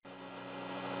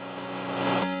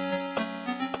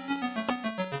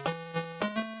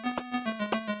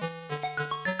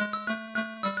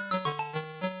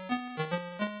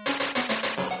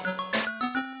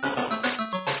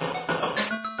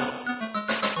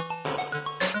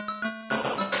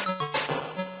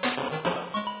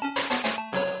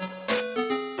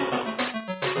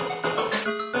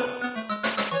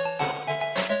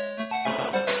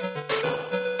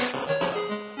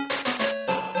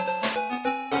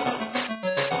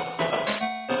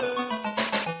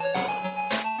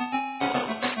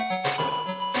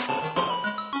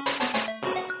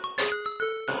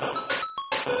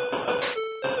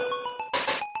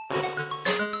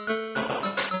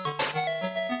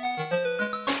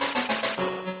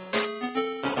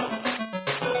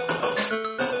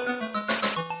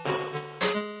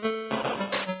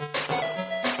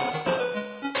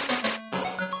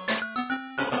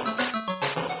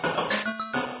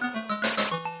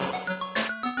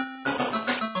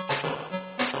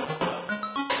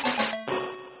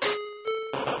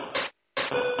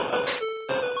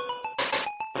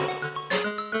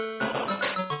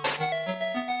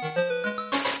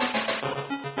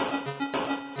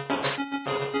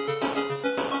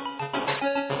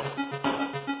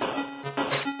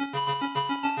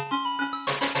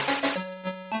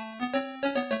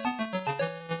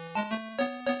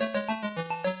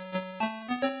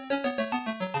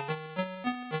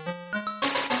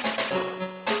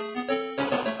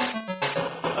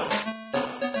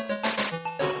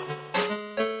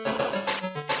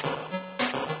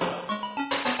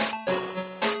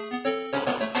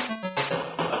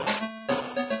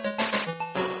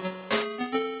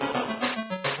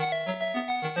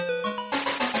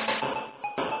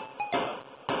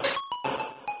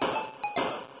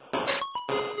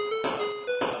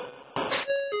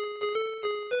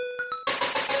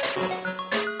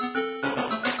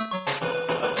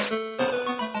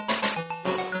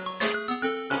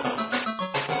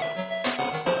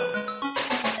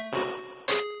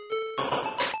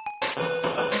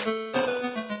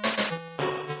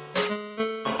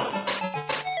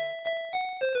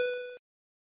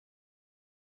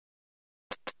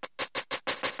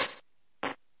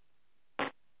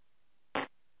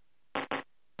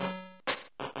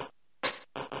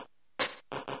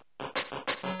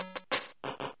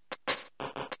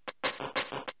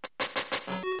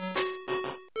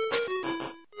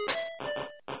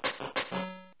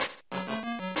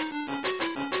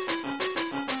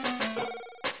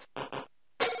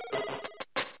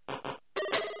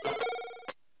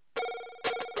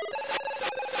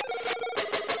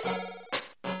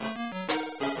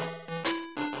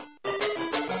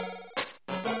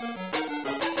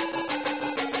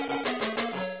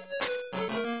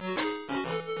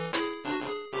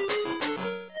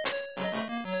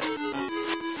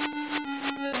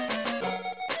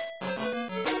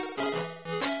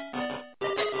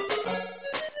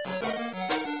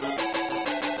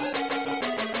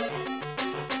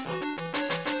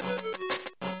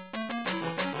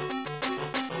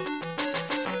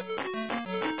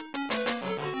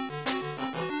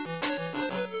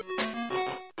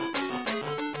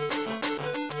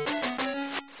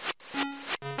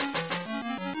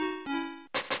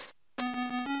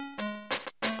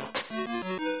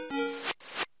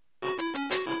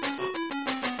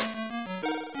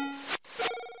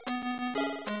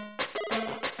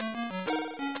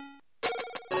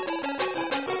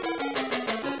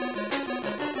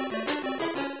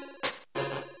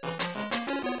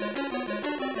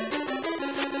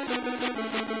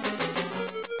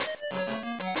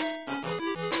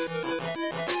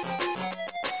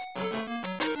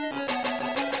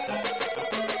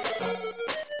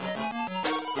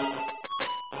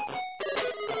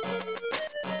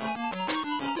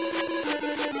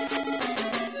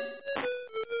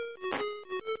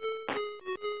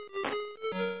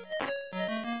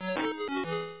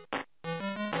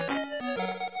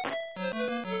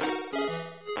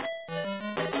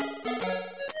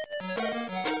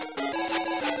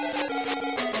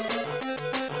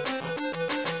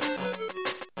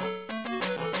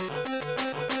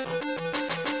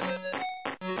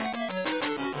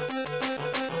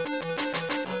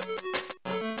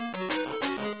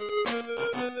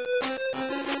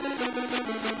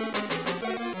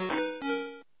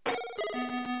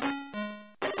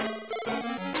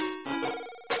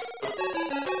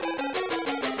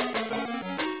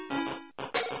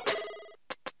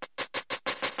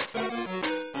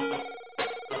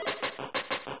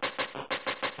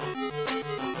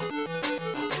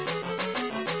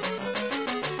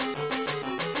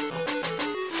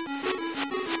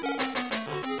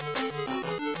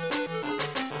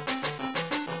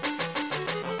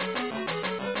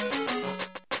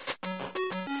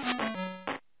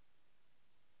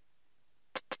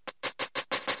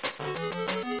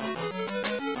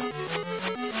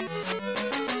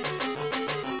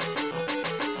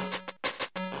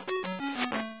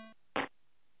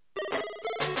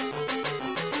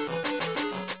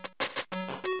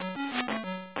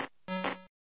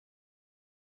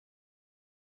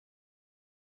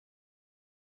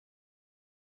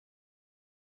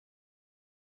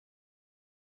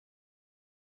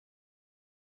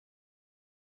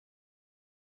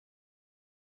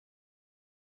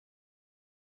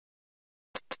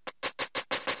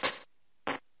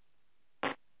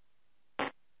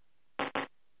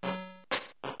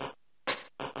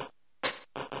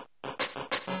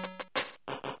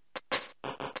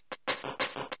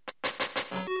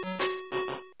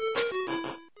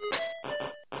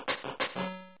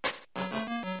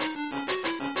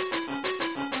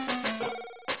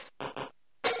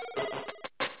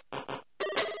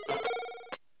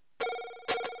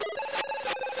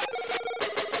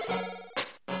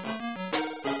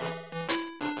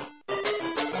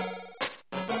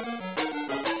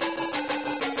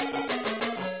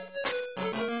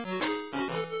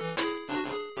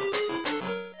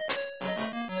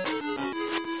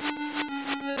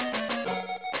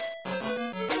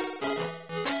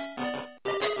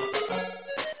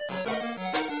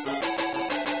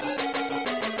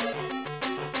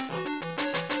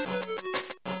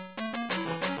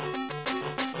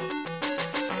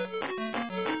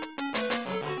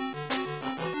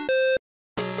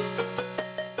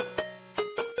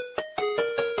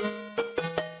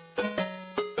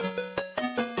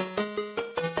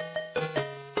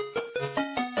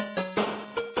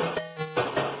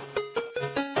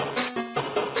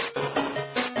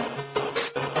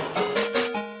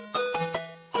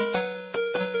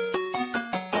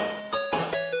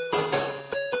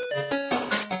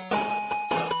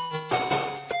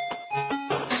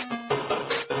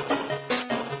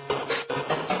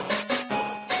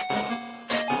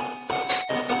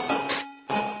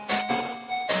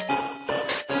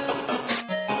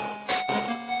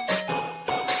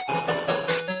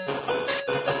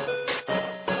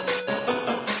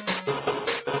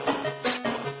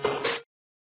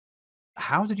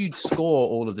 how did you score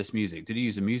all of this music? Did you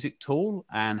use a music tool?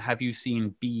 And have you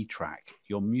seen B-Track?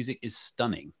 Your music is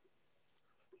stunning.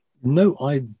 No,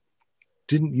 I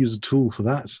didn't use a tool for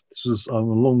that. This was a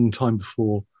long time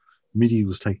before MIDI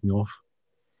was taking off.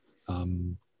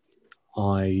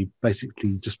 I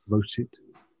basically just wrote it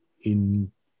in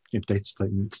data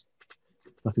statements.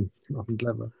 Nothing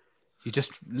clever. You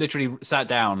just literally sat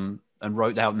down and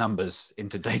wrote out numbers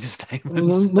into data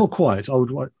statements. Well, not quite. I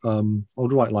would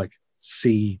write like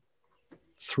C3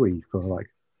 for like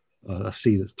a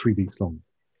C that's 3 beats long.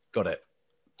 Got it.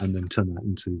 And then turn that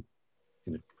into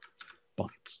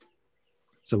bytes.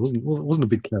 So it wasn't a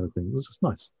big clever thing. It was just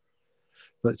nice.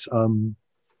 But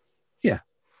yeah,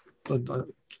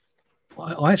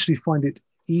 I actually find it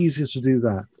easier to do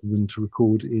that than to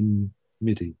record in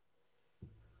MIDI.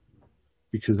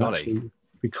 Because I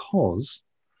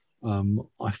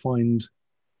find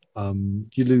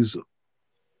you lose.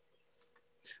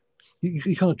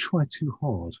 You kind of try too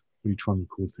hard when you try and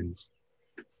record things.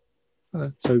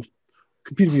 So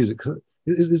computer music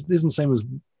isn't the same as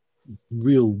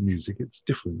real music. It's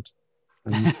different,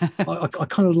 and I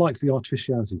kind of like the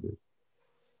artificiality of it.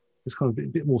 It's kind of a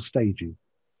bit more stagey.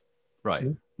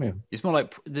 Right. Yeah. It's more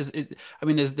like there's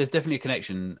definitely a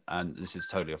connection, and this is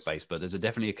totally off base, but there's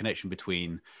definitely a connection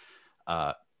between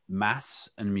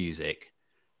maths and music,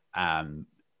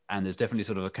 and there's definitely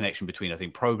sort of a connection between, I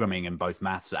think, programming and both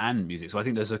maths and music. So I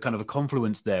think there's a kind of a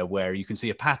confluence there where you can see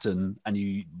a pattern,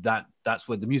 and that's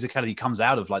where the musicality comes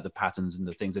out of, like the patterns and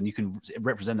the things, and you can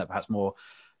represent that perhaps more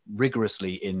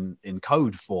rigorously in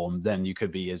code form than you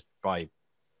could be by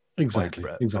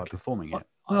performing it.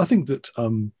 I think that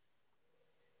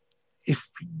if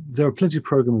there are plenty of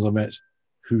programmers I met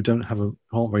who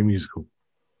aren't very musical,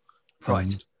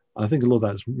 right? And I think a lot of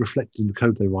that's reflected in the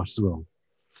code they write as well.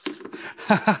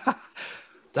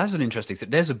 That's an interesting thing.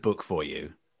 There's a book for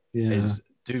you. Yeah.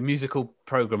 Are musical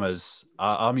programmers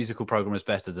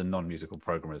better than non-musical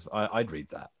programmers? I'd read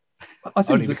that. I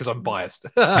think only because I'm biased.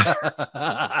 Look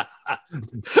a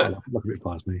bit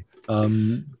biased, me.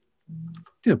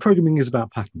 Programming is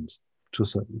about patterns to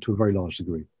a very large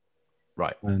degree.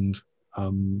 Right. And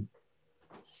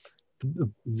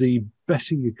the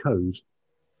better your code,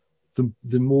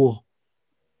 the more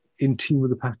in tune with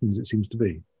the patterns it seems to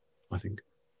be, I think.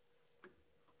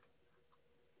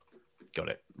 Got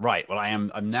it. Right. Well,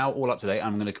 I'm now all up to date.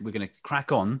 We're gonna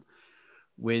crack on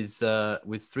with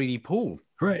 3D Pool.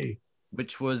 Hooray!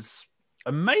 Which was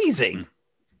amazing.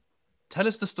 Tell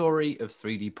us the story of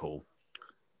 3D Pool.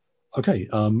 Okay.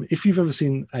 If you've ever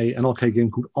seen an arcade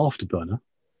game called Afterburner.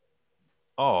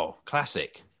 Oh,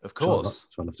 classic. Of course.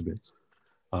 Which I love to bits.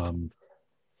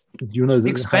 You know that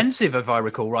expensive, if I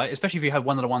recall, right? Especially if you had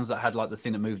one of the ones that had like the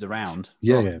thing that moved around.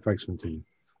 Yeah, very expensive.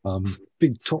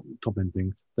 Big top end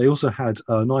thing. They also had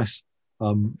a nice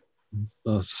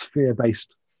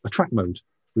sphere-based track mode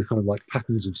with kind of like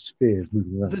patterns of spheres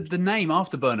moving around. The name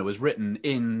Afterburner was written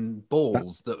in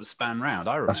balls that span round.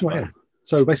 I remember. That's right. Yeah.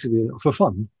 So basically, for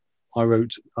fun, I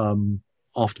wrote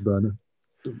Afterburner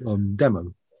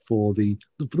demo for the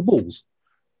balls.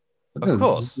 Of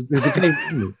course.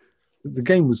 The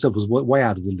game itself was way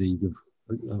out of the league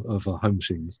of home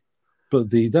machines,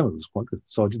 but the demo was quite good.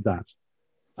 So I did that,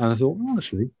 and I thought,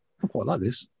 actually, I quite like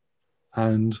this.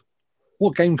 And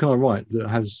what game can I write that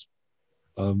has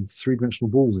 3-dimensional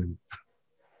balls in?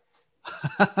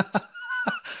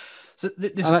 So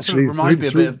this actually reminds me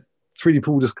a bit of 3D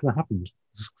Pool. Just kind of happened.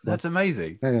 That's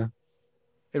amazing. Yeah.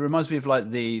 It reminds me of like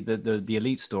the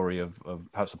elite story of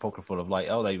perhaps apocryphal of like,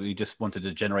 we just wanted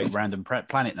to generate random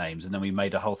planet names, and then we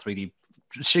made a whole 3D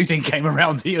shooting game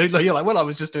around it. You're like, well, I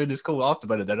was just doing this cool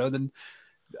Afterburner then, and then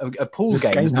a pool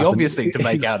game is the obvious thing to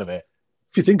make out of it.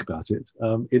 If you think about it,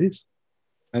 it is.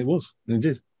 And it was. And it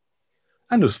did.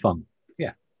 And it was fun.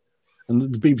 Yeah. And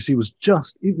the BBC was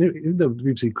just, even though the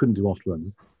BBC couldn't do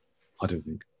Afterburner, I don't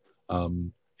think.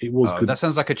 It was good. That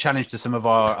sounds like a challenge to some of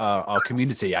our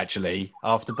community, actually.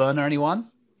 Afterburner,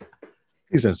 anyone?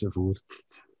 Please don't step forward.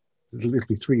 It's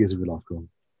literally 3 years of your life gone.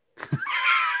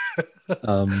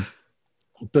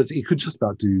 But it could just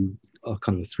about do a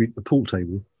kind of a pool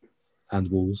table and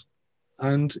walls,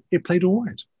 and it played all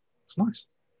right. It's nice.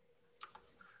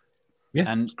 Yeah,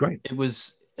 and it's great. It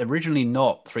was originally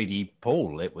not 3D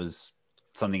Pool. It was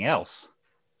something else.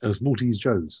 It was Maltese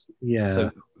Joe's. Yeah.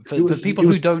 So for people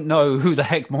who don't know who the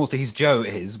heck Maltese Joe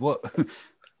is, what?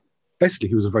 Basically,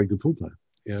 he was a very good pool player.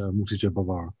 Yeah, Maltese Joe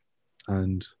Bavara,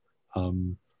 and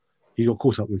he got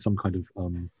caught up with some kind of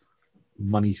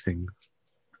money thing,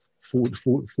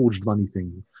 forged money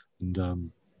thing,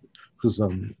 and because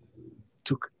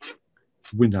took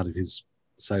wind out of his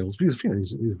sails. Because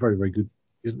he's a very, very good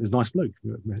he's a nice bloke.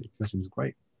 Met him, he's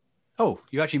great. Oh,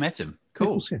 you actually met him? Cool.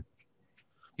 Of course, yeah.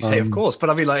 You say, of course, but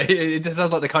I mean, like, it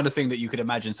sounds like the kind of thing that you could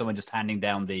imagine someone just handing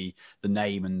down the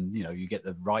name, and you get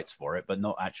the rights for it, but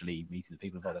not actually meeting the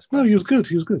people involved. That's great. No, he was good.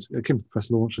 He was good. I came to the press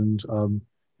launch, and he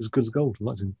was good as gold. I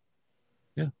liked him.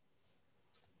 Yeah.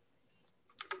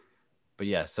 But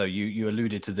yeah, so you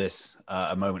alluded to this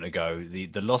a moment ago.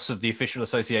 The loss of the official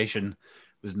association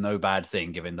was no bad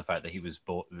thing, given the fact that he was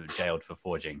jailed for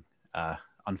forging.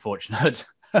 Unfortunate.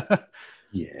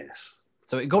 Yes.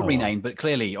 So it got renamed, but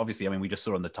clearly, obviously, I mean, we just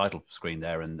saw on the title screen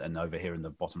there and over here in the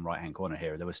bottom right-hand corner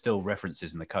here, there were still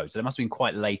references in the code. So it must have been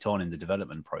quite late on in the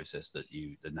development process that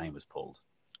the name was pulled.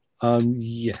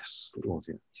 Yes, it was,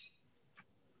 yeah.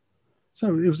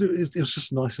 So it was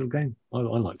just a nice little game. I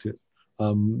liked it.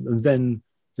 And then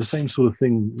the same sort of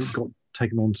thing got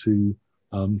taken on to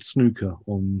snooker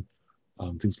on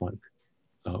things like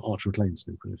Archer McLean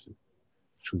snooker, which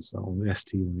was on the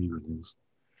ST and the and things.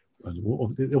 And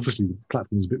obviously, the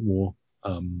platform is a bit more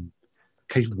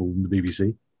capable than the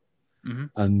BBC,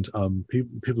 and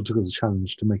people took it as a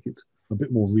challenge to make it a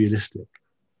bit more realistic.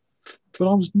 But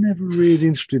I was never really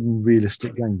interested in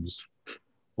realistic games. I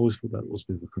always thought that was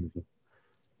a bit of a kind of a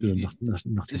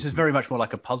this is very much more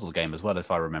like a puzzle game as well,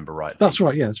 if I remember right. That's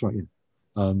right. Yeah, that's right. Yeah,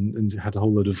 and it had a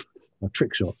whole load of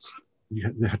trick shots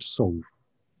they had to solve.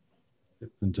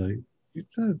 And I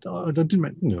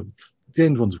didn't, the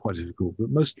end ones are quite difficult, but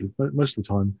most of the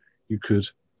time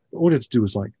all you had to do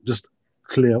was like just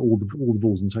clear all the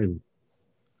balls on the table,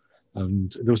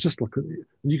 and there was just like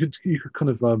you could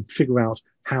kind of figure out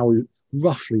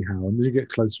roughly how, and then you get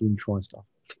closer and try stuff.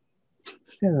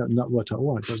 Yeah, and that worked out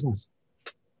all right. That was nice.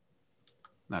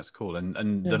 That's cool.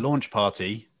 And the launch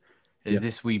party is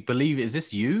this? We believe is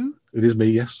this you? It is me.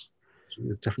 Yes,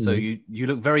 it's definitely. So me. you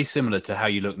look very similar to how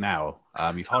you look now.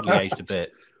 You've hardly aged a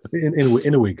bit.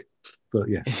 In a wig, but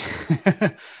yeah.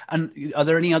 And are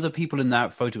there any other people in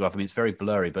that photograph? I mean, it's very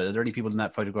blurry, but are there any people in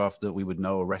that photograph that we would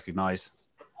know or recognize?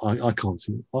 I can't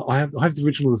see it. I have the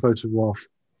original of the photograph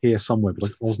here somewhere, but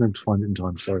I wasn't able to find it in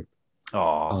time. Sorry.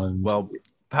 Oh, well,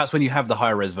 perhaps when you have the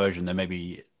higher res version, there may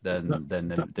be that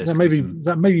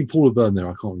may be Paula Byrne there.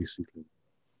 I can't really see it. I'm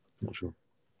not sure.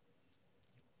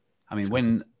 I mean, we'll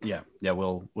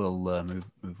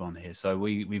move on here. So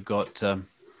we've got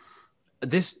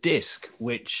this disc,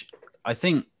 which I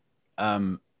think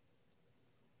fell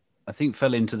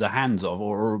into the hands of,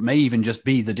 or may even just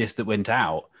be the disc that went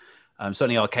out.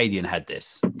 Certainly, Arcadian had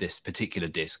this particular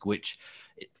disc, which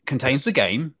contains the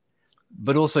game,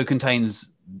 but also contains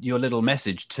your little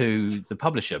message to the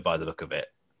publisher. By the look of it.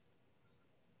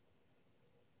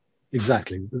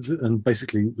 Exactly, and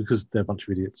basically because they're a bunch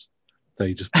of idiots,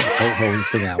 they just put the whole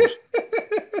thing out.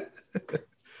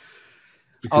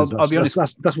 Because I'll be honest.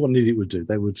 That's what an idiot would do.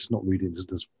 They would just not read it,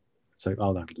 just say,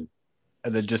 "Oh, that'll do,"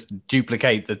 and then just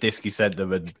duplicate the disc you sent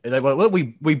them. And they went, "Well,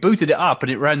 we booted it up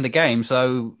and it ran the game,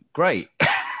 so great,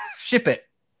 ship it."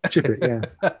 Ship it, yeah.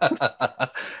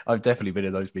 I've definitely been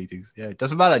in those meetings. Yeah, it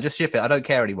doesn't matter, just ship it. I don't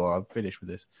care anymore. I'm finished with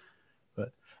this.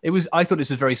 But I thought this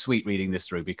was very sweet reading this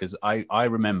through, because I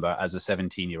remember as a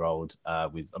 17-year-old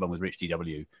along with Rich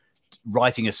DW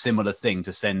writing a similar thing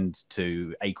to send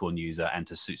to Acorn user and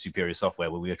to Superior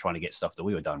Software when we were trying to get stuff that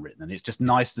we were done written. And it's just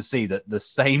nice to see that the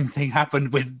same thing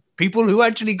happened with people who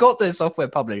actually got their software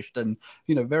published, and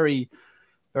very,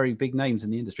 very big names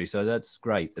in the industry. So that's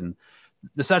great. And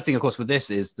the sad thing, of course, with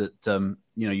this is that,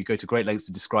 you go to great lengths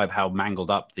to describe how mangled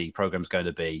up the program's going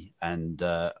to be. And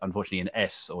unfortunately, an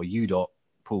S or U.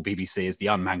 Pool BBC is the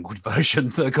unmangled version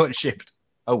that got shipped.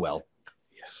 Oh, well.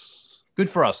 Yes. Good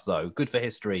for us, though. Good for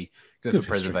history. Good for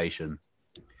preservation.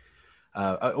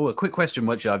 A quick question,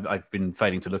 which I've been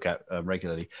failing to look at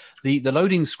regularly. The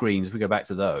loading screens, we go back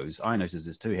to those. I noticed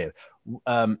this too here.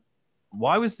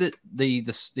 Why was that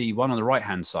the one on the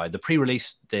right-hand side, the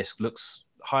pre-release disc, looks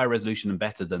higher resolution and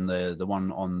better than the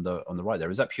one on the right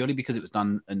there? Is that purely because it was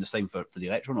done in the same for the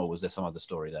Electron, or was there some other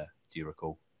story there? Do you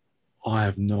recall? I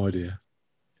have no idea.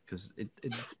 Because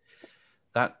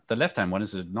the left-hand one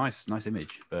is a nice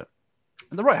image, but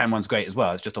the right-hand one's great as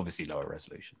well. It's just obviously lower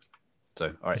resolution.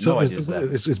 So, all right, so no ideas there.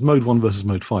 It's mode 1 versus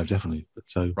mode 5, definitely. But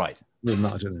so right. More than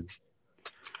that, I don't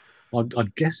know.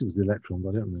 I'd guess it was the Electron,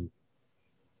 but I don't know.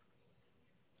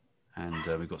 And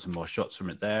we've got some more shots from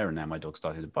it there, and now my dog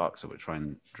started to bark, so we'll try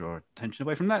and draw attention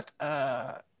away from that.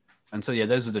 And so, yeah,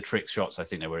 those are the trick shots. I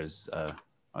think they were as... oh,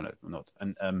 no, not.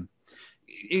 And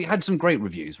it had some great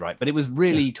reviews, right? But it was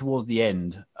really towards the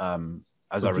end,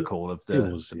 as I recall, of the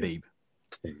Beeb.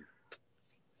 Yeah.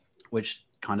 Which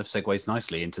kind of segues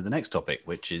nicely into the next topic,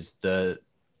 which is the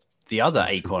other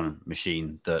Acorn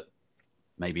machine that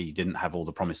maybe didn't have all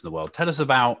the promise in the world. Tell us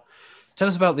about Tell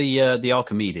us about the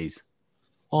Archimedes.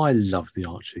 I loved the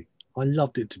Archie. I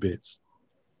loved it to bits.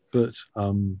 But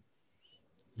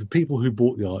the people who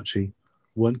bought the Archie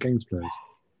weren't games players.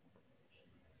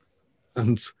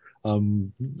 And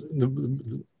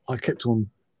I kept on,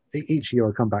 each year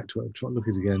I come back to it, try to look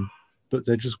at it again, but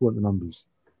there just weren't the numbers.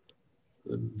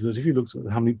 That if you looked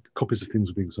at how many copies of things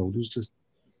were being sold, it was just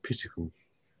pitiful.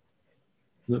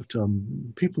 That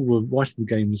people were writing the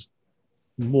games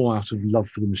more out of love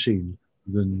for the machine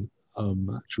than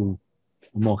actual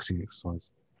marketing exercise.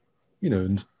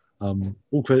 And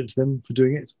all credit to them for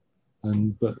doing it.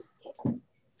 But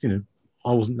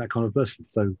I wasn't that kind of person.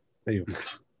 So there you go.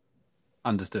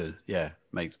 Understood. Yeah,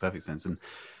 makes perfect sense. And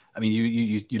I mean,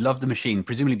 you love the machine,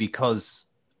 presumably because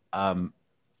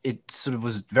it sort of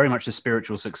was very much a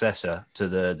spiritual successor to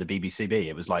the BBCB.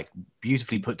 It was like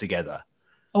beautifully put together.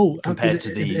 Oh, compared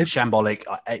to the shambolic.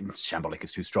 Shambolic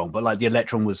is too strong, but like the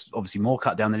Electron was obviously more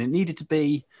cut down than it needed to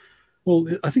be. Well,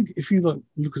 I think if you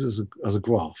look at it as a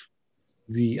graph,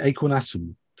 the Acorn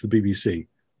Atom to the BBC,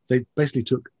 they basically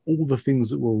took all the things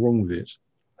that were wrong with it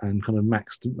and kind of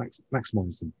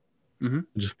maximized them and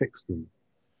just fixed them.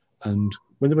 And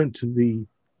when they went to the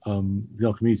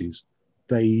Archimedes,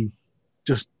 they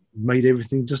just made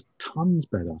everything just tons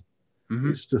better.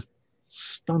 It's just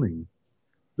stunning.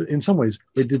 But in some ways,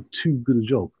 they did too good a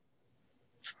job,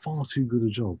 far too good a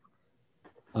job,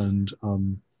 and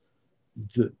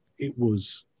that it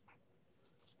was,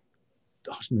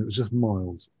 I don't know, it was just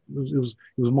miles. It was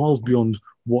miles beyond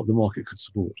what the market could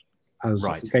support as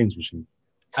a games machine.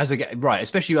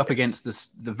 Especially up against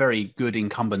the very good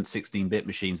incumbent 16-bit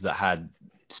machines that had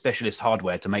specialist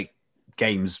hardware to make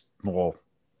games more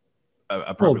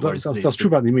appropriate. Well, that's true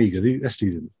about the Amiga. The SD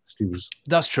didn't. SD was.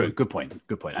 That's true. Good point.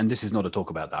 And this is not a talk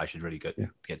about that. I should really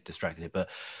get distracted here. But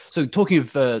so talking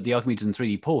of the Archimedes and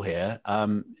 3D Paul here,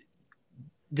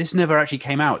 this never actually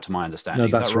came out, to my understanding.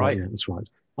 No, that's is that right? Yeah, that's right.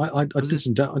 I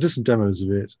did some demos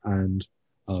of it, and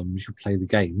you could play the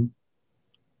game,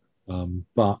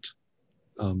 but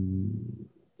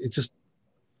it just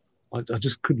I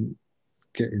just couldn't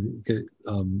get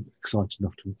excited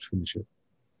enough to finish it.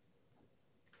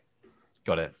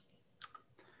 Got it.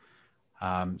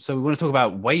 So we want to talk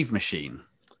about Wave Machine.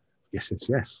 Yes.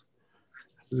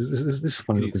 This is a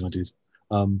funny little thing I did.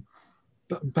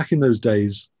 But back in those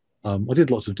days, I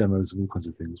did lots of demos of all kinds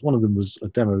of things. One of them was a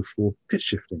demo for pitch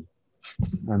shifting,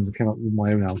 and I came up with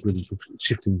my own algorithm for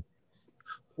shifting,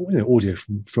 audio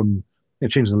from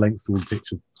changing the length of the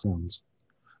pitch of sounds.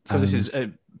 So this is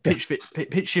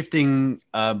pitch shifting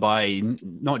by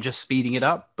not just speeding it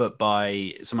up, but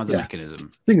by some other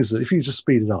mechanism. The thing is that if you just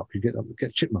speed it up, you get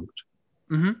chipmunked,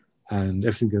 and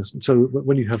everything goes. So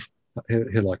when you have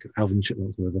here like Alvin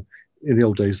Chipmunks, or whatever, in the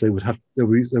old days they'll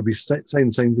be saying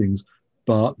the same things,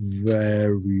 but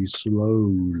very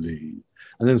slowly,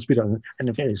 and then speed up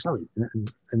and very slowly,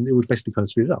 and it would basically kind of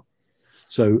speed it up.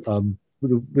 So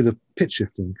with a pitch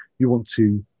shifting, you want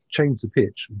to change the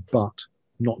pitch, but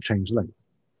not change length.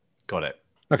 Got it.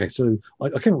 Okay, so I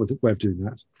came up with a way of doing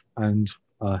that, and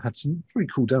had some pretty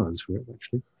cool demos for it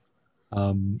actually.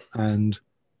 And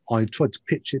I tried to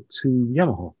pitch it to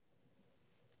Yamaha,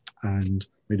 and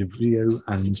made a video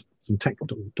and some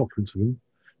technical documents for them.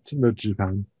 Took them over to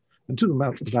Japan, and took them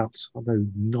about I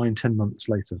don't know 9-10 months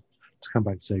later to come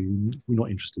back and say we're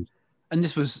not interested. And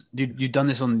this was you'd done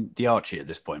this on the Archie at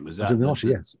this point, was that? The Archie,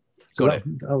 yes. So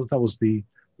that was the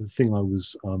thing I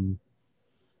was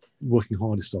working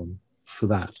hardest on for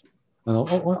that, and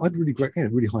I had really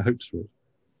high hopes for it,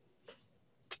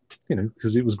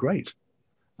 because it was great.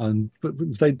 And but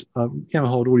they'd Yamaha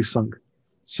had already sunk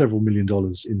several $1 million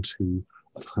into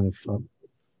a kind of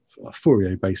a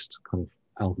Fourier-based kind of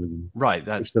algorithm. Right.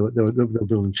 That's they were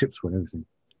building chips for and everything,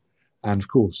 and of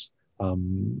course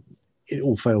it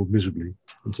all failed miserably,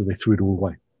 and so they threw it all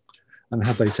away. And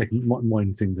had they taken my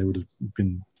thing, they would have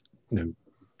been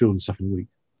building stuff in a week.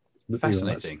 But,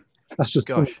 fascinating. That's just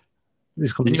gosh.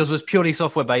 And yours was purely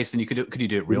software based, and you could you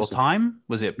do it real time?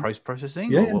 Was it post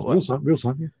processing? Yeah, real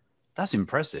time. Yeah. That's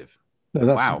impressive.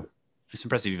 No, wow, it's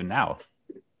impressive even now.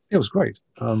 It was great.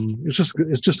 It's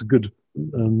just a good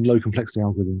low complexity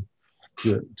algorithm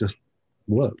that just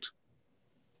worked.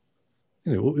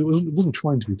 It wasn't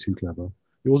trying to be too clever.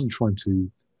 It wasn't trying to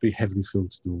be heavily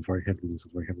filtered or very heavily this or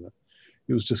very heavily that.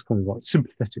 It was just kind of like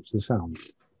sympathetic to the sound.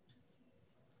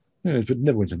 But it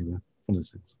never went anywhere. One of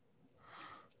those things.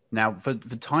 Now, for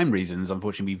time reasons,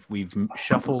 unfortunately, we've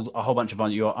shuffled a whole bunch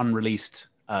of your unreleased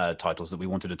titles that we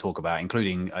wanted to talk about,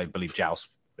 including, I believe, Joust.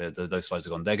 Those slides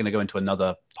are gone. They're going to go into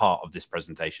another part of this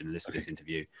presentation, this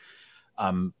interview.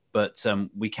 But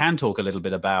we can talk a little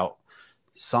bit about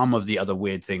some of the other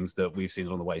weird things that we've seen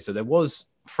along the way. So there was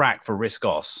Frak for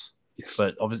Risk-Os, Yes.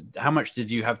 but obviously, how much did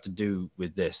you have to do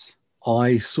with this?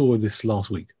 I saw this last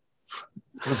week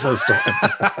for the first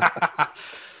time.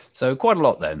 So quite a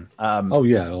lot then. Oh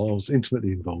yeah, I was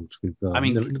intimately involved with.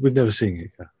 With never seeing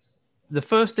it. Yeah. The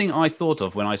first thing I thought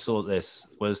of when I saw this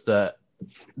was that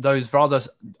those rather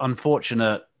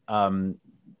unfortunate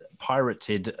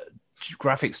pirated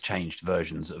graphics changed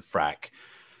versions of Frak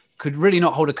could really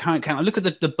not hold a count. Look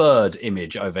at the bird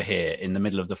image over here in the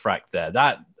middle of the Frak there.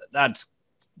 That's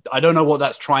I don't know what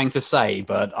that's trying to say,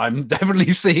 but I'm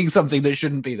definitely seeing something that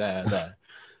shouldn't be there.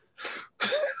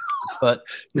 But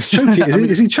it's choking.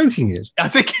 Is he choking it? I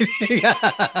think. Yeah.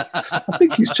 I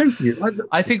think he's choking it.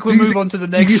 I think we'll move on to the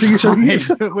next. Do you think he's choking it?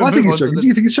 I think he's choking. Do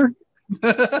you think he's choking?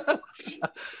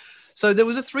 So there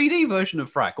was a 3D version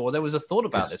of Frak, or there was a thought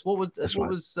about this. What was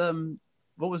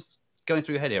going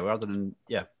through your head here, rather than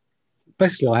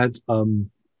Basically, I had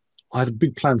a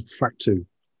big plan for Frak 2,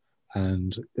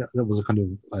 and that was a kind of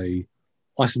a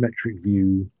isometric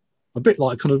view, a bit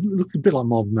like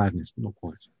Marble Madness, but not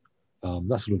quite.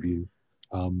 That sort of view,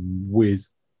 with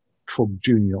Trog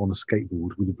Junior on a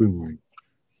skateboard with a boomerang.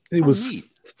 It was neat.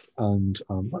 And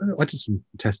I did some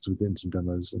tests with it and some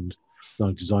demos, and then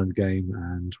I designed the game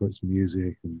and wrote some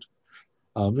music, and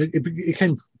it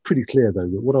became pretty clear though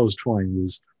that what I was trying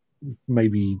was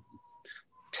maybe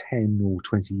 10 or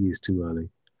 20 years too early. In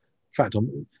fact, I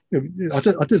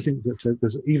don't think that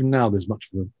there's even now there's much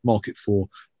of a market for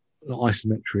an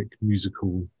isometric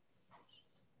musical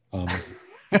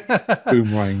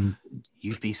boomerang.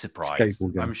 You'd be surprised.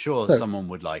 I'm sure someone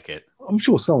would like it. I'm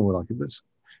sure someone would like it, but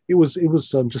it was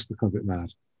just a kind of bit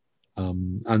mad.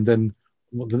 And then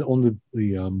on the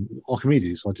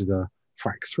Archimedes, I did a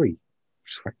Frak 3, which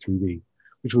is Frak 3D,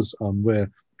 which was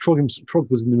where Trog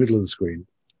was in the middle of the screen,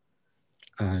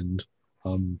 and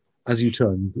as you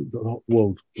turn, the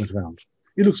world went around.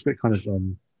 It looks a bit kind of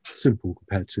simple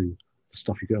compared to the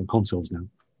stuff you get on consoles now,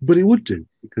 but it would do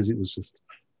because it was just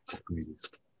Archimedes.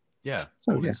 Yeah,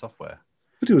 so all in software.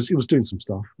 But it was doing some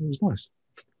stuff. It was nice.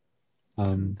 Frak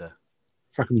on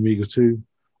the Amiga 2.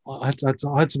 I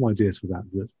had some ideas for that,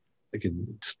 but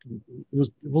again,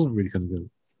 it wasn't really going to go.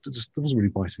 It wasn't really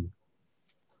biting.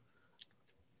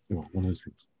 One of those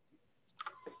things.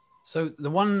 So the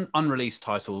one unreleased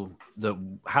title that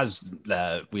has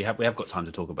we have got time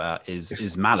to talk about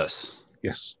is Malice.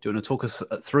 Yes. Do you want to talk us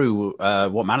through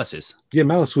what Malice is? Yeah,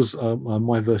 Malice was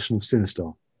my version of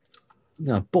Sinistar.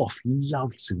 No, Boff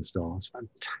loved Sinistar. It's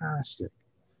fantastic.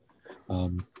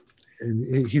 And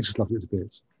he just loved it to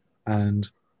bits. And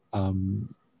I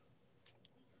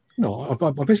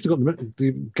basically got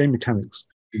the game mechanics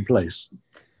in place,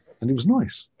 and it was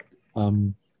nice.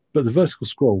 But the vertical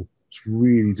scroll was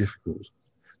really difficult.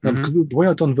 Now, because the way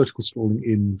I'd done vertical scrolling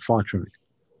in Firetrack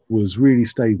was really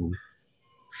stable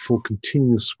for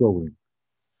continuous scrolling.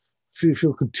 If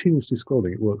you're continuously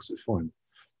scrolling, it works fine.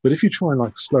 But if you try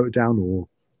and slow it down or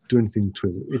do anything to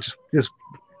it, it just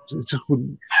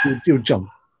wouldn't. It would jump.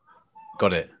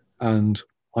 Got it. And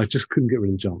I just couldn't get rid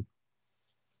of the jump.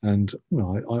 And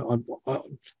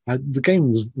the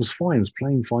game was fine. It was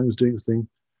playing fine. It was doing its thing,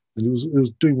 and it was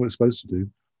doing what it's supposed to do,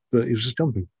 but it was just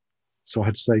jumping. So I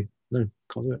had to say no,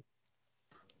 can't do it.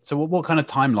 So what kind of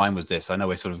timeline was this? I know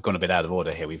we're sort of gone a bit out of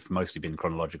order here. We've mostly been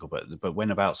chronological, but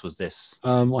whenabouts was this?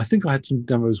 I think I had some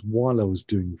demos while I was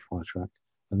doing Firetrack,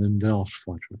 and then after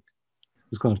Firetrack. It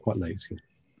was kind of quite late. Yeah.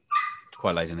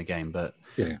 Quite late in the game, but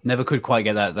yeah. Never could quite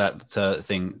get that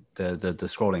thing, the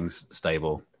scrolling's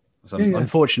stable. So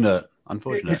unfortunate.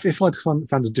 If I'd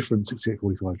found a different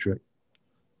 6845 trick,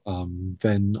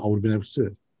 then I would have been able to do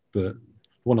it. But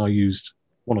the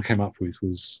one I came up with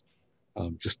was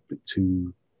just a bit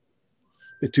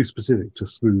too specific to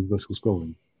smooth vertical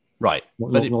scrolling. Right.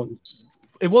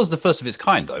 It was the first of its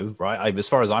kind, though, right? As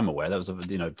far as I'm aware, that was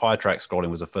Firetrack scrolling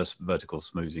was the first vertical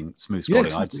smooth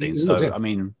scrolling I'd seen. So I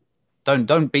mean,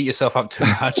 don't beat yourself up too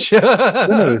much.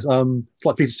 No, it's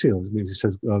like Peter Thiel. He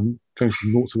says going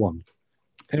from 0 to 1.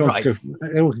 Anyone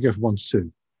can go from 1 to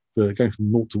 2, but going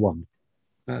from 0 to 1,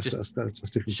 that's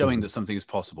different. Showing that something is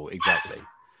possible, exactly.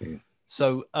 Yeah.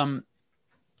 So,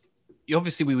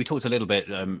 obviously we talked a little bit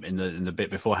in the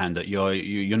bit beforehand that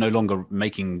you're no longer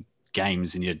making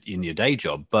games in your day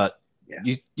job, but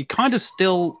you kind of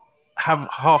still have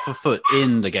half a foot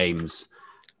in the games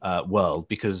world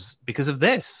because of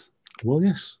this. Well,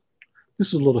 yes,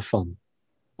 this was a lot of fun.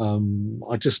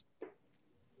 I just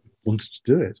wanted to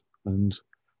do it, and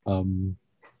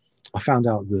I found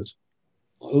out that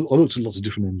I looked at lots of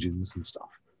different engines and stuff,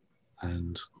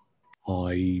 and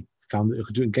I found that I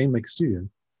could do it in Game Maker Studio,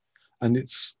 and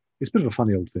it's a bit of a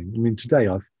funny old thing. I mean, today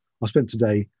I've I spent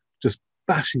today just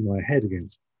bashing my head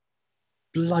against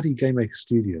bloody Game Maker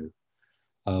Studio.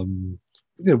 When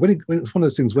it's one of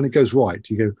those things, when it goes right,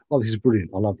 you go, "Oh, this is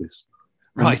brilliant! I love this."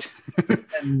 Right.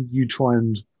 And you try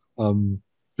and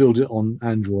build it on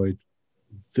Android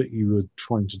that you were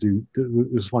trying to do. That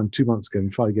was fine 2 months ago,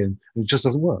 and try again, and it just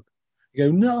doesn't work. You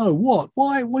go, "No, what?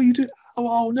 Why? What are you doing?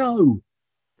 Oh no!"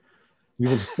 You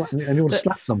want to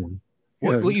slap someone.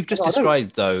 What you've just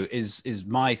described, though, is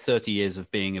my 30 years of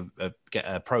being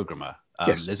a programmer.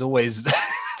 Yes. There's always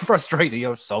frustrating.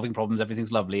 You're solving problems,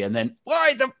 everything's lovely, and then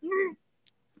why the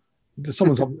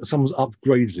someone's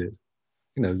upgraded it.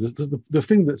 The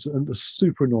thing that's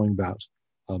super annoying about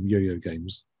yo-yo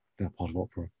games, now part of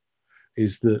Opera,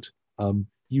 is that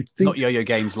you think not yo-yo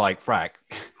games like Frak.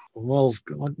 Well,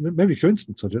 maybe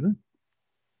coincidence. I don't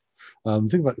know.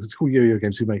 Think about it's called yo-yo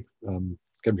games who make Game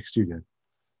Maker Studio.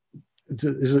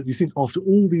 Is that you think after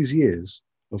all these years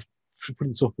of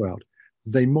putting software out,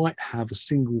 they might have a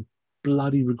single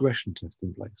bloody regression test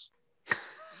in place.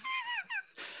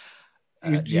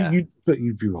 But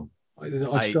you'd be wrong. I don't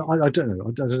know. I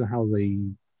don't know how they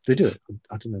do it.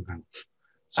 I don't know how.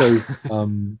 So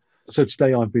so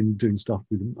today I've been doing stuff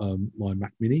with my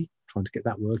Mac Mini, trying to get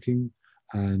that working,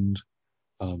 and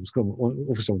obviously I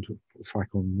want to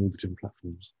Frak on all the different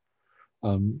platforms.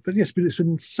 But yes, it's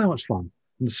been so much fun.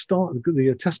 And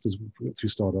the testers through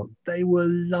Stardot, they were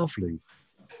lovely.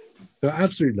 They're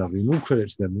absolutely lovely, and all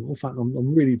credit to them. In fact,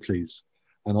 I'm really pleased,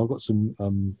 and I've got some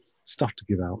stuff to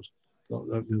give out. I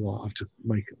have to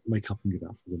make up and give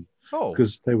out for them. Oh,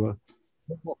 because they were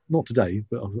not today,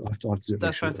 but I have to do it.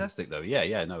 That's fantastic, though.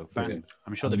 Yeah, no, fan.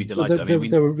 I'm sure they'd be delighted.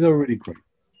 They were really great.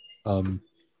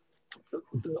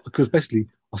 Because basically,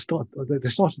 they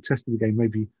started testing the game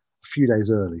maybe a few days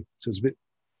early, so it was a bit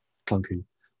clunky,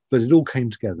 but it all came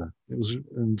together.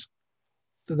 And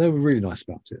they were really nice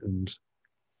about it, and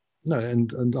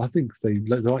I think they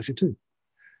liked it too.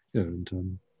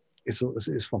 And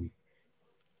it's fun.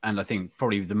 And I think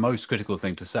probably the most critical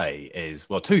thing to say is,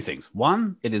 well, two things.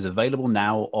 One, it is available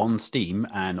now on Steam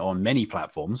and on many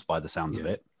platforms by the sounds of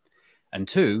it. And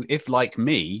two, if like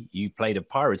me, you played a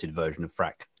pirated version of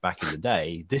Frak back in the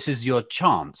day, this is your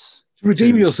chance to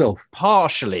redeem yourself.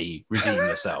 Partially redeem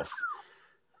yourself.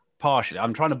 Partially.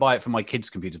 I'm trying to buy it for my kids'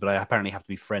 computers, but I apparently have to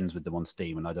be friends with them on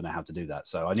Steam, and I don't know how to do that.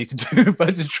 So I need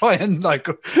to try and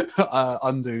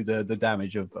undo the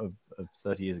damage of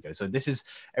 30 years ago. So this is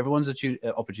everyone's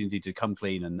opportunity to come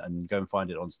clean and go and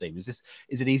find it on Steam. Is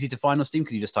it easy to find on Steam?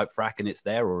 Can you just type Frak and it's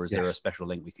there, or is there a special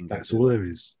link we can go to? That's all there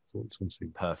is. It's on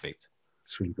Steam. Perfect.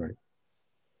 It's really great.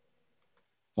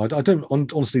 I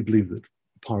don't honestly believe that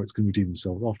pirates can redeem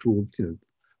themselves. After all,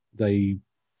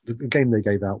 the game they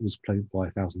gave out was played by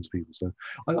thousands of people. So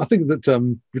I think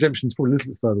that redemption is probably a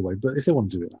little bit further away, but if they want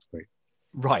to do it, that's great.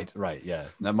 Right, yeah.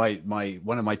 Now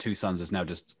one of my two sons has now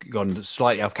just gone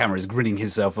slightly off camera, is grinning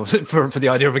himself for the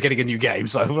idea of getting a new game.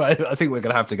 So I think we're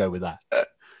going to have to go with that.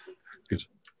 Good.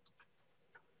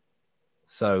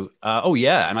 So,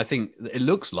 and I think it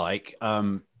looks like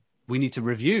we need to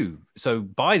review. So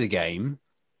buy the game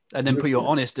and then put your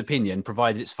honest opinion,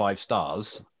 provided it's 5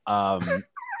 stars.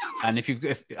 And I think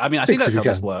that's how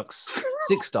this works.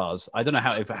 6 stars. I don't know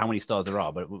how many stars there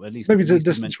are, but at least maybe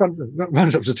just round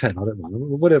it up to 10. I don't mind,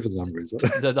 whatever the number is.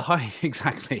 the high,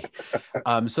 exactly.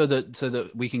 So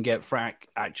that we can get Frak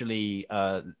actually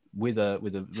with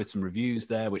some reviews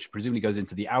there, which presumably goes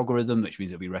into the algorithm, which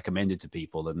means it'll be recommended to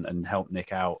people and help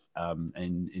Nick out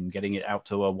in getting it out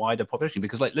to a wider population.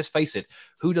 Because let's face it,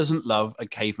 who doesn't love a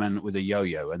caveman with a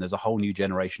yo-yo? And there's a whole new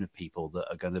generation of people that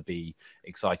are going to be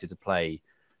excited to play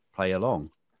along.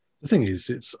 The thing is,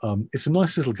 it's a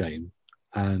nice little game,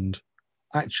 and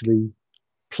actually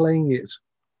playing it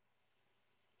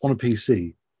on a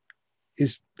PC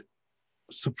is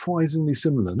surprisingly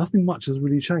similar. Nothing much has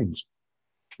really changed.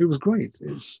 It was great.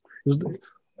 It's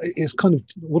kind of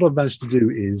what I've managed to do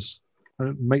is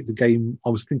make the game I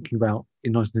was thinking about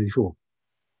in 1984.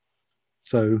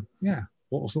 So yeah,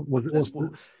 what's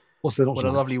there not what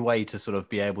a lovely way to sort of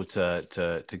be able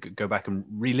to go back and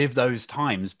relive those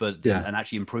times, but and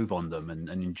actually improve on them and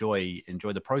enjoy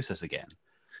the process again.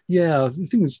 Yeah, the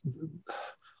thing is,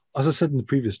 as I said in the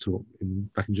previous talk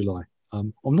back in July,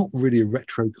 I'm not really a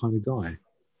retro kind of guy.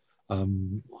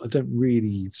 I don't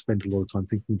really spend a lot of time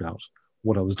thinking about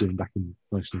what I was doing back in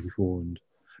 1984 and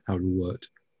how it all worked,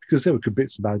 because there were good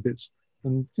bits and bad bits,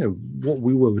 and what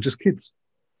we were just kids.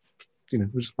 We're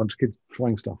just a bunch of kids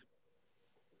trying stuff.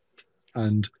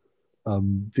 And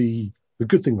the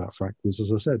good thing about Frak was,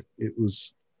 as I said, it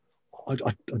was I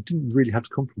didn't really have to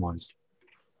compromise.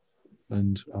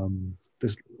 And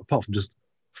there's apart from just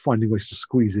finding ways to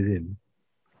squeeze it in,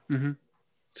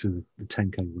 to the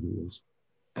 10K what it was.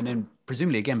 And then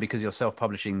presumably again, because you're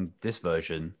self-publishing this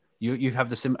version, you have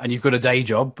the and you've got a day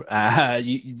job.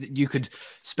 You could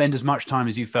spend as much time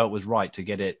as you felt was right to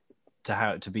get it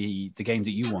to be the game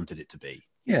that you wanted it to be.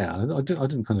 Yeah, I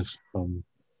didn't kind of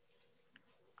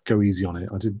go easy on it.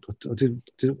 I did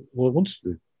what I wanted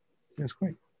to do. Yeah, it's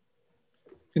great.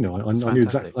 You know, I knew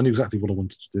exactly what I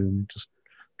wanted to do and just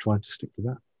tried to stick to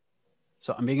that.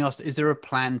 So I'm being asked, is there a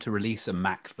plan to release a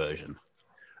Mac version?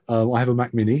 I have a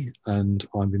Mac Mini, and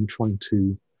I've been trying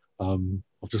to.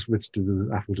 I've just registered as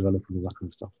an Apple developer and all that kind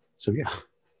of stuff. So yeah.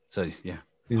 So yeah,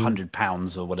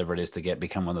 £100 or whatever it is to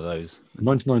become one of those.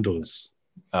 $99.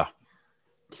 Ah.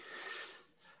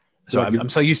 So I'm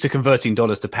so used to converting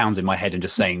dollars to pounds in my head and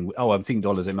just saying, "Oh, I'm thinking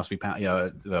dollars. It must be pounds." Yeah.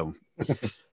 Well.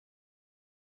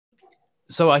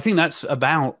 So I think that's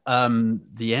about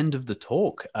the end of the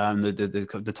talk.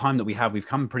 The time that we have, we've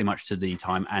come pretty much to the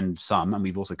time and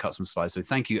we've also cut some slides. So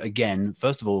thank you again,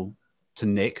 first of all, to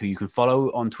Nick, who you can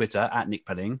follow on Twitter at Nick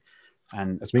Pelling.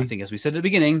 And I think, as we said at the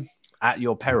beginning, at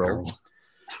your peril.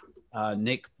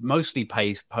 Nick mostly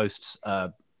posts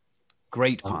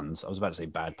great puns. I was about to say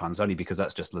bad puns, only because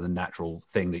that's just the natural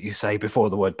thing that you say before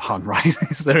the word pun, right?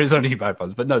 There is only bad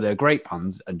puns. But no, they're great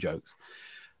puns and jokes.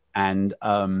 And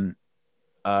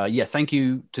thank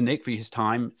you to Nick for his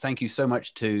time. Thank you so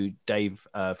much to Dave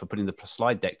for putting the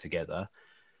slide deck together.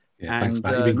 Yeah, thanks,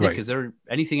 Matt. You've been great. Nick, is there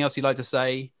anything else you'd like to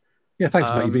say? Yeah, thanks,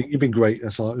 Matt. You've been great.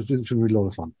 It's been really a lot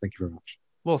of fun. Thank you very much.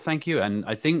 Well, thank you. And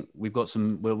I think we've got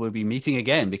we'll be meeting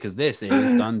again, because this is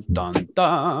dun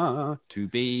to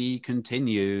be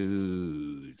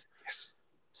continued. Yes.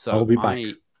 So I'll be back.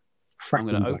 I'm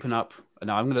going to open up.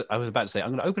 No, I was about to say, I'm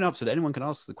going to open up so that anyone can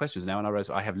ask the questions now. And I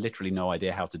realize I have literally no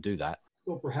idea how to do that.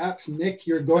 So perhaps, Nick,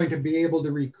 you're going to be able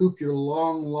to recoup your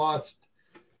long lost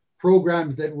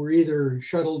programs that were either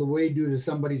shuttled away due to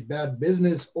somebody's bad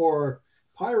business or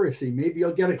piracy. Maybe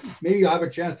you'll have a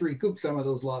chance to recoup some of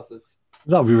those losses.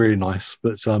 That would be really nice,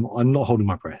 but I'm not holding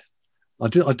my breath. I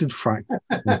did Frak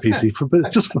on the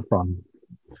PC just for fun.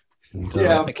 And,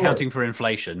 accounting for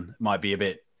inflation might be a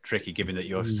bit tricky, given that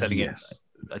you're selling it.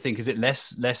 I think, is it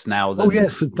less now than? Oh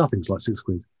yes, nothing's like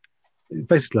 £6.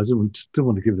 Basically, I didn't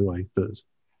want to give it away, but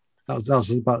that was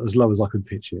about as low as I could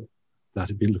pitch it. That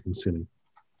it'd be looking silly.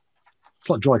 It's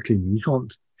like dry cleaning. You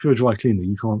can't, if you're a dry cleaner,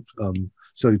 you can't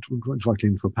sell dry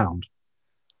cleaning for £1.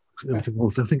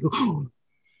 They'll think, oh,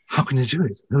 how can you do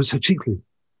it? It was so cheaply.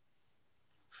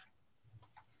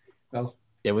 Well,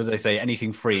 yeah, well, they say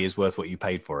anything free is worth what you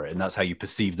paid for it, and that's how you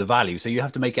perceive the value. So you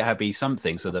have to make it be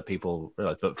something so that people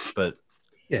realize. But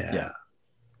yeah,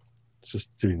 it's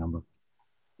just a silly number.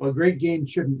 Well, great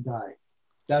games shouldn't die.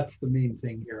 That's the main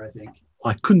thing here, I think.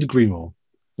 I couldn't agree more.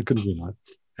 I couldn't agree more,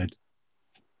 Ed.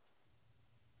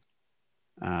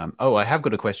 I have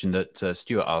got a question that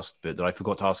Stuart asked, but that I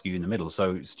forgot to ask you in the middle.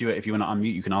 So, Stuart, if you want to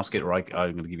unmute, you can ask it, or I'm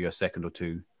going to give you a second or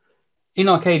two. In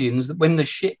Arcadians, when the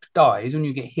ship dies, when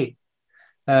you get hit,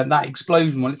 that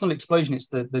explosion, well, it's not an explosion, it's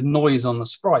the noise on the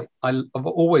sprite. I've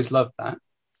always loved that.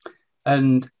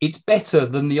 And it's better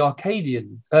than the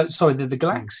Arcadian, the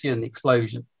Galaxian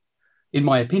explosion, in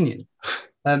my opinion.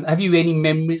 Have you any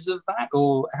memories of that,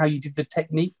 or how you did the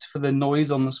technique for the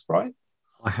noise on the sprite?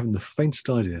 I haven't the faintest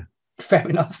idea. Fair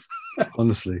enough.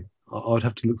 Honestly, I would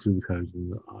have to look through the code.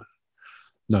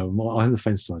 I have the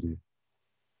faintest idea.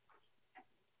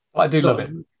 I do love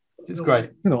it. It's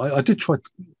great. You know, I did try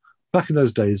back in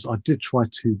those days. I did try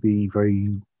to be very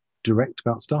direct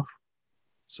about stuff,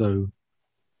 so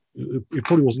it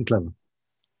probably wasn't clever.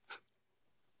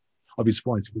 I'd be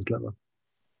surprised if it was clever.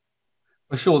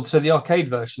 For sure. So the arcade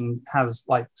version has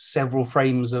like several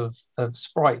frames of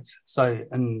sprite. So,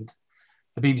 and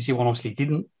the BBC one obviously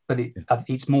didn't, but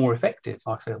it's more effective,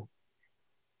 I feel.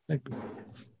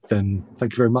 Then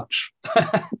thank you very much.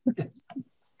 Yes.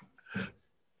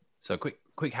 So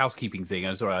quick housekeeping thing.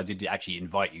 I'm sorry, I did actually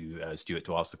invite you, Stuart,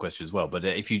 to ask the question as well. But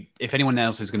if anyone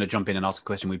else is going to jump in and ask a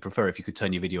question, we'd prefer if you could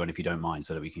turn your video on if you don't mind,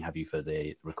 so that we can have you for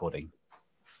the recording.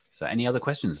 So any other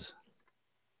questions?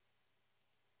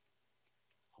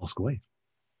 Ask away.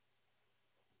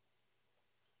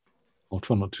 I'll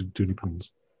try not to do any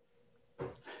puns.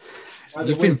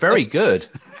 You've been very good.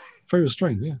 Very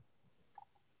restrained, yeah.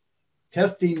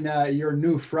 Testing your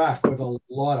new Frak was a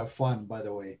lot of fun, by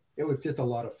the way. It was just a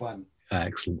lot of fun.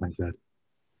 Excellent, thanks, Ed.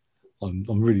 I'm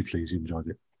really pleased you enjoyed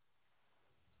it.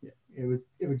 Yeah,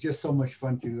 it was just so much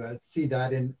fun to see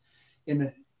that in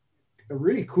a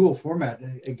really cool format.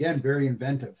 Again, very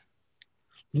inventive.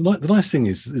 The nice thing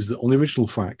is that on the original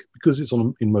Frak, because it's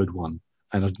in mode 1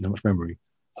 and I didn't have much memory,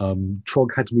 Trog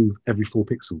had to move every 4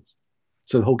 pixels.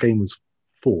 So the whole game was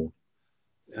 4.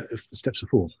 steps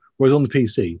before. Whereas on the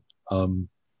PC,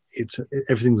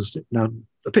 everything's now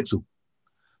a pixel,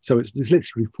 so it's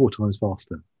literally 4 times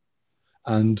faster.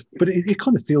 But it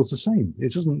kind of feels the same.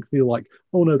 It doesn't feel like,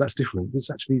 oh no, that's different. This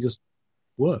actually just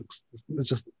works. It's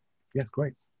just, yeah,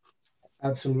 great.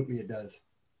 Absolutely, it does.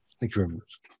 Thank you very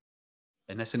much.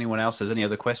 Unless anyone else has any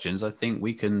other questions, I think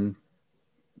we can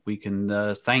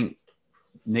thank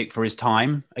Nick for his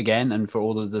time again and for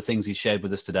all of the things he shared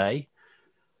with us today.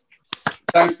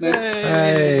 Thanks, Nick.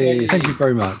 Hey, thank you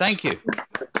very much. Thank you.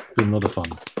 It's been a lot of fun.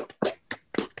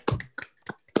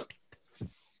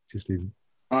 Just even.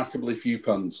 Remarkably few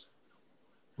puns.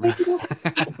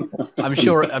 I'm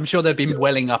sure they've been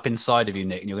welling up inside of you,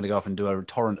 Nick, and you're going to go off and do a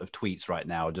torrent of tweets right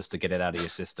now just to get it out of your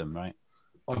system, right?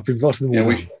 I've been writing them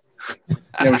all down.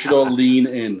 We should all lean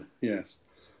in. Yes.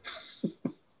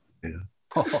 Yeah.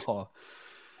 Oh,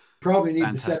 Probably need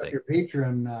fantastic. to set up your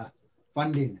Patreon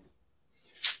funding.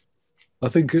 I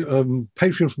think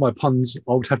Patreon for my puns,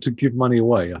 I would have to give money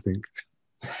away, I think.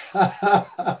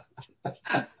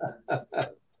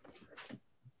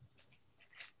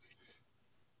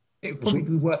 It would probably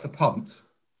be worth a punt.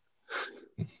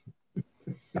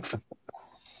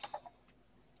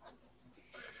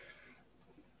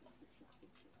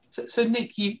 So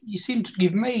Nick, you seem to,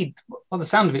 you've made, by the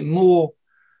sound of it, more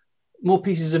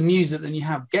pieces of music than you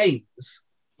have games.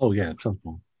 Oh yeah,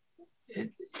 something.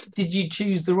 Did you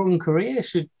choose the wrong career?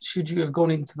 Should you have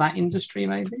gone into that industry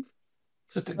maybe?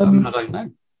 I mean, I don't know.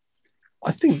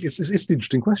 I think it's an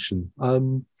interesting question.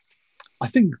 I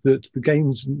think that the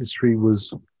games industry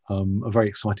was a very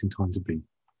exciting time to be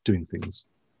doing things,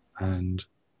 and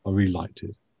I really liked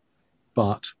it.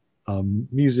 But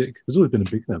music has always been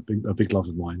a big love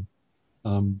of mine.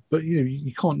 But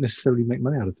you can't necessarily make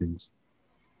money out of things.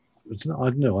 I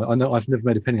don't know. I know I've never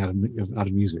made a penny out of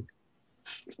music.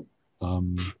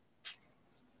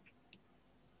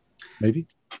 Maybe.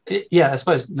 Yeah, I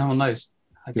suppose no one knows.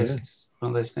 I guess it's one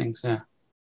of those things. Yeah.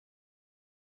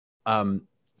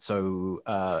 So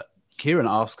Kieran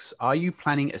asks, are you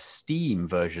planning a Steam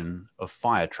version of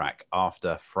Firetrack after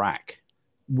Frak?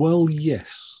 Well,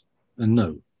 yes and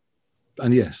no,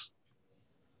 and yes.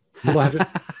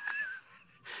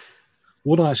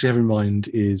 What I actually have in mind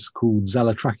is called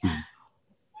Zalatrakium,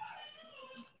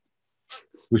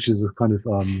 which is a kind of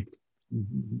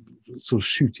sort of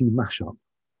shooty mashup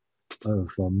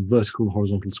of vertical and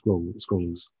horizontal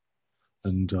scrollers,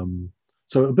 and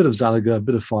so a bit of Zalaga, a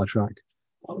bit of Firetrack.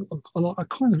 I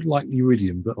kind of like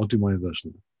Uridium, but I'll do my own version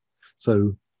of it.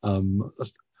 So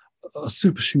a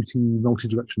super shooty,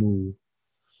 multi-directional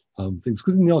things.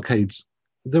 Because in the arcades,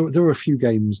 there were a few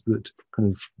games that kind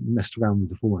of messed around with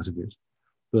the format a bit,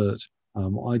 but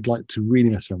I'd like to really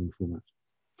mess around with the format.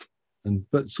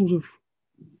 But sort of,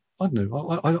 I don't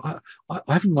know.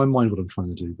 I have in my mind what I'm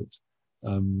trying to do, but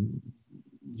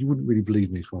you wouldn't really believe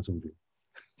me if I told you.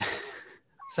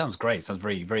 Sounds great. Sounds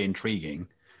very, very intriguing.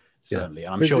 Certainly.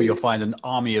 Yeah. I'm sure you'll find an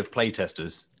army of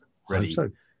playtesters ready.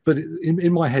 So. But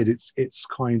in my head, it's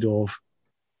kind of,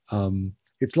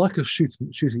 it's like a shooter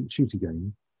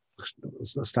game,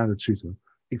 a standard shooter,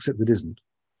 except it isn't.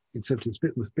 Except it's a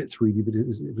bit 3D, but it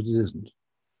isn't.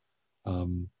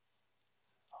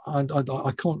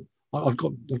 I can't. I've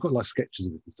got like sketches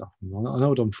of it and stuff. I know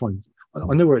what I'm trying.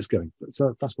 I know where it's going. But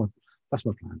so that's my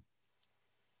plan.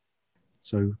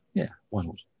 So yeah, why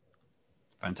not?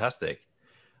 Fantastic.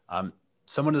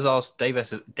 Someone has asked, Dave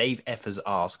F has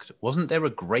asked, wasn't there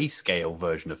a grayscale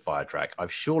version of Firetrack?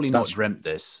 I've surely not dreamt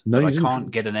this, but I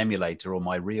can't get an emulator or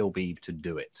my real Beeb to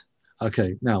do it.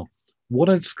 Okay, now, what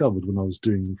I discovered when I was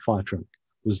doing Firetrack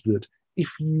was that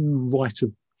if you write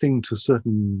a thing to a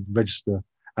certain register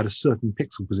at a certain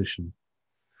pixel position,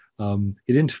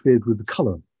 it interfered with the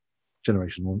color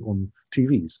generation on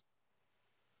TVs.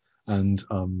 And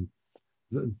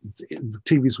the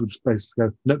TVs would just basically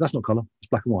go, no, that's not color, it's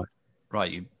black and white.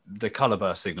 Right, the color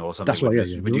burst signal or something. That's right,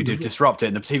 yeah. When you disrupt it,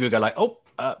 and the TV would go like, oh,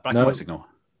 black and white signal.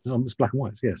 It's black and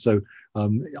white, yeah. So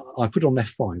I put it on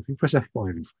F5. If you press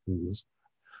F5 in this,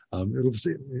 it'll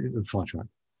Firetrack.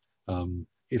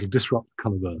 It'll disrupt the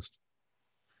color burst.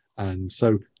 And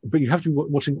so, but you have to be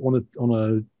watching on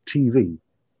a TV.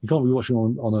 You can't be watching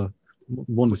on a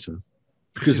monitor.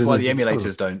 Because is why the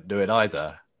emulators don't do it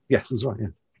either. Yes, that's right, yeah.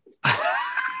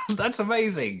 That's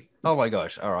amazing. Oh my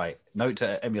gosh. All right. Note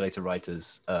to emulator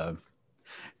writers,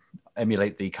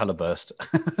 emulate the color burst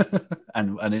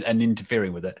and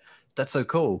interfering with it. That's so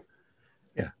cool.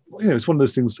 Yeah. It's one of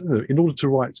those things, in order to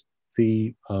write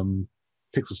the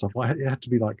pixel stuff, it had to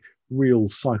be like real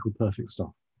cycle perfect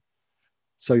stuff.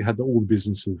 So you had all the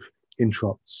business of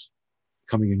interrupts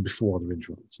coming in before other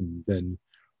interrupts and then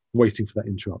waiting for that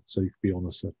interrupt so you could be on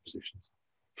a certain position.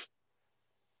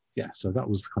 yeah, so that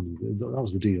was that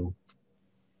was the deal.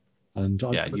 And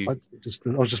Yeah, I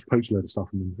was just poached a load of stuff,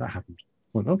 and then that happened.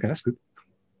 I went, okay, that's good.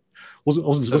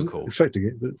 Wasn't cool. expecting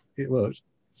it, but it worked.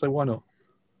 So why not?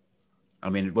 I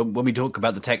mean, when we talk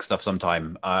about the tech stuff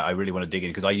sometime, I really want to dig in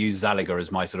because I use Zalaga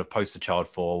as my sort of poster child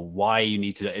for why you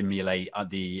need to emulate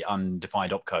the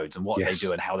undefined opcodes and what they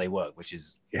do and how they work, which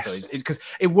is because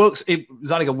it works.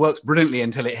 Zalaga works brilliantly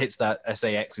until it hits that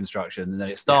SAX instruction, and then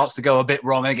it starts to go a bit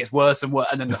wrong, and it gets worse and worse,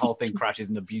 and then the whole thing crashes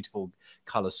in a beautiful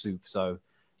color soup. So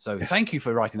thank you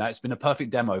for writing that. It's been a perfect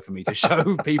demo for me to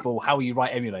show people how you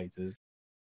write emulators.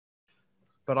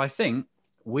 But I think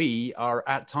we are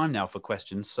at time now for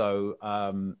questions. So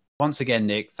once again,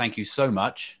 Nick, thank you so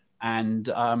much. And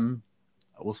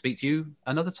we'll speak to you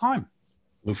another time.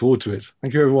 Look forward to it.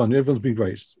 Thank you, everyone. Everyone's been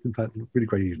great. It's been a really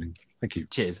great evening. Thank you.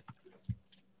 Cheers.